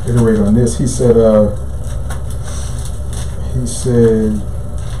reiterate on this. He said,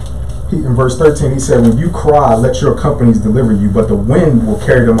 in verse 13, he said, when you cry, let your companies deliver you, but the wind will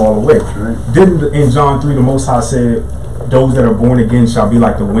carry them all away. Right. Didn't in John 3 the Most High said, those that are born again shall be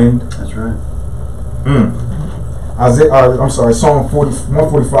like the wind? That's right. Psalm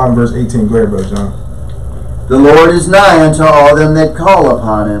 145 and verse 18. Go ahead, Brother John. The Lord is nigh unto all them that call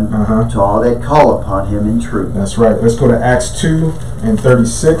upon him, Uh-huh. to all that call upon him in truth. That's right. Let's go to Acts 2 and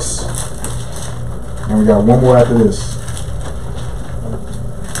 36. And we got one more after this.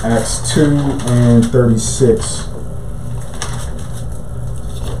 Acts 2 and 36.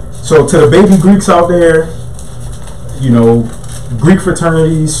 So to the baby Greeks out there, you know, Greek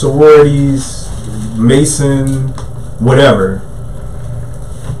fraternities, sororities, Mason, whatever,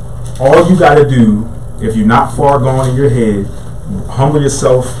 all you got to do, if you're not far gone in your head, humble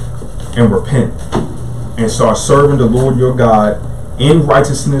yourself and repent and start serving the Lord your God in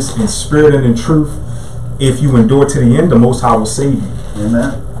righteousness, in spirit, and in truth. If you endure to the end, the Most High will save you.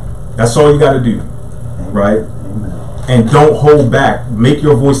 Amen. That's all you got to do, right? Amen. And don't hold back. Make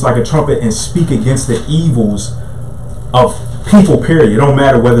your voice like a trumpet and speak against the evils of people, period. It don't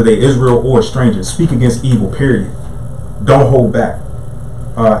matter whether they're Israel or strangers. Speak against evil, period. Don't hold back.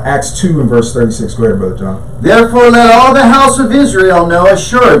 Acts 2 and verse 36. Go ahead, Brother John. Therefore let all the house of Israel know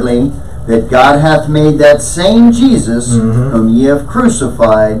assuredly that God hath made that same Jesus, Mhm. whom ye have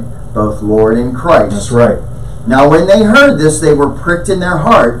crucified, both Lord and Christ. That's right. Now when they heard this, they were pricked in their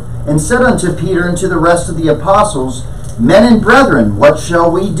heart, and said unto Peter and to the rest of the apostles, Men and brethren, what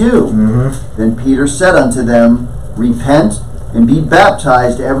shall we do? Mm-hmm. Then Peter said unto them, Repent, and be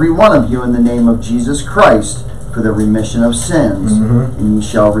baptized every one of you in the name of Jesus Christ, for the remission of sins, Mhm. and ye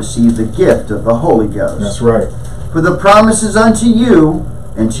shall receive the gift of the Holy Ghost. That's right. For the promise is unto you,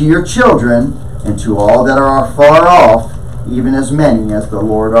 and to your children, and to all that are far off, even as many as the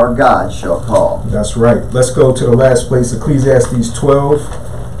Lord our God shall call. That's right. Let's go to the last place, Ecclesiastes 12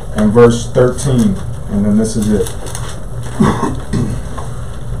 and verse 13. And then this is it.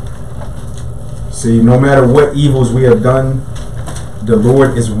 See, no matter what evils we have done, the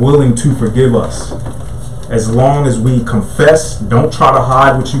Lord is willing to forgive us. As long as we confess, don't try to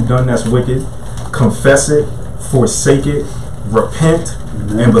hide what you've done that's wicked. Confess it, forsake it, repent,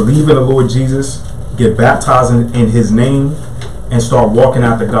 and believe in the Lord Jesus. Get baptized in His name and start walking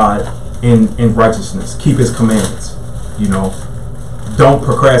after God in righteousness. Keep His commandments. You know, don't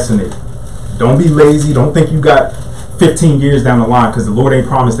procrastinate. Don't be lazy. Don't think you got 15 years down the line, because the Lord ain't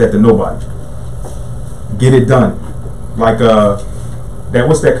promised that to nobody. Get it done. Like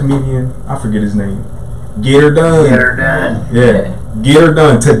what's that comedian? I forget his name. Get her done. Get her done. Yeah, get her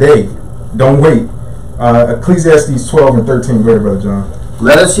done today. Don't wait. Ecclesiastes 12 and 13. Go ahead, Brother John.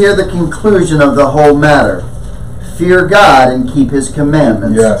 Let us hear the conclusion of the whole matter. Fear God and keep His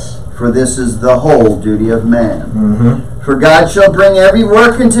commandments. Yes. For this is the whole duty of man. Mm-hmm. For God shall bring every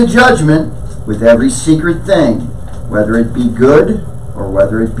work into judgment with every secret thing, whether it be good or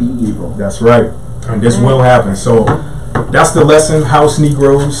whether it be evil. That's right. And this will happen. So that's the lesson, house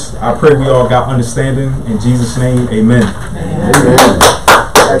Negroes. I pray we all got understanding. In Jesus' name, amen. Amen.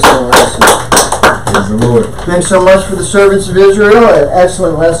 Excellent lesson. Praise the Lord. Thanks so much for the servants of Israel. An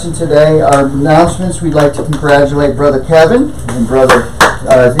excellent lesson today. Our announcements, we'd like to congratulate Brother Kevin and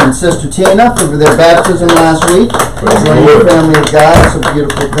and Sister Tina for their baptism last week. Joining the family of God. It's a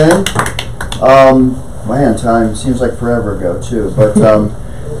beautiful thing. Man, time seems like forever ago too. But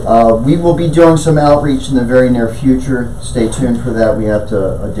we will be doing some outreach in the very near future. Stay tuned for that. We have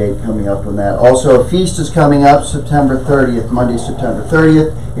a date coming up on that. Also, a feast is coming up September 30th, Monday, September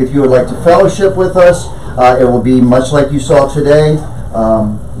 30th. If you would like to fellowship with us, it will be much like you saw today,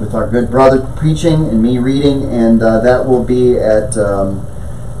 with our good brother preaching and me reading, and that will be at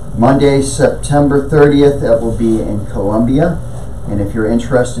Monday, September 30th. That will be in Columbia. And if you're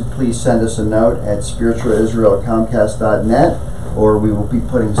interested, please send us a note at spiritualisrael@comcast.net, or we will be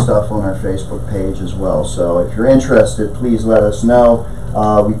putting stuff on our Facebook page as well. So if you're interested, please let us know.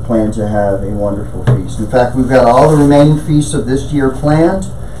 We plan to have a wonderful feast. In fact, we've got all the remaining feasts of this year planned,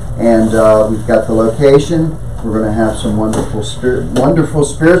 and we've got the location. We're going to have some wonderful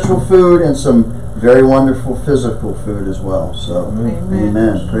spiritual food and some very wonderful physical food as well. So,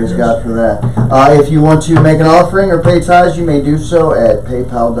 amen. Praise God for that. If you want to make an offering or pay tithes, you may do so at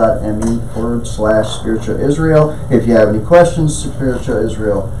paypal.me/spiritualisrael. If you have any questions,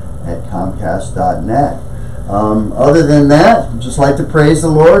 spiritualisrael@comcast.net. Other than that, I'd just like to praise the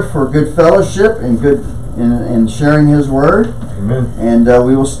Lord for good fellowship and good in sharing His word. Amen. And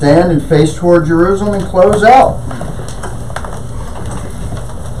we will stand and face toward Jerusalem and close out.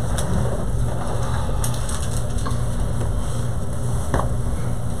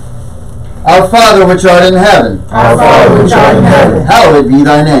 Our Father which art in heaven, Our Father which art in heaven, hallowed be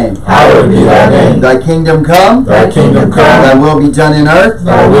thy name. hallowed be thy name. Thy kingdom come, Thy kingdom thy come, will be done in earth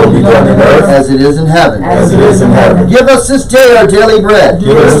thy will be done in earth as it is in heaven. as it is in heaven. Give us this day our daily bread,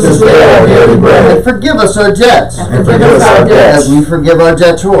 Give us this day our daily and bread, forgive us our debts, and forgive us our debts, as we forgive our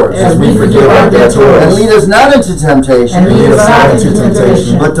debtors. as we forgive our And debtors. lead us not into And temptation, lead us not into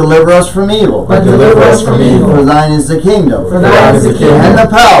temptation, but deliver us from evil. but deliver us from For evil. thine is the kingdom, For thine is the and kingdom, the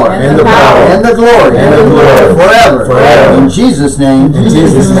power, and the power, and the glory, and the glory, forever. forever. In Jesus' name, In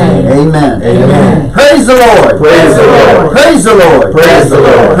Jesus' name. amen. Amen. Praise the Lord. Praise the Lord. Praise the Lord. Praise the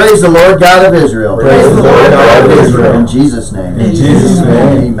Lord. Praise the Lord God of Israel. Praise the Lord God of Israel. In Jesus' name. In Jesus'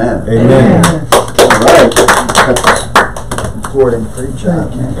 name. Amen. Amen. All right. Recording. Great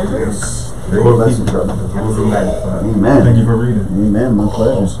job. Great Lord, lesson, keep brother. the Lord be magnified. Amen. Thank you for reading. Amen. My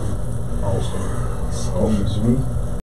pleasure. Excuse me.